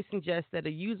finding suggests that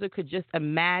a user could just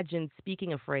imagine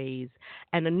speaking a phrase,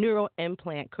 and a neural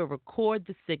implant could record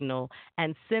the signal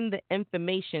and send the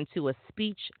information to a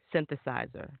speech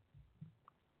synthesizer.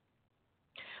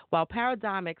 While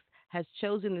Paradigmics has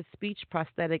chosen the speech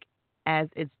prosthetic as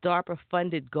its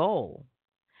DARPA-funded goal,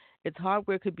 its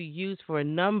hardware could be used for a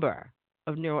number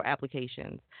of neural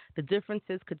applications. The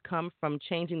differences could come from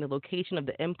changing the location of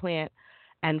the implant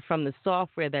and from the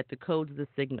software that decodes the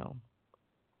signal.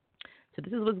 So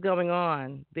this is what's going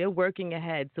on. They're working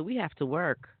ahead, so we have to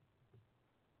work.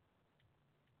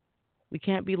 We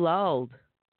can't be lulled.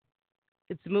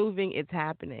 It's moving, it's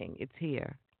happening, it's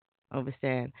here.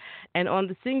 Understand? And on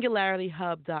the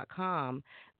singularityhub.com,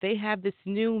 they have this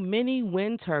new mini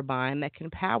wind turbine that can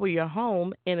power your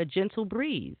home in a gentle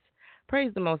breeze.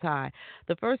 Praise the Most High.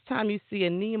 The first time you see a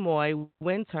Nimoy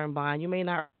wind turbine, you may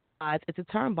not it's a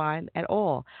turbine at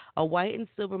all, a white and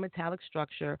silver metallic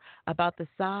structure about the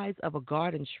size of a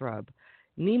garden shrub.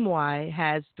 Nimoy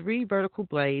has 3 vertical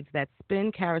blades that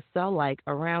spin carousel-like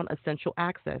around a central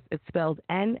axis. It's spelled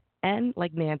N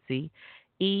like Nancy,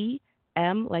 E,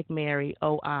 M like Mary,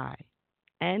 O-I.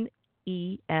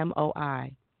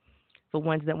 N-E-M-O-I. For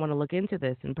ones that want to look into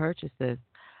this and purchase this.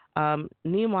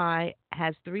 Nimoy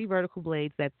has 3 vertical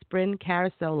blades that spin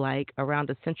carousel-like around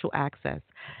a central axis,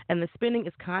 and the spinning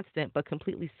is constant but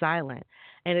completely silent,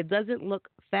 and it doesn't look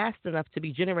fast enough to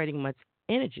be generating much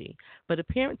energy, but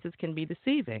appearances can be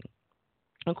deceiving.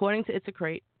 According to its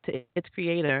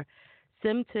creator,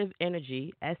 Semtiv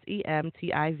Energy,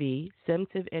 S-E-M-T-I-V,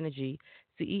 Semtiv Energy,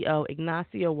 CEO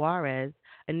Ignacio Juarez,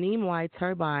 a Nimoy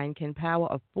turbine can power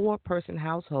a 4-person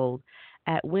household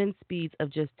at wind speeds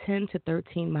of just 10 to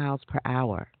 13 miles per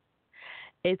hour.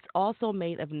 It's also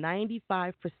made of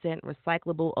 95%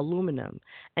 recyclable aluminum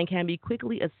and can be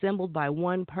quickly assembled by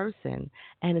one person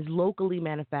and is locally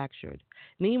manufactured.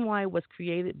 Neemwai was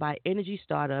created by energy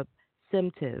startup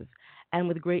Simtiv, and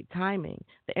with great timing.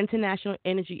 The International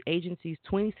Energy Agency's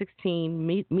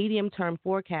 2016 medium term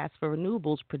forecast for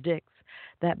renewables predicts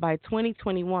that by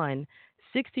 2021,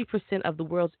 60% of the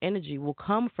world's energy will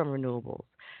come from renewables.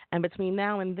 And between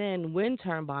now and then, wind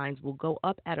turbines will go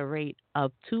up at a rate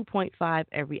of 2.5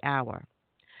 every hour.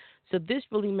 So this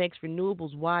really makes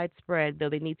renewables widespread, though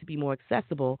they need to be more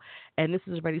accessible. And this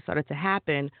has already started to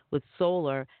happen with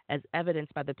solar, as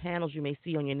evidenced by the panels you may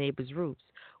see on your neighbor's roofs.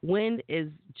 Wind is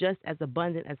just as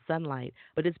abundant as sunlight,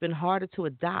 but it's been harder to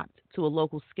adopt to a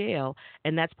local scale,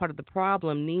 and that's part of the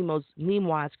problem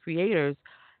Neemwai's creators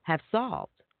have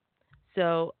solved.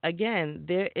 So again,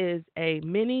 there is a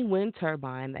mini wind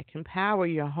turbine that can power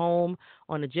your home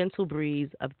on a gentle breeze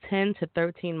of 10 to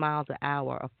 13 miles an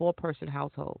hour, a four-person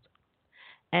household.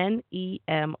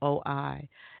 NEMOI,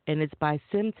 and it's by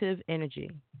Simtiv Energy.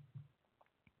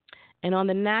 And on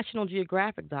the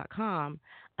nationalgeographic.com,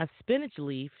 a spinach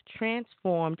leaf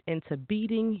transformed into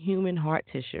beating human heart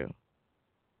tissue.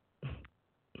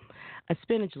 A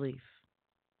spinach leaf,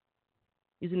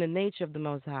 using the nature of the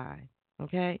Most High.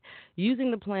 Okay?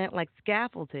 Using the plant like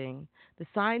scaffolding, the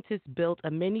scientists built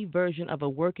a mini version of a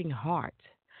working heart,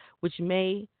 which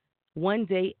may one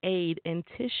day aid in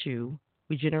tissue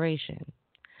regeneration.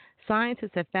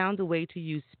 Scientists have found a way to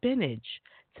use spinach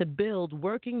to build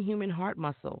working human heart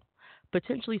muscle,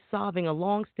 potentially solving a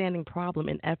long-standing problem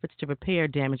in efforts to repair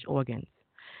damaged organs.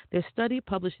 Their study,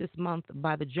 published this month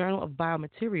by the Journal of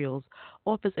Biomaterials,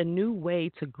 offers a new way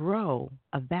to grow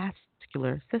a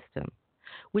vascular system,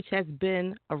 which has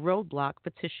been a roadblock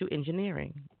for tissue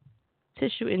engineering.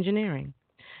 Tissue engineering.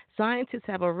 Scientists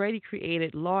have already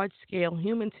created large-scale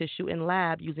human tissue in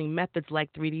lab using methods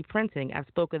like 3D printing. I've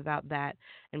spoken about that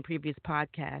in previous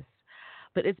podcasts.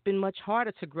 But it's been much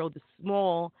harder to grow the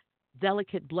small,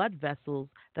 delicate blood vessels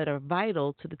that are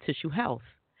vital to the tissue health.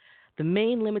 The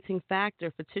main limiting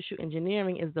factor for tissue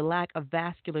engineering is the lack of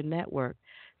vascular network,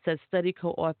 says study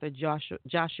co-author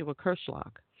Joshua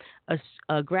Kirschlock,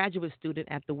 a graduate student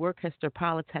at the Worcester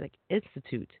Polytechnic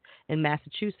Institute in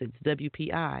Massachusetts,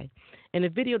 WPI. In a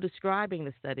video describing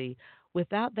the study,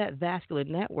 without that vascular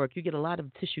network, you get a lot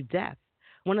of tissue death.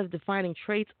 One of the defining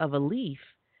traits of a leaf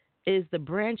is the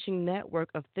branching network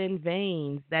of thin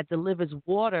veins that delivers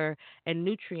water and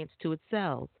nutrients to its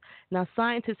cells. Now,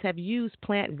 scientists have used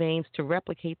plant veins to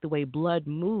replicate the way blood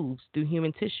moves through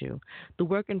human tissue. The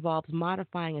work involves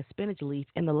modifying a spinach leaf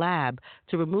in the lab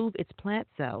to remove its plant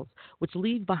cells, which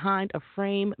leave behind a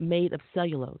frame made of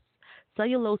cellulose.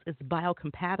 Cellulose is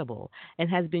biocompatible and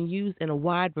has been used in a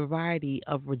wide variety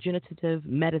of regenerative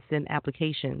medicine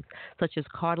applications, such as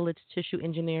cartilage tissue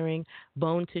engineering,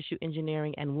 bone tissue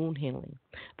engineering, and wound healing.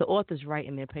 The authors write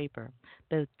in their paper.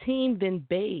 The team then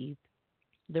bathed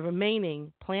the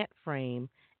remaining plant frame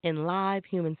in live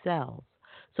human cells.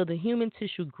 So the human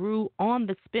tissue grew on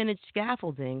the spinach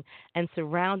scaffolding and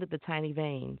surrounded the tiny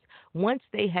veins. Once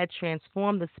they had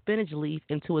transformed the spinach leaf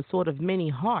into a sort of mini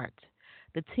heart,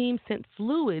 the team sent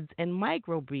fluids and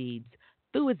microbeads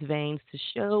through its veins to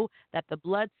show that the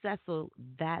blood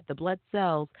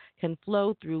cells can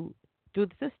flow through the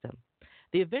system.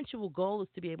 The eventual goal is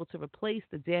to be able to replace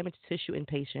the damaged tissue in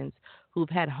patients who've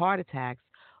had heart attacks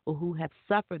or who have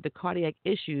suffered the cardiac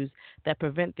issues that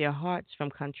prevent their hearts from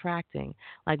contracting.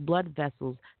 Like blood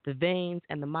vessels, the veins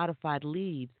and the modified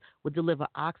leaves would deliver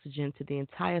oxygen to the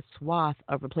entire swath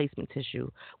of replacement tissue,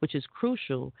 which is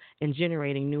crucial in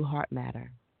generating new heart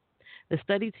matter. The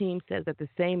study team says that the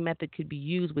same method could be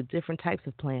used with different types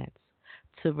of plants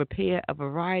to repair a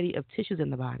variety of tissues in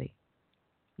the body.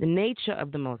 The nature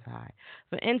of the Most High.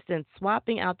 For instance,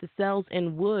 swapping out the cells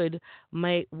in wood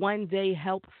might one day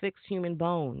help fix human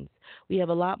bones. We have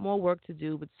a lot more work to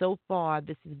do, but so far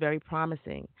this is very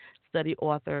promising, study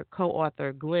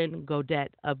co-author Glenn Godet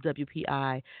of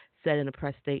WPI said in a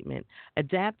press statement.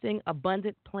 Adapting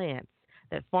abundant plants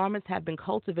that farmers have been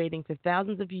cultivating for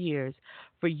thousands of years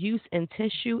for use in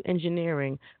tissue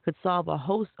engineering could solve a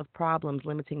host of problems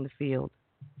limiting the field.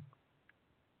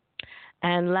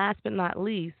 And last but not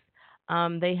least,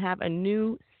 they have a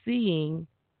new seeing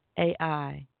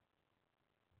AI,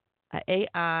 an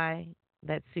AI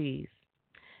that sees.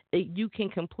 You can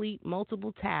complete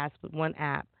multiple tasks with one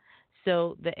app.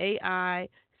 So the AI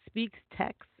speaks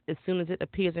text as soon as it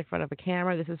appears in front of a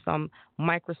camera. This is from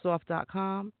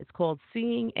Microsoft.com. It's called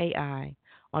Seeing AI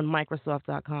on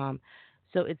Microsoft.com.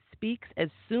 So it speaks as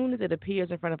soon as it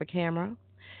appears in front of a camera.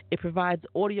 It provides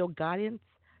audio guidance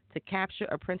to capture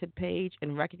a printed page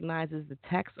and recognizes the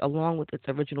text along with its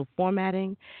original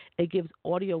formatting. It gives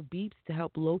audio beeps to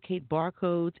help locate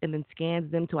barcodes and then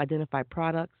scans them to identify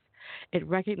products. It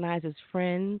recognizes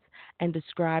friends and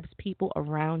describes people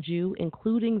around you,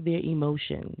 including their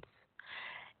emotions.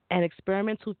 An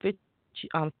experimental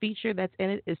feature that's in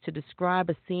it is to describe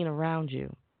a scene around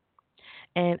you.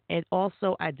 And it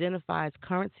also identifies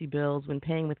currency bills when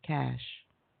paying with cash.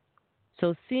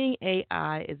 So Seeing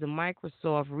AI is a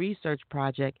Microsoft research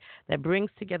project that brings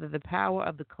together the power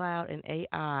of the cloud and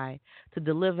AI to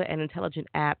deliver an intelligent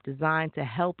app designed to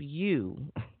help you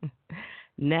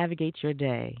navigate your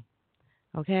day.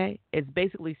 Okay? It's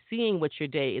basically seeing what your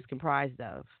day is comprised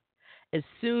of. As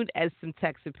soon as some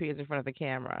text appears in front of the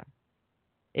camera,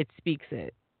 it speaks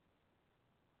it.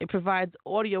 It provides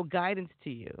audio guidance to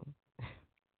you.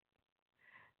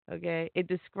 Okay? It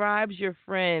describes your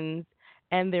friends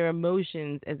and their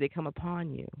emotions as they come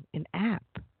upon you. An app.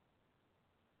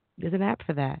 There's an app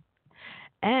for that.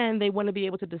 And they want to be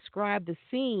able to describe the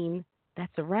scene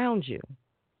that's around you.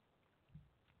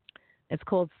 It's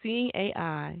called Seeing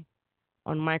AI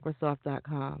on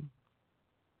Microsoft.com.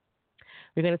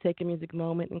 We're going to take a music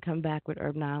moment and come back with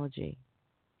Herbnology.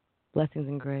 Blessings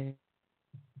and grace.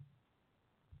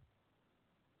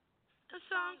 A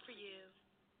song for you.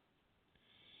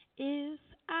 If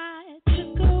I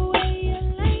took away your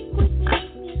language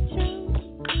and your tone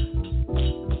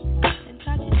and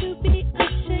taught you to be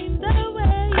ashamed of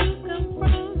where you come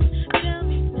from, tell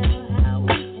me now, how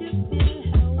would you feel?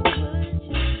 How would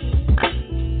you feel?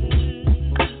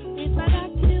 If I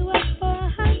locked you up for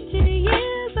 100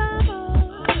 years or more,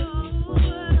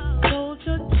 told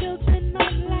your children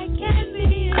not like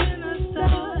candy in a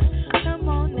store. Come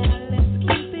on now, let's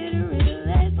keep it real.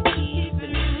 Let's keep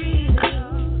it real.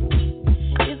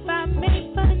 If I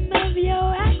make fun of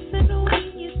your accent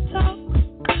when you talk,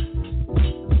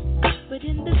 but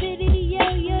in the video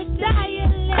your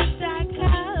dialect I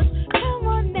cause. Come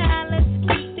on now, let's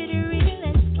keep it real.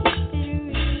 Let's keep it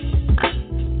real.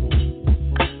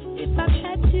 If I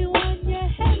pat you on your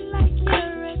head like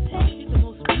you're a pet, you're the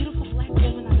most beautiful black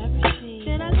woman I've ever seen,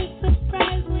 then I look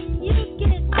surprised when you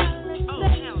get all upset. Oh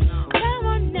hell no. Come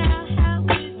on now, how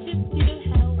would you feel?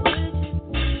 How would you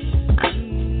feel?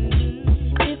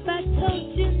 If I told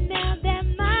you now that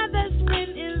my best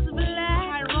friend is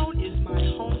black, Tyrone is my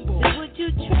homeboy, then would you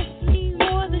trust me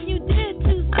more than you did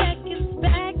 2 seconds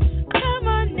back? Come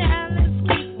on now, let's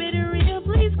keep it real.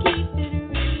 Please keep it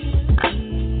real.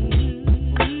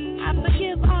 I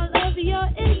forgive all of your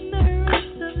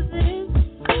ignorance of this,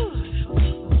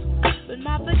 but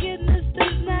my forgiveness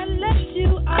does not let you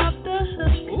off the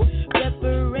hook.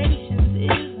 Reparations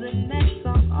is the next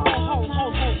song.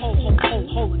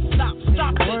 Hold it.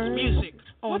 Stop this music.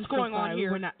 What's going on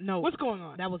here? What's going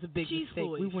on? That was a big mistake.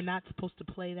 Louise. We were not supposed to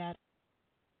play that.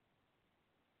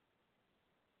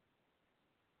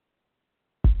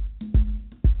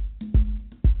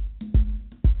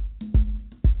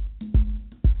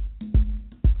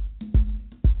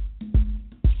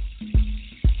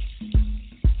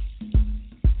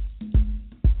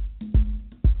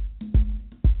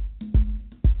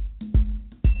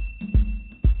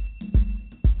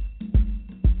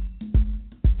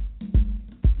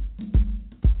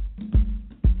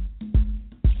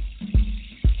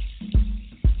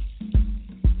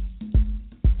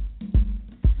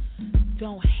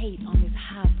 Don't hate on this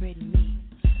hybrid me.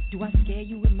 Do I scare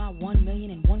you with my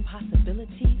 1,000,001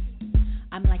 possibilities?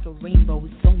 I'm like a rainbow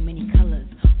with so many colors,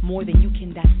 more than you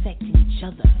can dissect in each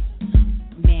other.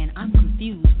 Man, I'm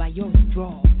confused by your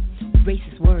withdrawal,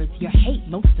 racist words, your hate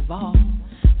most of all.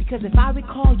 Because if I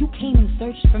recall, you came and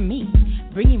searched for me,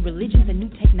 bringing religions and new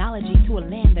technology to a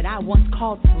land that I once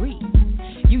called free.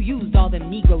 You used all them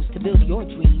Negroes to build your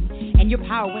dream, and your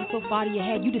power went so far to your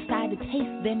head, you decided to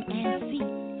taste them and see.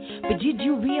 But did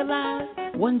you realize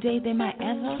one day there might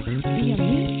ever be a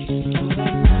me?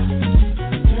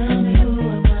 Tell me who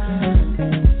am I?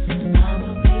 I'm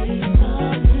a piece of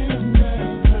remember.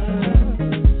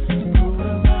 Who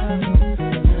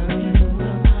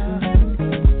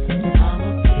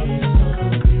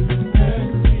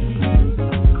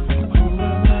am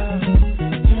I?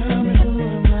 Tell me who am I? I'm a piece of humanity. Who am I? Tell me who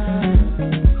am I?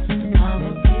 I'm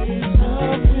a piece of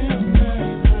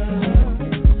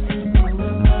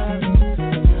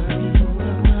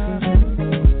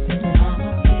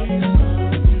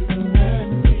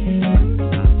remember.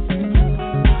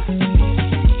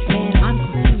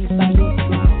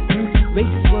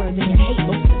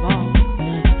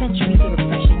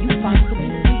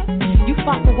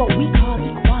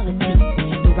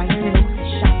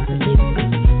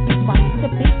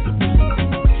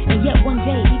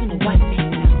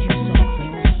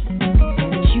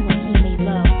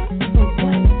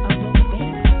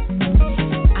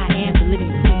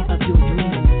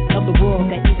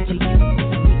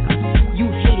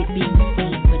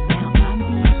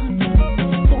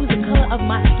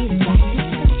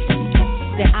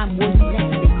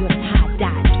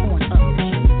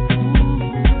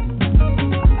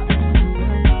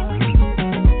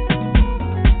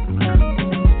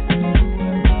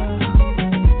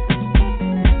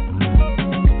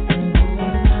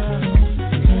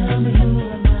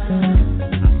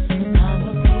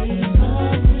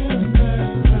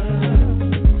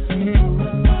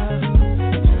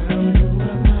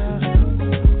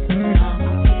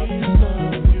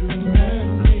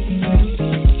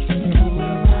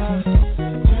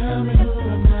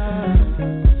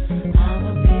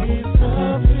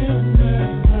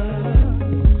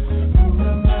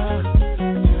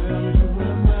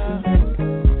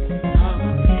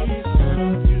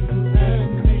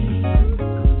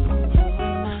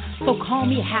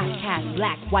 me a half caste,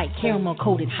 black, white, caramel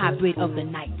coated hybrid of the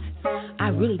night. I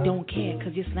really don't care,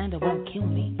 cause your slander won't kill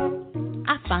me.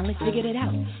 I finally figured it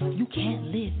out. You can't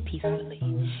live peacefully.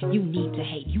 You need to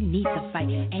hate, you need to fight,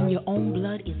 and your own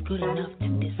blood is good enough to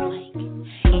dislike.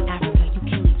 In Africa, you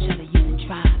kill each other using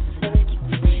tribes as an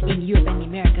excuse. In Europe and the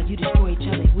Americas, you destroy each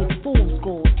other with fool's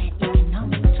gold and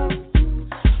economic tools.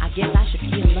 I guess I should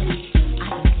feel lucky. I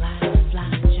can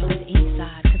slide, jump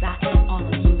inside, cause I am all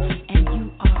of you, and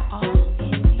you are all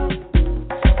in me.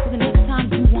 So the next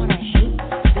time you wanna hate,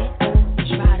 bet,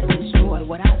 try to destroy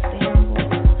what I stand for.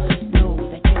 Know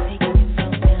that you're taking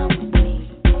yourself down with me.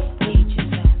 Hate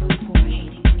yourself before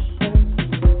hating me.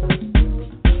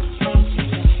 Hate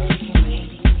yourself before hating me.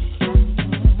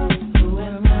 Who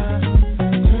am I?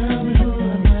 Tell me who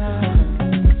am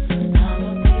I?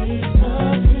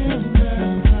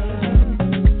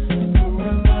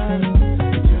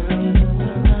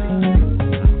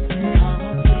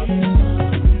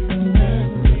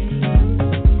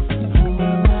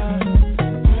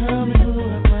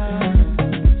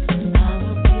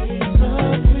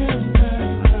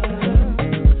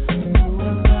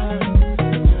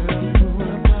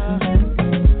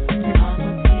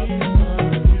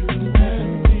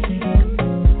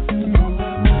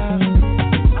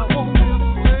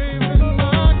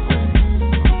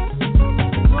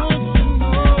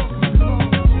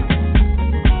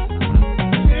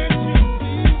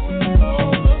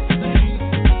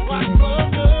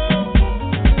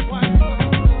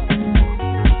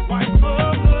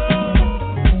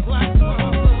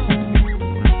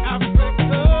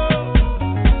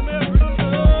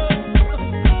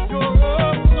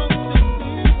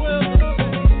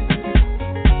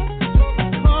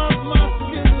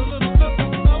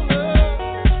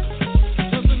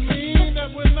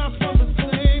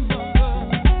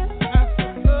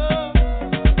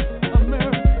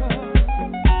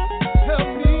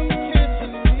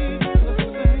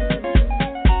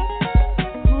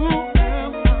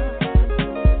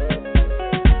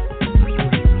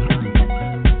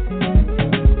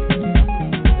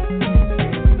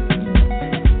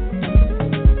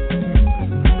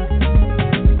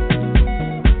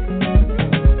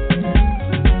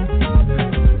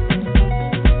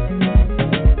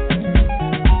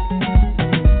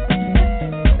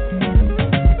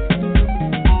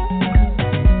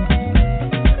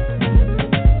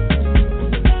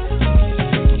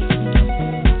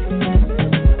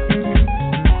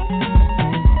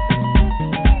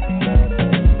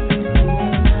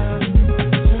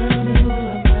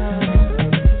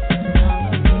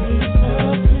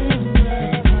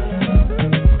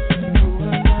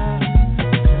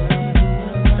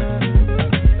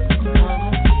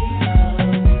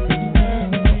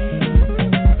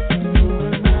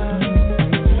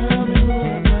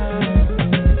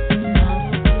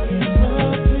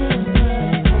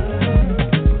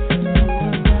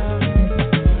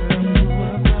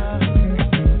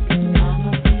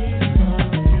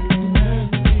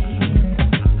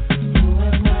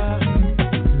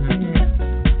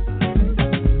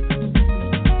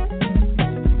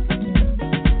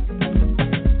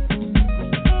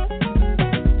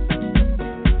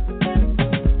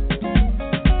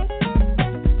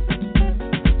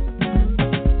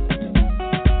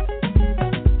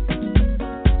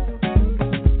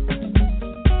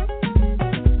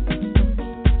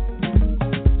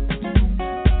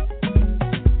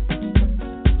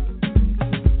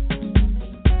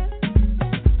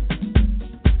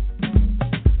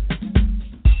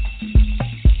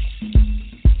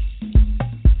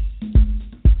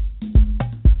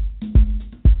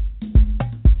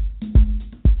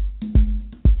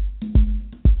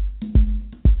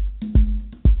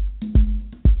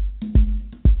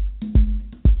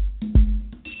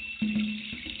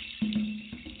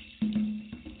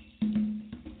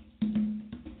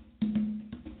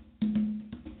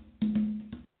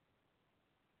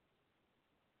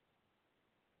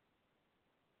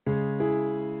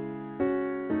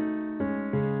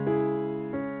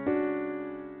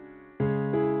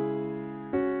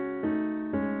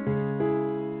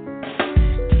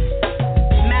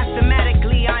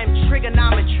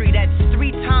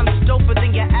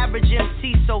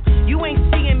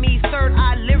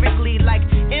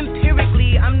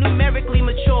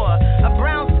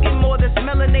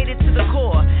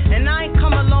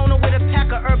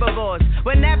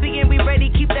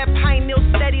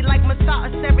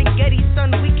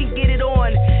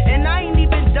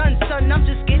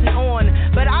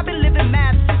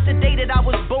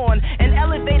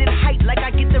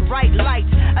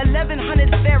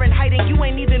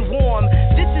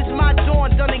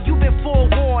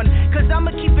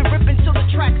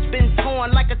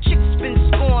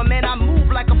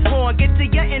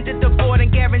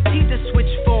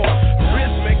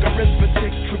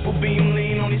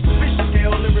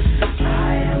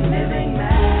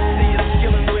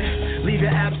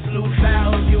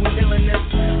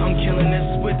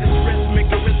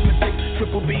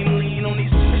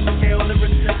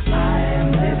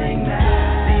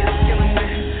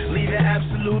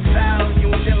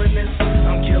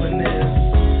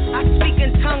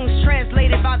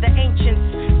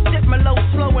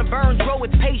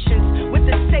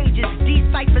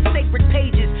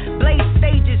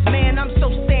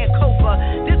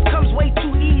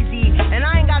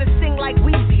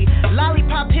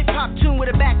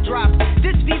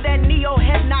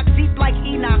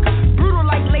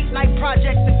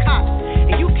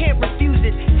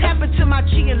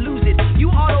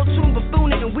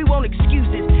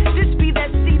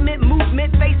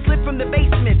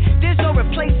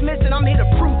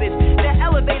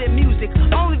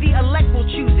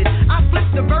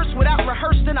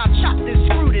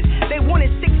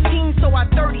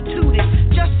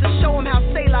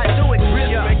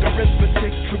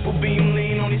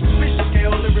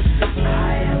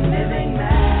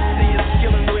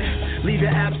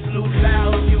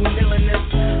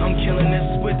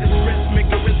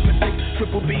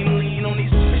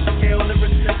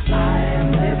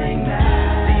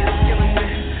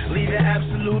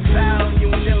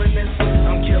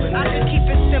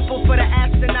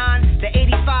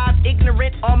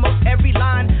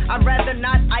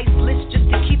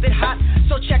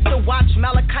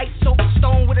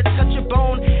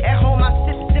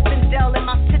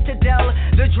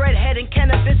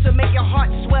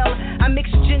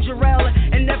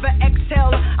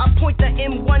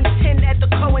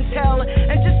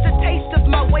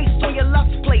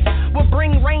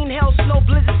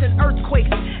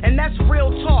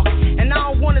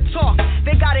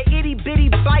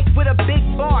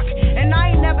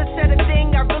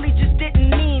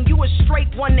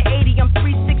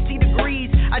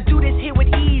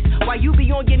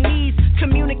 on your knees,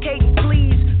 communicate,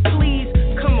 please, please.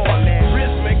 Come on, man.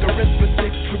 Wrist make arithmetic,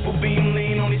 triple beam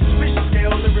lean on these switch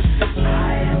scale lyricists.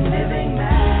 I am living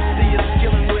that. See you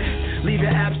skilling with, leave your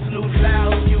absolute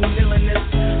value nailing this.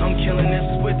 I'm killing this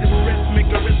with this rhythmic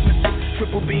arithmetic,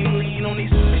 triple beam lean on these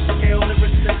switch scale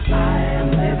lyricists. I am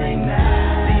living that.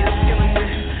 See you skilling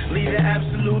with, leave your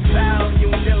absolute value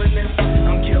nailing this.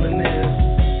 I'm killing this.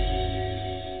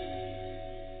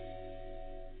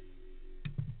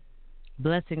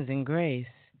 Blessings and grace.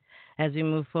 As we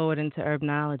move forward into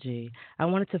herbnology, I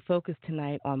wanted to focus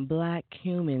tonight on black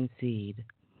cumin seed.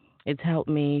 It's helped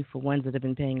me, for ones that have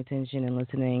been paying attention and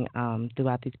listening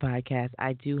throughout these podcasts.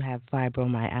 I do have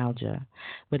fibromyalgia,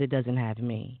 but it doesn't have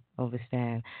me,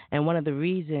 overstand. And one of the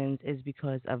reasons is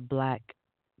because of black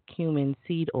cumin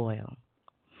seed oil.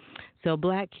 So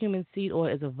black cumin seed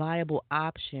oil is a viable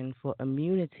option for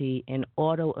immunity in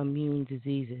autoimmune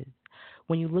diseases.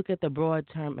 When you look at the broad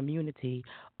term immunity,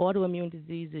 autoimmune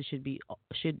diseases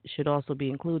should also be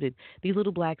included. These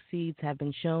little black seeds have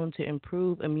been shown to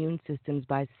improve immune systems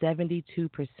by 72%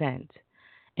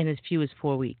 in as few as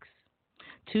 4 weeks.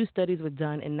 2 studies were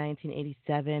done in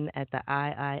 1987 at the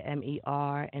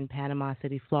IIMER in Panama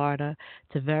City, Florida,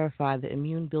 to verify the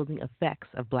immune-building effects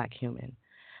of black cumin.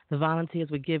 The volunteers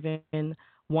were given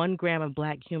 1 gram of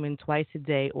black cumin twice a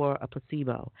day or a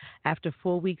placebo. After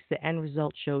 4 weeks, the end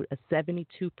result showed a 72%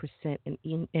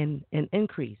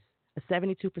 increase, a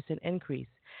 72% increase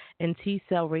in T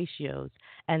cell ratios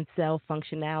and cell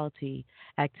functionality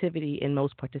activity in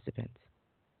most participants.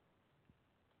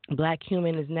 Black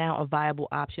cumin is now a viable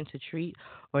option to treat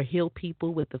or heal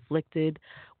people afflicted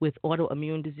with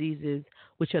autoimmune diseases,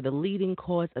 which are the leading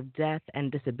cause of death and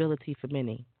disability for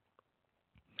many.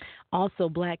 Also,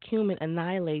 black cumin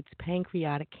annihilates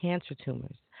pancreatic cancer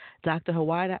tumors. Dr.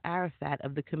 Hawaida Arafat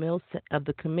of the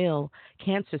Camille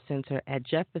Cancer Center at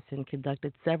Jefferson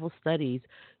conducted several studies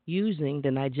using the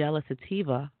Nigella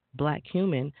sativa, black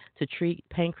cumin, to treat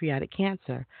pancreatic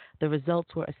cancer. The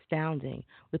results were astounding,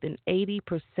 with an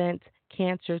 80%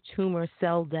 cancer tumor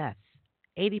cell death.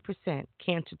 80%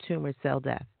 cancer tumor cell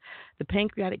death. The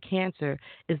pancreatic cancer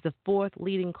is the 4th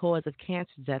leading cause of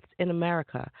cancer deaths in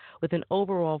America, with an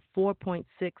overall 4.6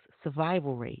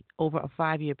 survival rate over a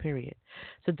 5-year period.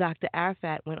 So Dr.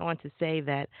 Arafat went on to say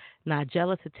that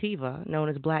Nigella sativa, known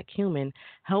as black cumin,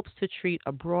 helps to treat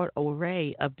a broad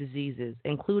array of diseases,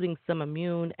 including some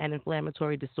immune and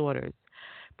inflammatory disorders.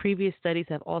 Previous studies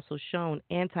have also shown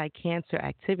anti-cancer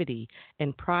activity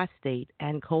in prostate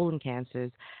and colon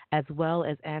cancers, as well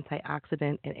as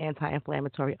antioxidant and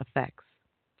anti-inflammatory effects.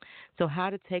 So how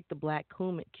to take the black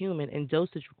cumin and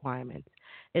dosage requirements.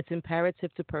 It's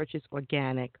imperative to purchase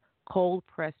organic,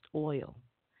 cold-pressed oil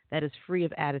that is free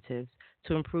of additives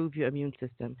to improve your immune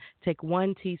system. Take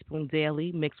 1 teaspoon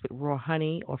daily mixed with raw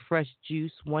honey or fresh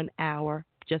juice 1 hour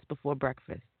just before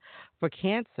breakfast. For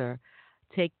cancer,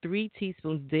 take 3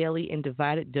 teaspoons daily in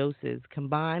divided doses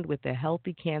combined with a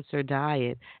healthy cancer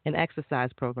diet and exercise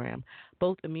program.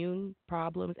 Both immune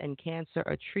problems and cancer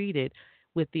are treated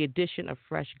with the addition of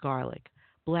fresh garlic.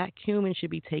 Black cumin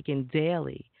should be taken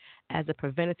daily as a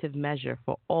preventative measure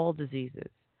for all diseases.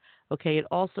 Okay, it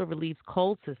also relieves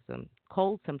cold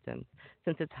symptoms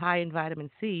since it's high in vitamin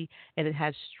C and it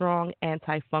has strong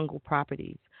antifungal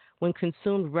properties. When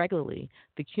consumed regularly,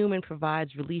 the cumin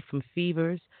provides relief from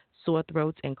fevers, sore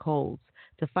throats, and colds.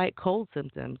 To fight cold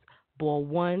symptoms, boil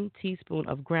 1 teaspoon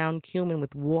of ground cumin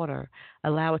with water.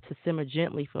 Allow it to simmer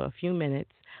gently for a few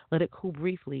minutes. Let it cool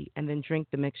briefly, and then drink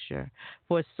the mixture.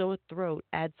 For a sore throat,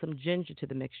 add some ginger to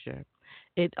the mixture.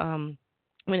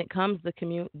 When it comes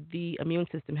to the immune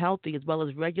system healthy, as well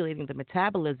as regulating the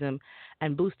metabolism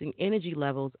and boosting energy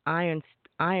levels, iron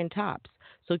tops.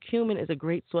 So cumin is a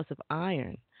great source of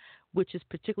iron, which is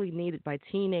particularly needed by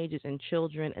teenagers and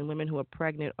children and women who are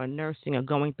pregnant or nursing or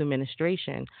going through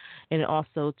menstruation. And it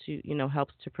also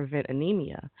helps to prevent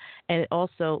anemia. And it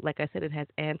also, like I said, it has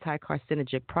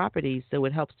anti-carcinogenic properties, so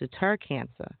it helps deter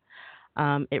cancer.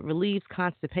 It relieves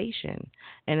constipation,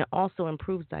 and it also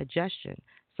improves digestion.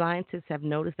 Scientists have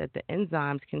noticed that the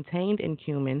enzymes contained in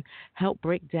cumin help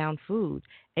break down food,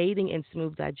 aiding in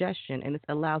smooth digestion, and it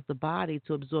allows the body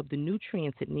to absorb the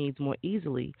nutrients it needs more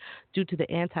easily. Due to the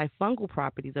antifungal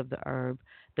properties of the herb,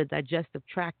 the digestive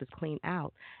tract is cleaned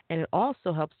out, and it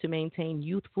also helps to maintain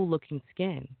youthful-looking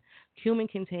skin. Cumin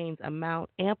contains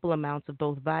ample amounts of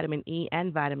both vitamin E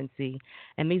and vitamin C,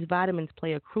 and these vitamins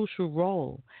play a crucial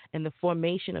role in the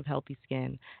formation of healthy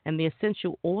skin. And the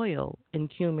essential oil in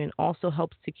cumin also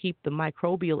helps to keep the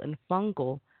microbial and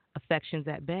fungal affections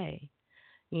at bay,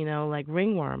 like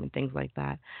ringworm and things like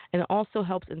that. And it also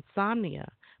helps insomnia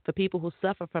For people who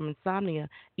suffer from insomnia,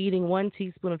 eating 1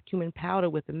 teaspoon of cumin powder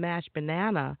with a mashed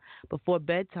banana before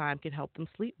bedtime can help them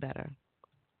sleep better.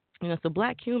 So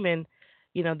black cumin,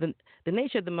 the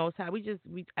nature of the Most High.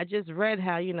 I just read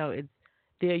how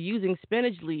they're using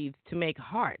spinach leaves to make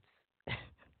hearts.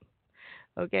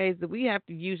 Okay, so we have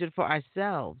to use it for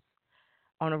ourselves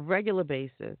on a regular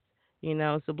basis.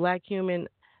 So black cumin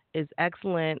is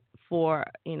excellent for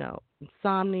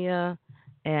insomnia,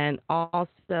 and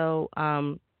also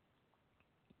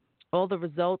all the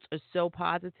results are so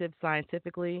positive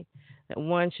scientifically that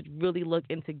one should really look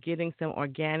into getting some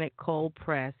organic cold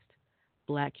pressed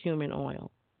black cumin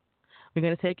oil. We're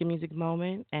going to take a music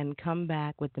moment and come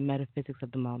back with the metaphysics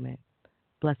of the moment.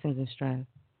 Blessings and strength.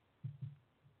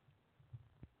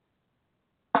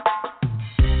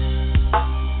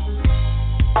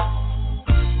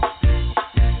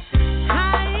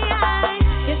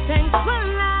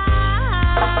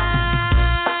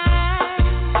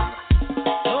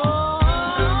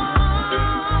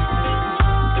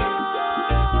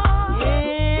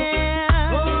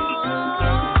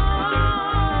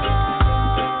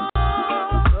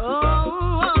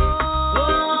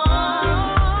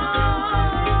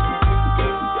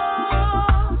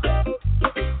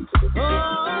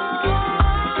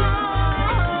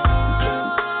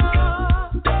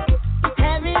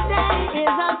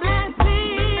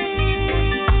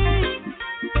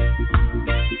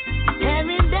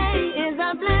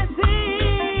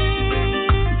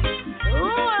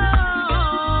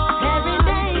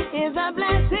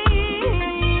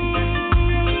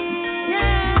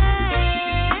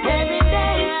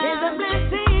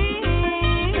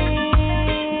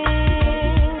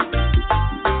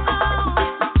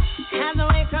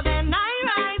 Night.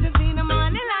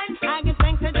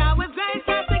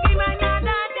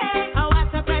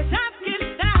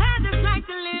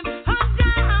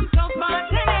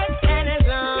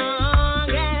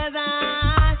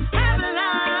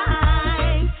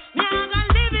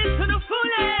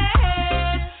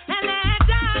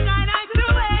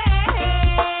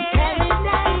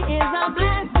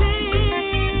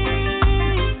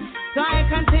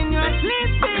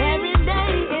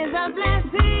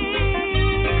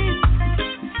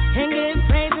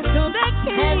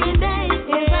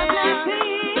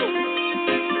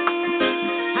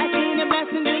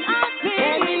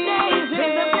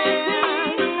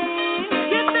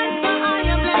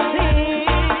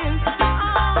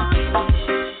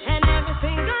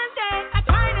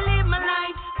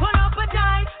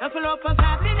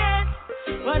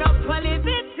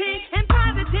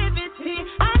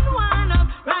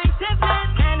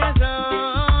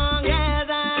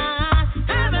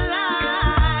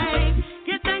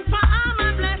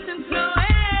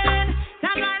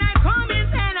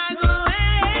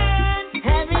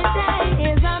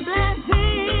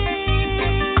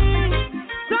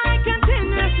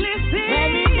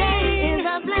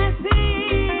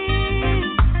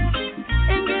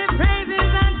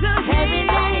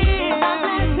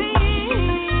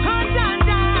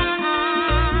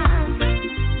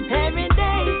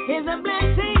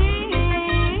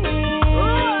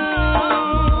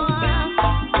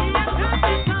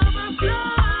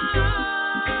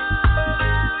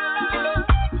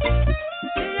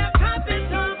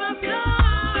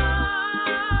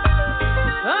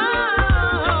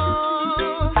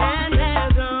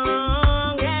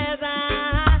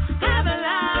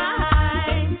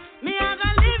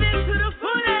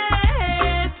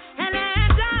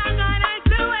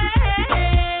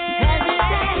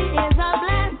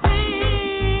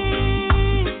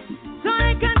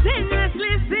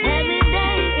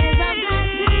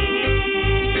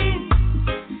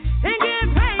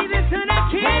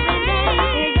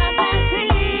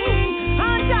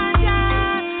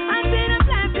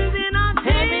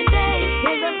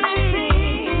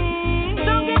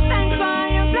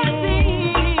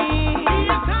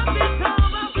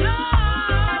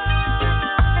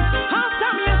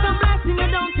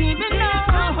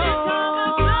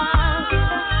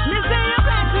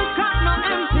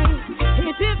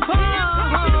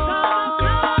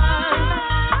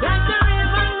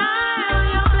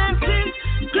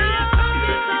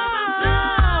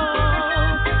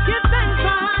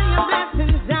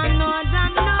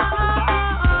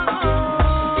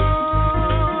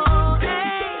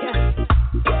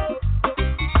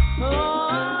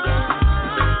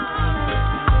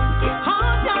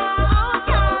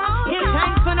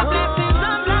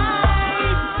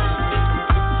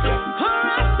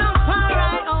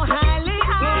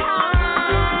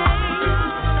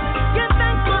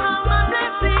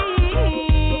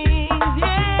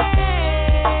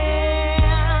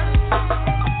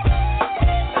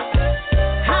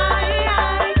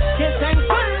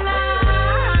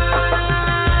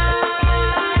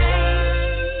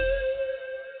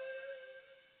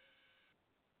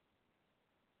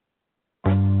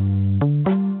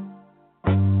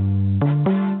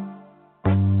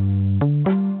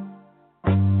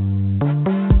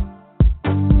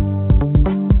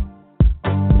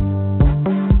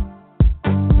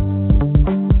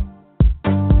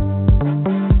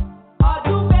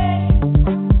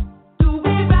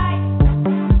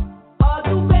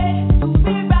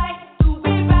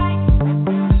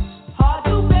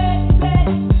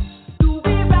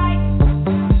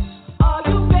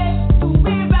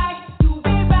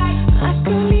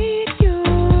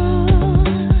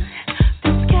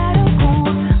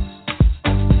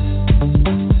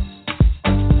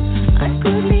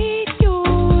 could lead you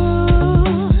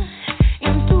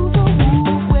into the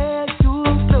womb where you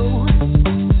flow.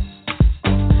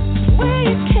 Where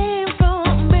you came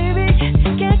from, baby,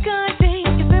 can't contain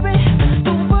you, baby.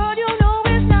 The world you know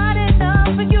is not enough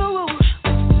for you,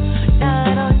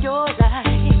 not on your life.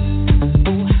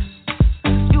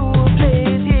 Your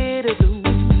place here to do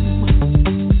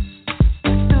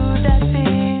that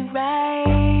thing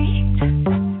right.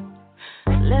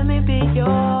 Let me be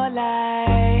your light.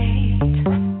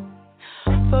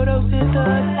 Photos in the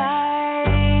light.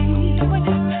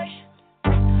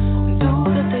 Do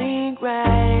the thing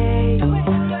right.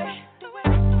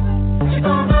 She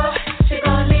gon' go, she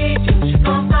gon' lead you. She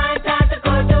gon' find time to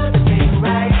go do the thing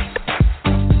right.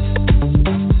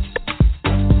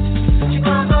 She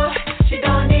gon' go, she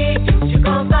don't need you. She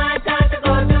gon' find time to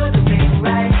go do the thing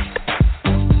right.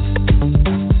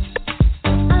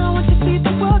 I want to see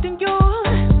the world in you.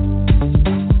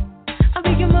 I'll be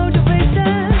your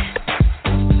motivation.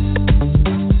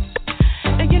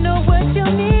 And you know what you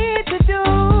need to do.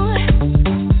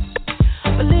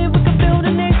 Believe we can build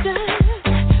a nation.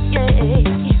 Yeah.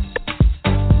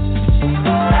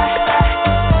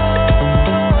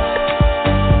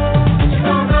 She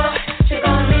gon' go, she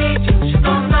gon' lead you. She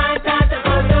gon' find time to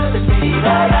go do the thing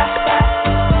right.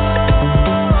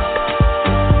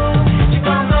 She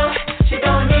gon' go, she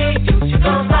don't need you. She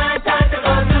gon' find time to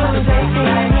go do the thing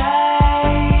right.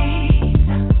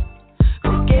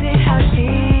 Go get it how she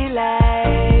likes.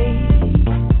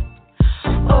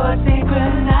 Or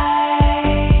synchronize.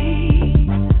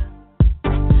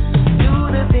 Do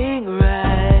the thing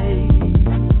right.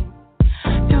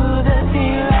 Do the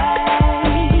thing right.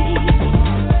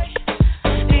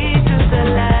 Lead to the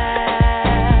light.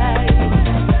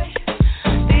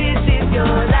 This is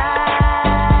your life.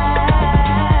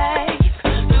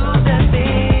 Do the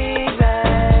thing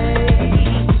right.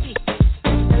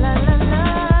 La la la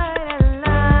la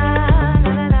la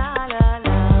la la la.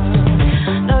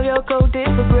 Know your code is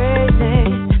for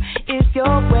greatness. It's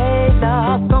your way,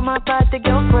 love. From my part to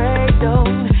your freedom.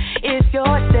 It's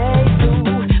your day to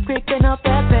picking up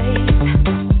that bass.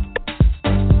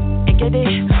 And get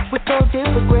it with code is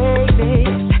for greatness.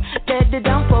 Let it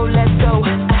down for let's go.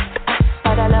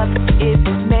 But our love is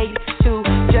made to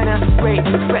generate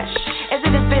fresh. As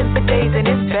it has been for days and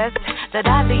it's best that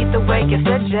I lead the way you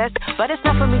suggest. But it's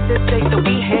not for me to say that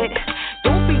we hit.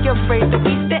 Don't be afraid that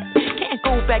we step. Can't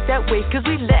go back that way cause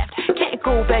we left. Can't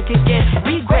go back again.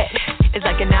 Regret. It's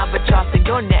like an albatross in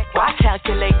your neck. Why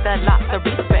calculate the loss of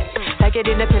respect? Pack it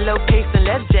in a pillowcase and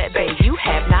let's jet, babe. You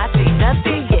have not seen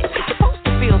nothing yet. You're supposed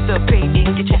to feel the pain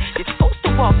in your chest. You're supposed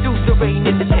to walk through the rain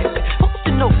in the test. You're supposed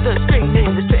to know the strain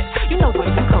and the stress. You know where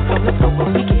you come from, the flow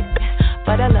where we get.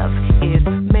 But our love is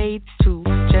made to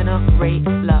generate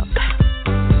love.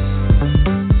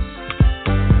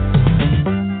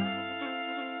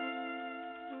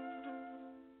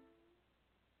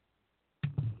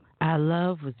 Our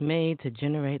love was made to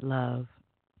generate love.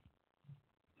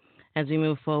 As we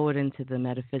move forward into the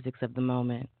metaphysics of the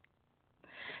moment,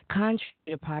 contrary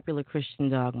to popular Christian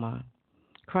dogma,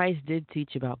 Christ did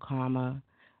teach about karma,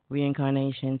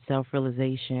 reincarnation,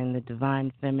 self-realization, the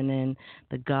divine feminine,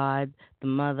 the God, the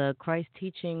mother. Christ's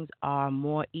teachings are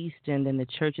more Eastern than the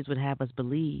churches would have us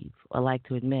believe or like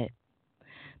to admit.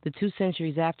 The 2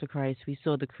 centuries after Christ, we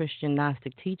saw the Christian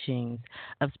Gnostic teachings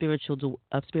of spiritual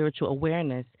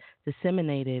awareness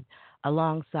disseminated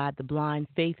alongside the blind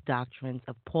faith doctrines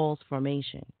of Paul's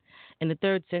formation. In the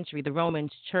 3rd century, the Roman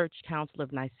Church Council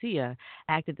of Nicaea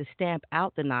acted to stamp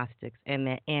out the Gnostics and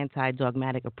their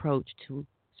anti-dogmatic approach to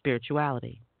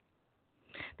spirituality.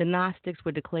 The Gnostics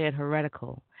were declared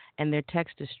heretical and their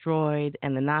texts destroyed,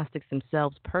 and the Gnostics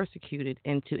themselves persecuted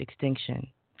into extinction.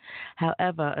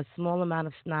 However, a small amount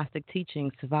of Gnostic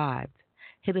teachings survived,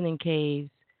 hidden in caves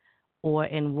or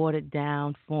in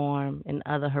watered-down form in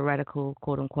other heretical,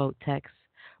 quote-unquote, texts,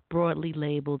 broadly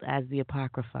labeled as the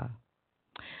Apocrypha.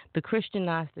 The Christian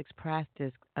Gnostics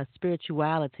practiced a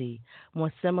spirituality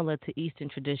more similar to Eastern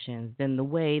traditions than the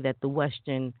way that the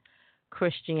Western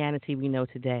Christianity we know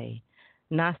today.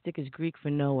 Gnostic is Greek for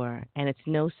knower, and it's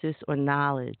gnosis or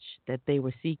knowledge that they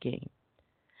were seeking.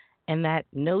 And that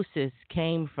gnosis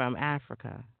came from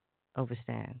Africa,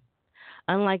 overstand.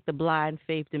 Unlike the blind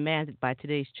faith demanded by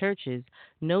today's churches,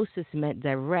 gnosis meant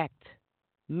direct,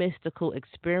 mystical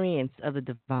experience of the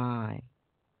divine,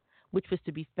 which was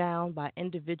to be found by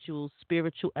individuals'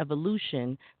 spiritual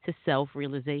evolution to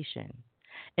self-realization,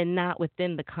 and not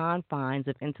within the confines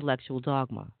of intellectual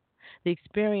dogma. The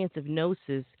experience of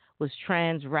gnosis was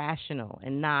trans-rational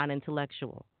and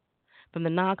non-intellectual. From the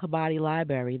Non-Kabbalah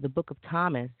Library, the Book of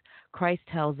Thomas, Christ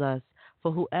tells us,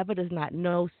 "For whoever does not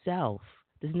know self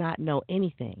does not know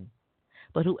anything.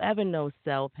 But whoever knows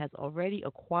self has already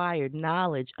acquired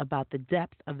knowledge about the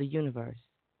depth of the universe.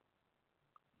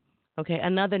 Okay,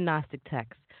 another Gnostic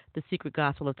text, the Secret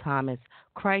Gospel of Thomas.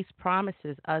 Christ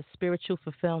promises us spiritual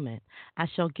fulfillment. I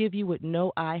shall give you what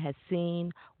no eye has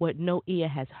seen, what no ear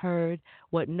has heard,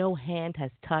 what no hand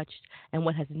has touched, and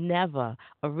what has never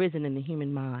arisen in the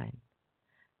human mind.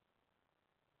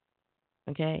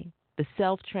 Okay? The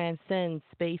self transcends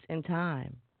space and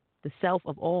time, the self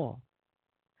of all.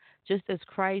 Just as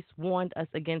Christ warned us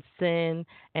against sin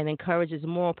and encourages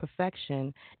moral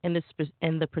perfection in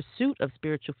the pursuit of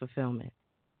spiritual fulfillment,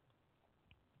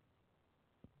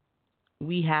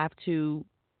 we have to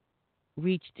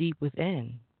reach deep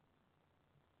within.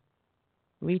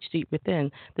 Reach deep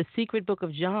within. The secret book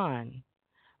of John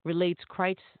relates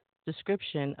Christ's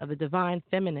description of the divine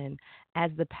feminine as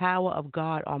the power of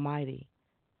God Almighty.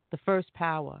 The first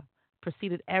power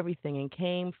preceded everything and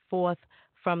came forth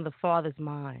from the Father's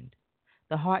mind.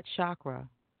 The heart chakra.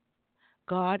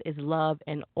 God is love,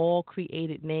 and all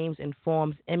created names and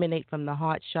forms emanate from the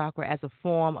heart chakra as a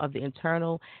form of the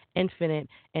eternal, infinite,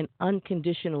 and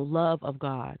unconditional love of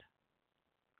God.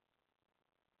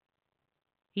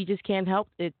 He just can't help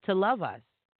it to love us.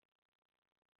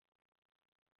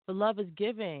 For love is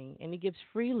giving, and He gives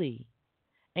freely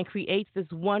and creates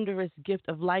this wondrous gift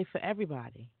of life for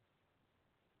everybody.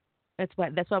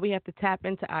 That's why we have to tap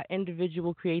into our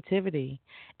individual creativity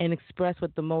and express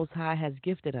what the Most High has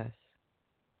gifted us.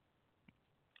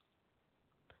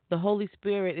 The Holy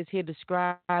Spirit is here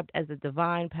described as the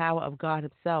divine power of God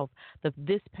Himself.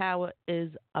 This power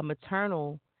is a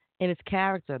maternal in its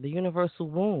character, the universal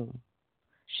womb.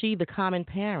 She, the common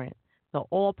parent, the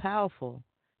all-powerful,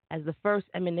 as the first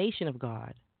emanation of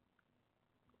God.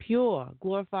 Pure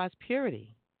glorifies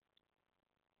purity.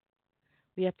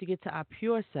 We have to get to our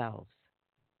pure selves.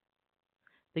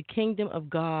 The kingdom of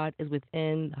God is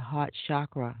within the heart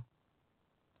chakra.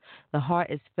 The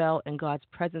heart is felt and God's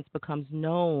presence becomes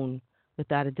known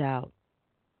without a doubt.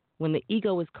 When the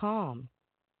ego is calmed,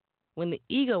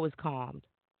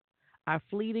 our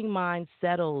fleeting mind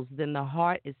settles, then the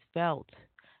heart is felt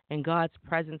and God's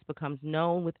presence becomes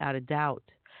known without a doubt.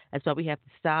 That's why we have to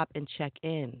stop and check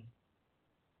in,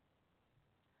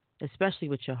 especially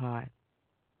with your heart.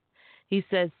 He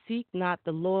says, seek not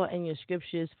the law in your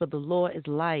scriptures, for the law is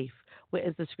life,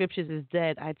 whereas the scriptures is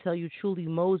dead. I tell you truly,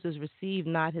 Moses received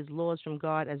not his laws from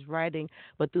God as writing,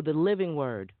 but through the living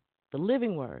word. The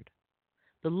living word.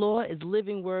 The law is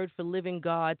living word for living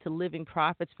God to living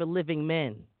prophets for living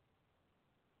men.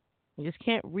 You just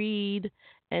can't read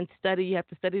and study. You have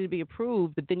to study to be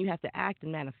approved, but then you have to act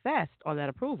and manifest on that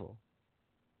approval.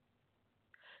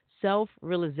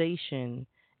 Self-realization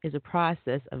is a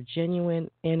process of genuine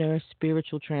inner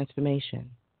spiritual transformation.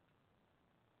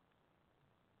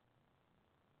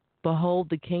 Behold,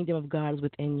 the kingdom of God is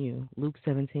within you, Luke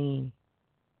 17.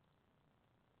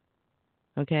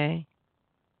 Okay?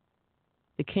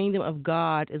 The kingdom of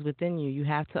God is within you. You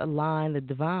have to align the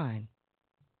divine.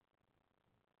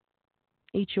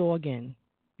 Each organ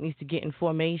needs to get in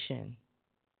formation.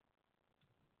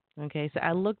 Okay, so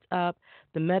I looked up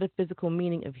the metaphysical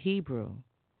meaning of Hebrew.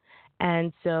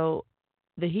 And so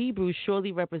the Hebrews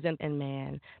surely represent a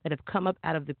man that have come up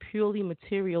out of the purely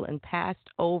material and passed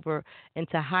over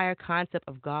into a higher concept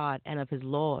of God and of His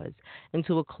laws,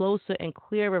 into a closer and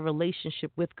clearer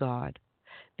relationship with God.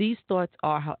 These thoughts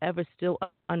are, however, still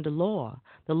under law,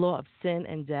 the law of sin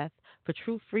and death. For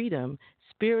true freedom,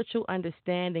 spiritual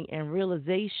understanding and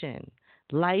realization,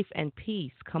 life and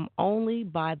peace come only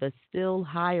by the still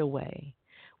higher way,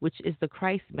 which is the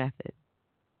Christ method,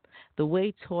 the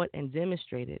way taught and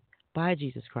demonstrated by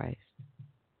Jesus Christ.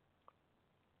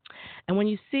 And when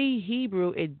you see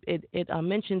Hebrew, it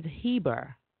mentions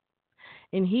Heber.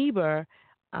 And Heber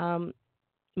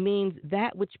means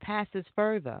that which passes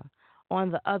further, on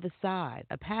the other side,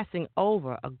 a passing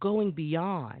over, a going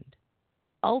beyond,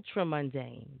 ultra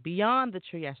mundane, beyond the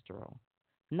terrestrial,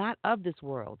 not of this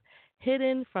world,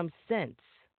 hidden from sense,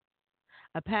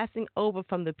 a passing over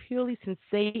from the purely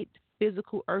sensate,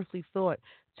 physical, earthly thought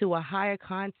to a higher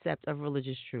concept of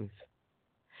religious truth.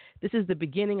 This is the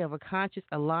beginning of a conscious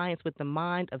alliance with the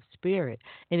mind of spirit,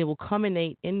 and it will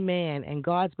culminate in man and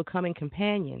God's becoming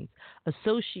companions,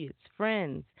 associates,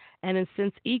 friends, and in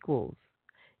sense equals.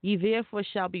 Ye therefore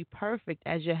shall be perfect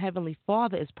as your heavenly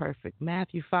Father is perfect.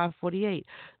 Matthew 5:48.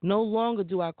 No longer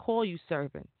do I call you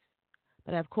servants,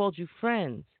 but I have called you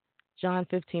friends. John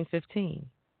 15:15.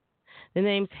 The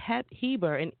names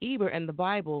Heber and Eber in the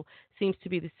Bible seems to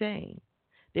be the same.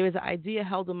 There is an idea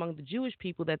held among the Jewish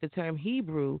people that the term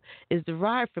Hebrew is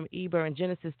derived from Eber in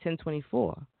Genesis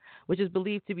 10:24, which is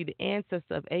believed to be the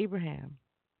ancestor of Abraham.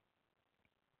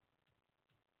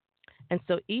 And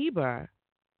so Eber,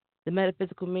 the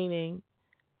metaphysical meaning,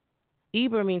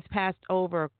 Eber means passed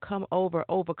over, come over,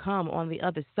 overcome on the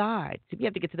other side. So we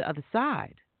have to get to the other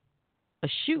side. A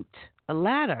chute, a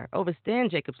ladder, overstand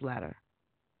Jacob's ladder.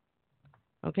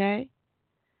 Okay?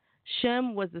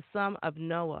 Shem was the son of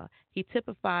Noah. He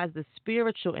typifies the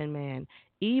spiritual in man.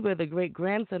 Eber, the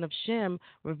great-grandson of Shem,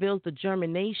 reveals the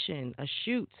germination, a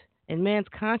shoot, in man's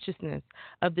consciousness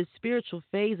of the spiritual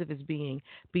phase of his being.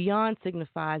 Beyond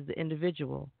signifies the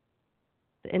individual.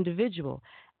 The individual,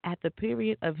 at the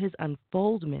period of his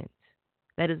unfoldment,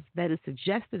 that is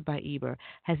suggested by Eber,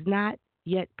 has not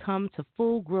yet come to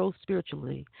full growth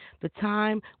spiritually, the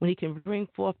time when he can bring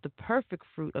forth the perfect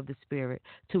fruit of the Spirit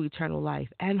to eternal life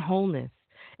and wholeness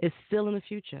is still in the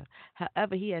future.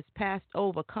 However, he has passed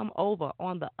over, come over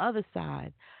on the other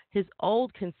side, his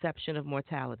old conception of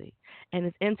mortality, and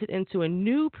has entered into a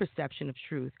new perception of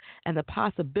truth and the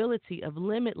possibility of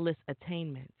limitless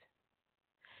attainment.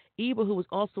 Eber, who was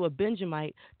also a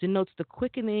Benjamite, denotes the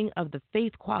quickening of the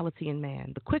faith quality in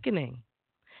man, the quickening,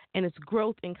 and its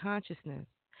growth in consciousness.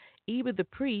 Eber the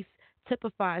priest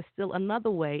typifies still another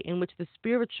way in which the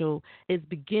spiritual is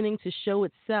beginning to show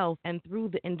itself and through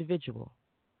the individual.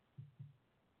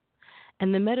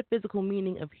 And the metaphysical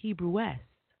meaning of Hebrewess,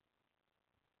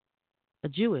 a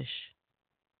Jewess,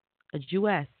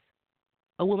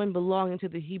 a woman belonging to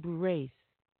the Hebrew race,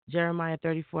 Jeremiah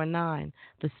 34:9,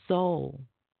 the soul,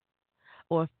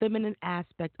 or a feminine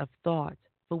aspect of thought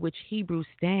for which Hebrew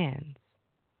stands.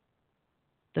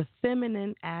 The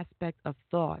feminine aspect of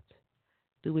thought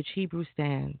through which Hebrew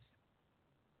stands.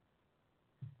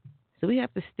 So we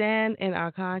have to stand in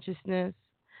our consciousness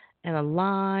and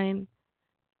align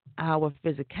our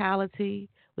physicality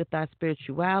with our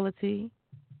spirituality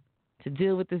to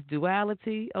deal with this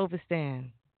duality, overstand,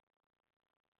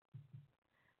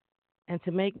 and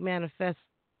to make manifest.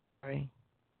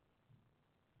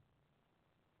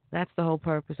 That's the whole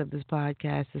purpose of this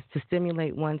podcast, is to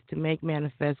stimulate ones to make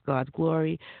manifest God's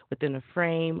glory within a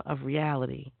frame of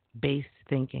reality-based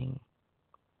thinking.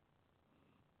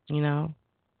 You know,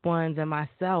 ones and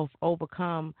myself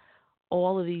overcome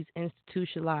all of these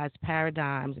institutionalized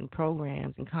paradigms and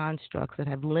programs and constructs that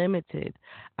have limited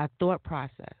our thought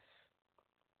process,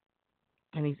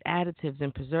 and these additives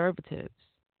and preservatives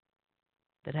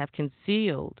that have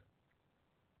concealed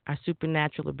our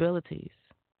supernatural abilities.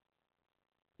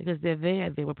 Because they're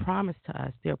there, they were promised to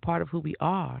us. They're a part of who we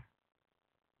are.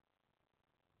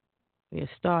 We are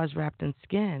stars wrapped in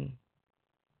skin.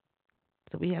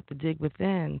 So we have to dig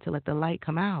within to let the light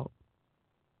come out.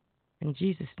 In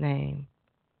Jesus' name.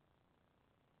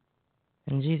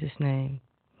 In Jesus' name.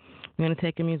 We're going to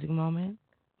take a music moment.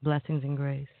 Blessings and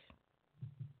grace.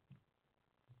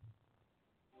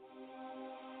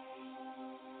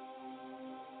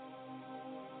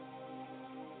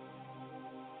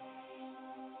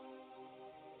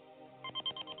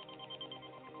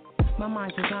 My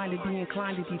mind's designed to be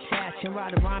inclined to detach and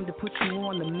write a rhyme to put you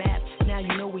on the map. Now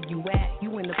you know where you at.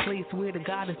 You in the place where the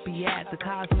goddess be at. The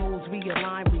cosmos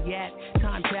realign, react.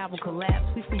 Time travel collapse.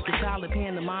 We freak the solid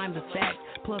pantomime the fact.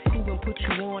 Plus cool and put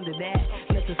you on to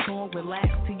that. Let the song relax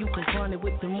till you confront it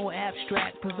with the more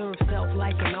abstract. Preserve self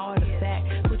like an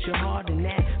artifact. Put your heart in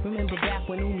that. Remember back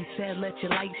when Umi said let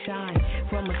your light shine.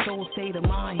 From a soul state of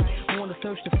mind. On the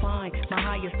search to find. My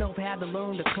higher self had to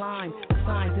learn to climb. The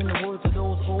signs in the words of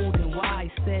those old and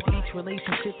wise said each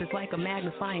relationship is like a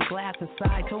magnifying glass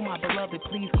inside. Told my beloved,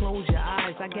 please close your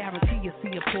eyes. I guarantee you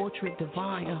see a portrait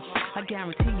divine. I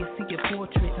guarantee you see a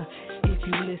portrait if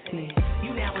you listening.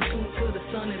 You now attuned to the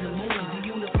sun and the moon. The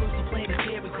universal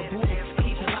planetary kaboom.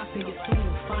 Keep it locked in your soul.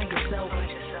 Find yourself.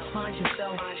 Find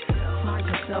yourself. Find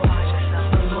yourself.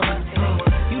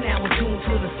 You now attuned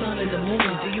to the sun and the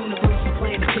moon. The universal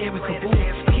planetary kaboom.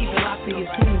 Keep it locked in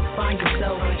your soul. Find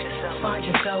yourself. Find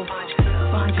yourself.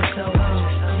 Find yourself.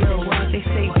 Yo, they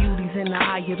say beauty's in the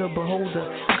eye of the beholder.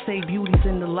 I say beauty's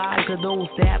in the lives of those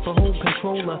that behold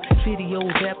controller.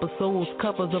 Videos, episodes,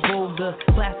 covers of older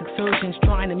plastic surgeons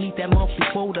trying to meet that monthly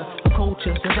quota. A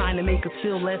culture designed to make us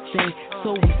feel less than.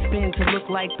 So we spin to look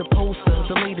like the poster.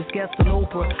 The latest guest on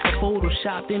Oprah. A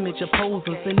photoshopped image of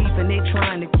posers. And even they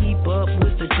trying to keep up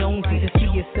with the Joneses. To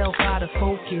see yourself out of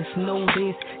focus. Know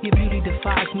this. Your beauty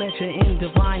defies measure in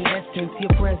divine essence.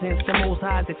 Your presence, the most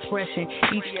high's expression.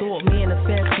 Each thought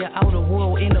manifests your outer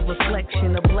world in a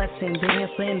reflection, a blessing, the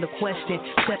answer and the question.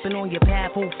 Stepping on your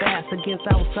path, hold fast against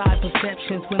outside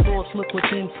perceptions. When thoughts look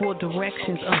within for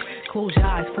directions, close your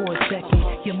eyes for a second,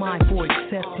 your mind for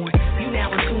acceptance. You now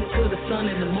attuned to the sun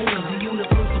and the moon, the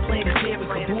universal planetary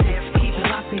kaboom. Keep it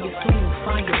locked in your soul,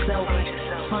 find yourself,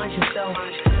 find yourself,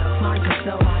 find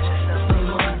yourself.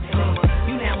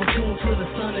 You now attuned to the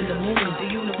sun and the moon.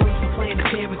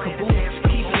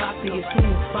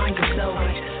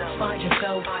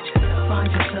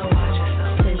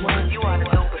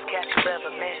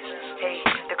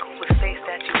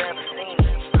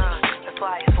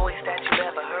 flyest voice that you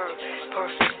ever heard.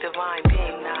 Perfect divine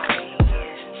being, nah,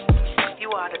 yeah. You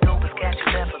are the dopest cat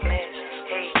you've ever met.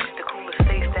 Hey, the coolest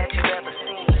face that you've ever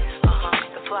seen.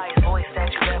 The flyest voice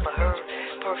that you've ever heard.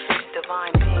 Perfect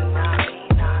divine being, nah,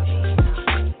 nah,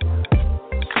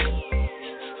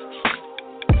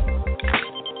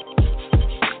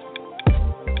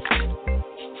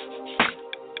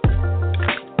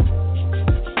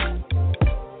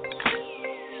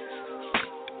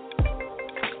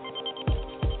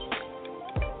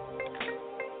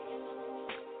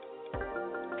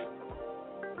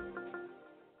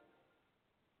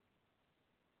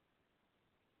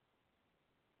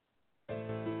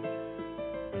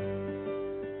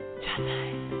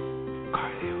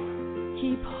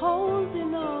 Keep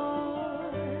holding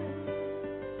on.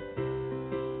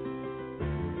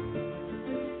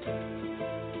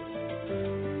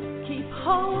 Keep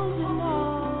holding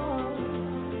on.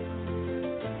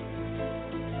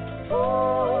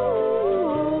 Ooh.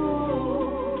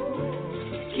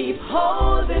 Keep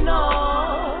holding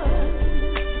on.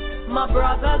 My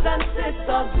brothers and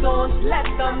sisters, don't let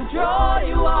them draw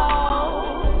you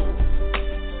out.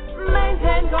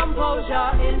 Maintain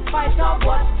composure in spite of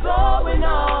what's going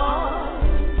on.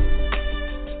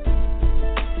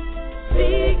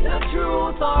 Speak the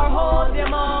truth or hold your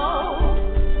mouth.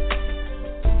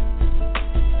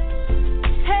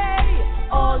 Hey,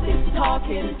 all this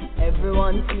talking,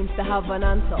 everyone seems to have an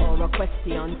answer or a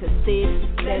question to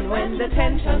state. Then when the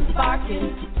tension's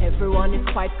sparking, everyone is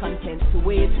quite content to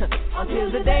wait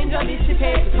until the danger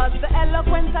dissipates, because the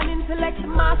eloquence and intellect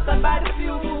mastered by the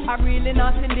few are really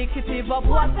not indicative of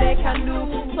what they can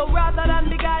do. So rather than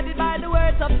be guided by the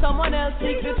words of someone else,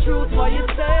 seek the truth for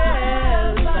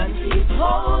yourself and keep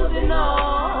holding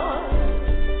on.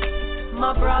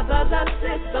 My brothers and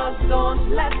sisters,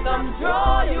 don't let them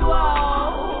draw you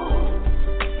out.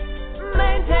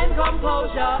 Maintain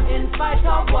composure in spite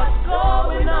of what's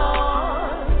going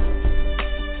on.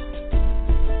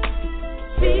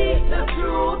 Speak the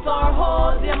truth or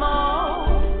hold your mouth.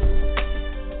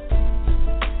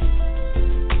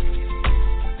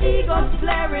 Ego's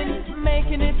flaring,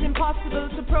 making it impossible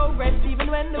to progress even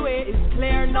when the way is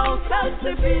clear. Now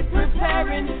self-defeat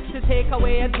preparing to take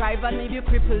away a drive and leave you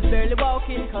crippled, barely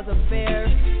walking cause of fear.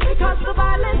 Because the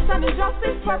violence and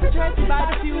injustice perpetrated by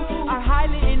the few are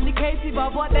highly indicative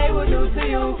of what they will do to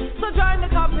you. So join the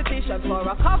competition for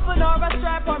a coffin or a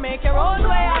strap, or make your own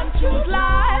way and choose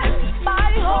life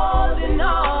by holding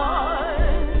on.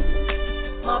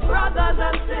 My brothers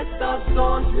and sisters,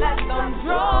 don't let them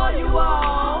draw you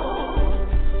out.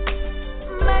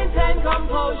 Maintain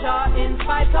composure in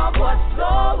spite of what's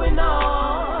going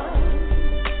on.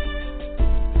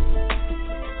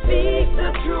 Speak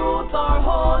the truth or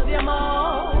hold your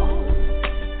mouth.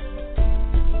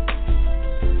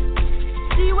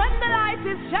 See, when the light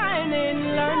is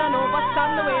shining, learn and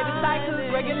understand the way the cycles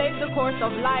regulate the course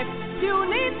of life. You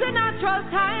need the natural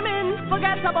timing.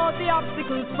 Forget about the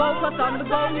obstacles, focus on the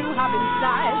goal you have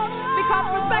inside. Because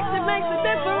perspective makes the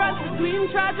difference between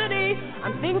tragedy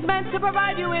and things meant to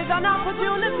provide you with an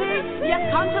opportunity.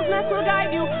 Yes, consciousness will guide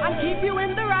you and keep you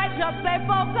in the right. Just stay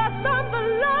focused on the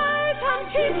light and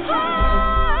keep holding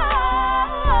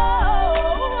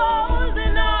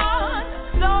on.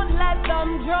 Don't let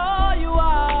them draw you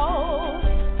out.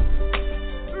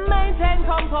 Maintain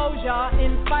composure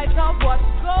in spite of what's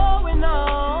going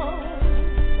on.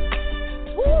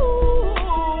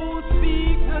 Ooh,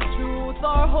 speak the truth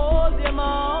or hold your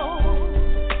mouth.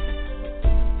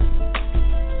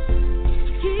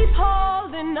 Keep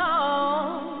holding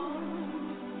on.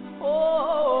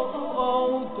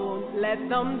 Oh, don't let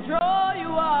them draw you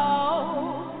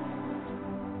out.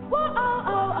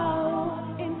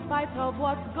 Whoa, in spite of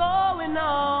what's going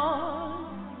on.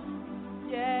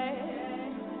 Yeah.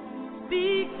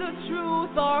 Speak the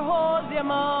truth or hold your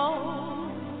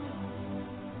mouth.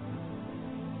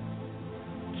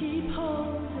 Keep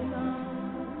holding on.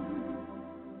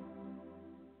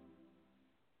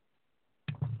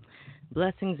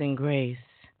 Blessings and grace.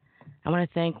 I want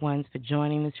to thank ones for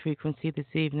joining this frequency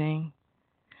this evening.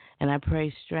 And I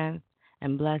pray strength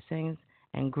and blessings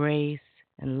and grace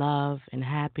and love and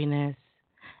happiness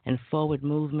and forward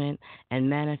movement and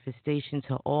manifestation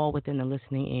to all within the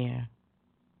listening ear.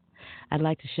 I'd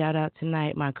like to shout out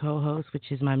tonight my co-host,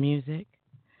 which is my music,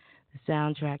 the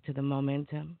soundtrack to the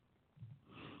momentum.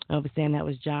 Overstand that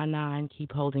was John 9,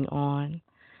 Keep Holding On.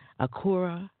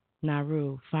 Akura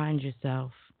Naru, Find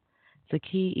Yourself.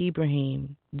 Zaki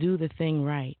Ibrahim, Do the Thing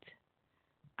Right.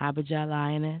 Abijah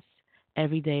Lioness,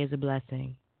 Every Day is a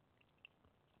Blessing.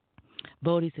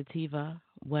 Bodhisattva,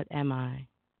 What Am I?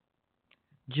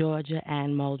 Georgia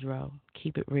Ann Muldrow,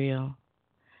 Keep It Real.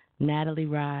 Natalie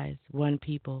Rise, One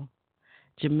People.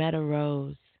 Jametta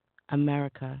Rose,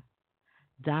 America.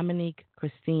 Dominique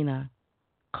Christina,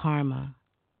 Karma.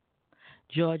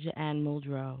 Georgia Ann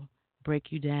Muldrow,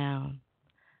 Break You Down.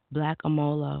 Black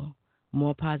Amolo,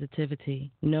 More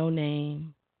Positivity. No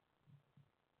Name,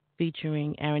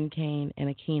 featuring Aaron Kane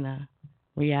and Akina,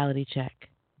 Reality Check.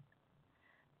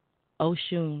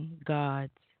 Oshun,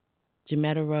 Gods.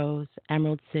 Jametta Rose,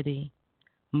 Emerald City.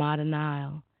 Modern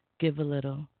Isle, Give a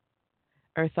Little.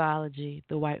 Earthology,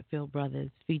 The Whitefield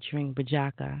Brothers, featuring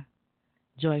Bajaka.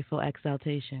 Joyful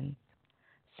Exaltations.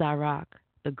 Sarak,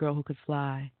 The Girl Who Could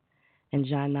Fly. And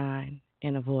John 9,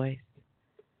 In a Voice.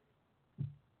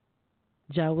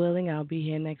 Jah willing, I'll be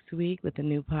here next week with a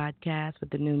new podcast, with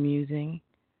the new musing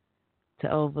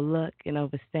to overlook and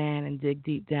overstand and dig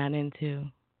deep down into.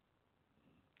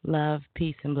 Love,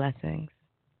 peace, and blessings.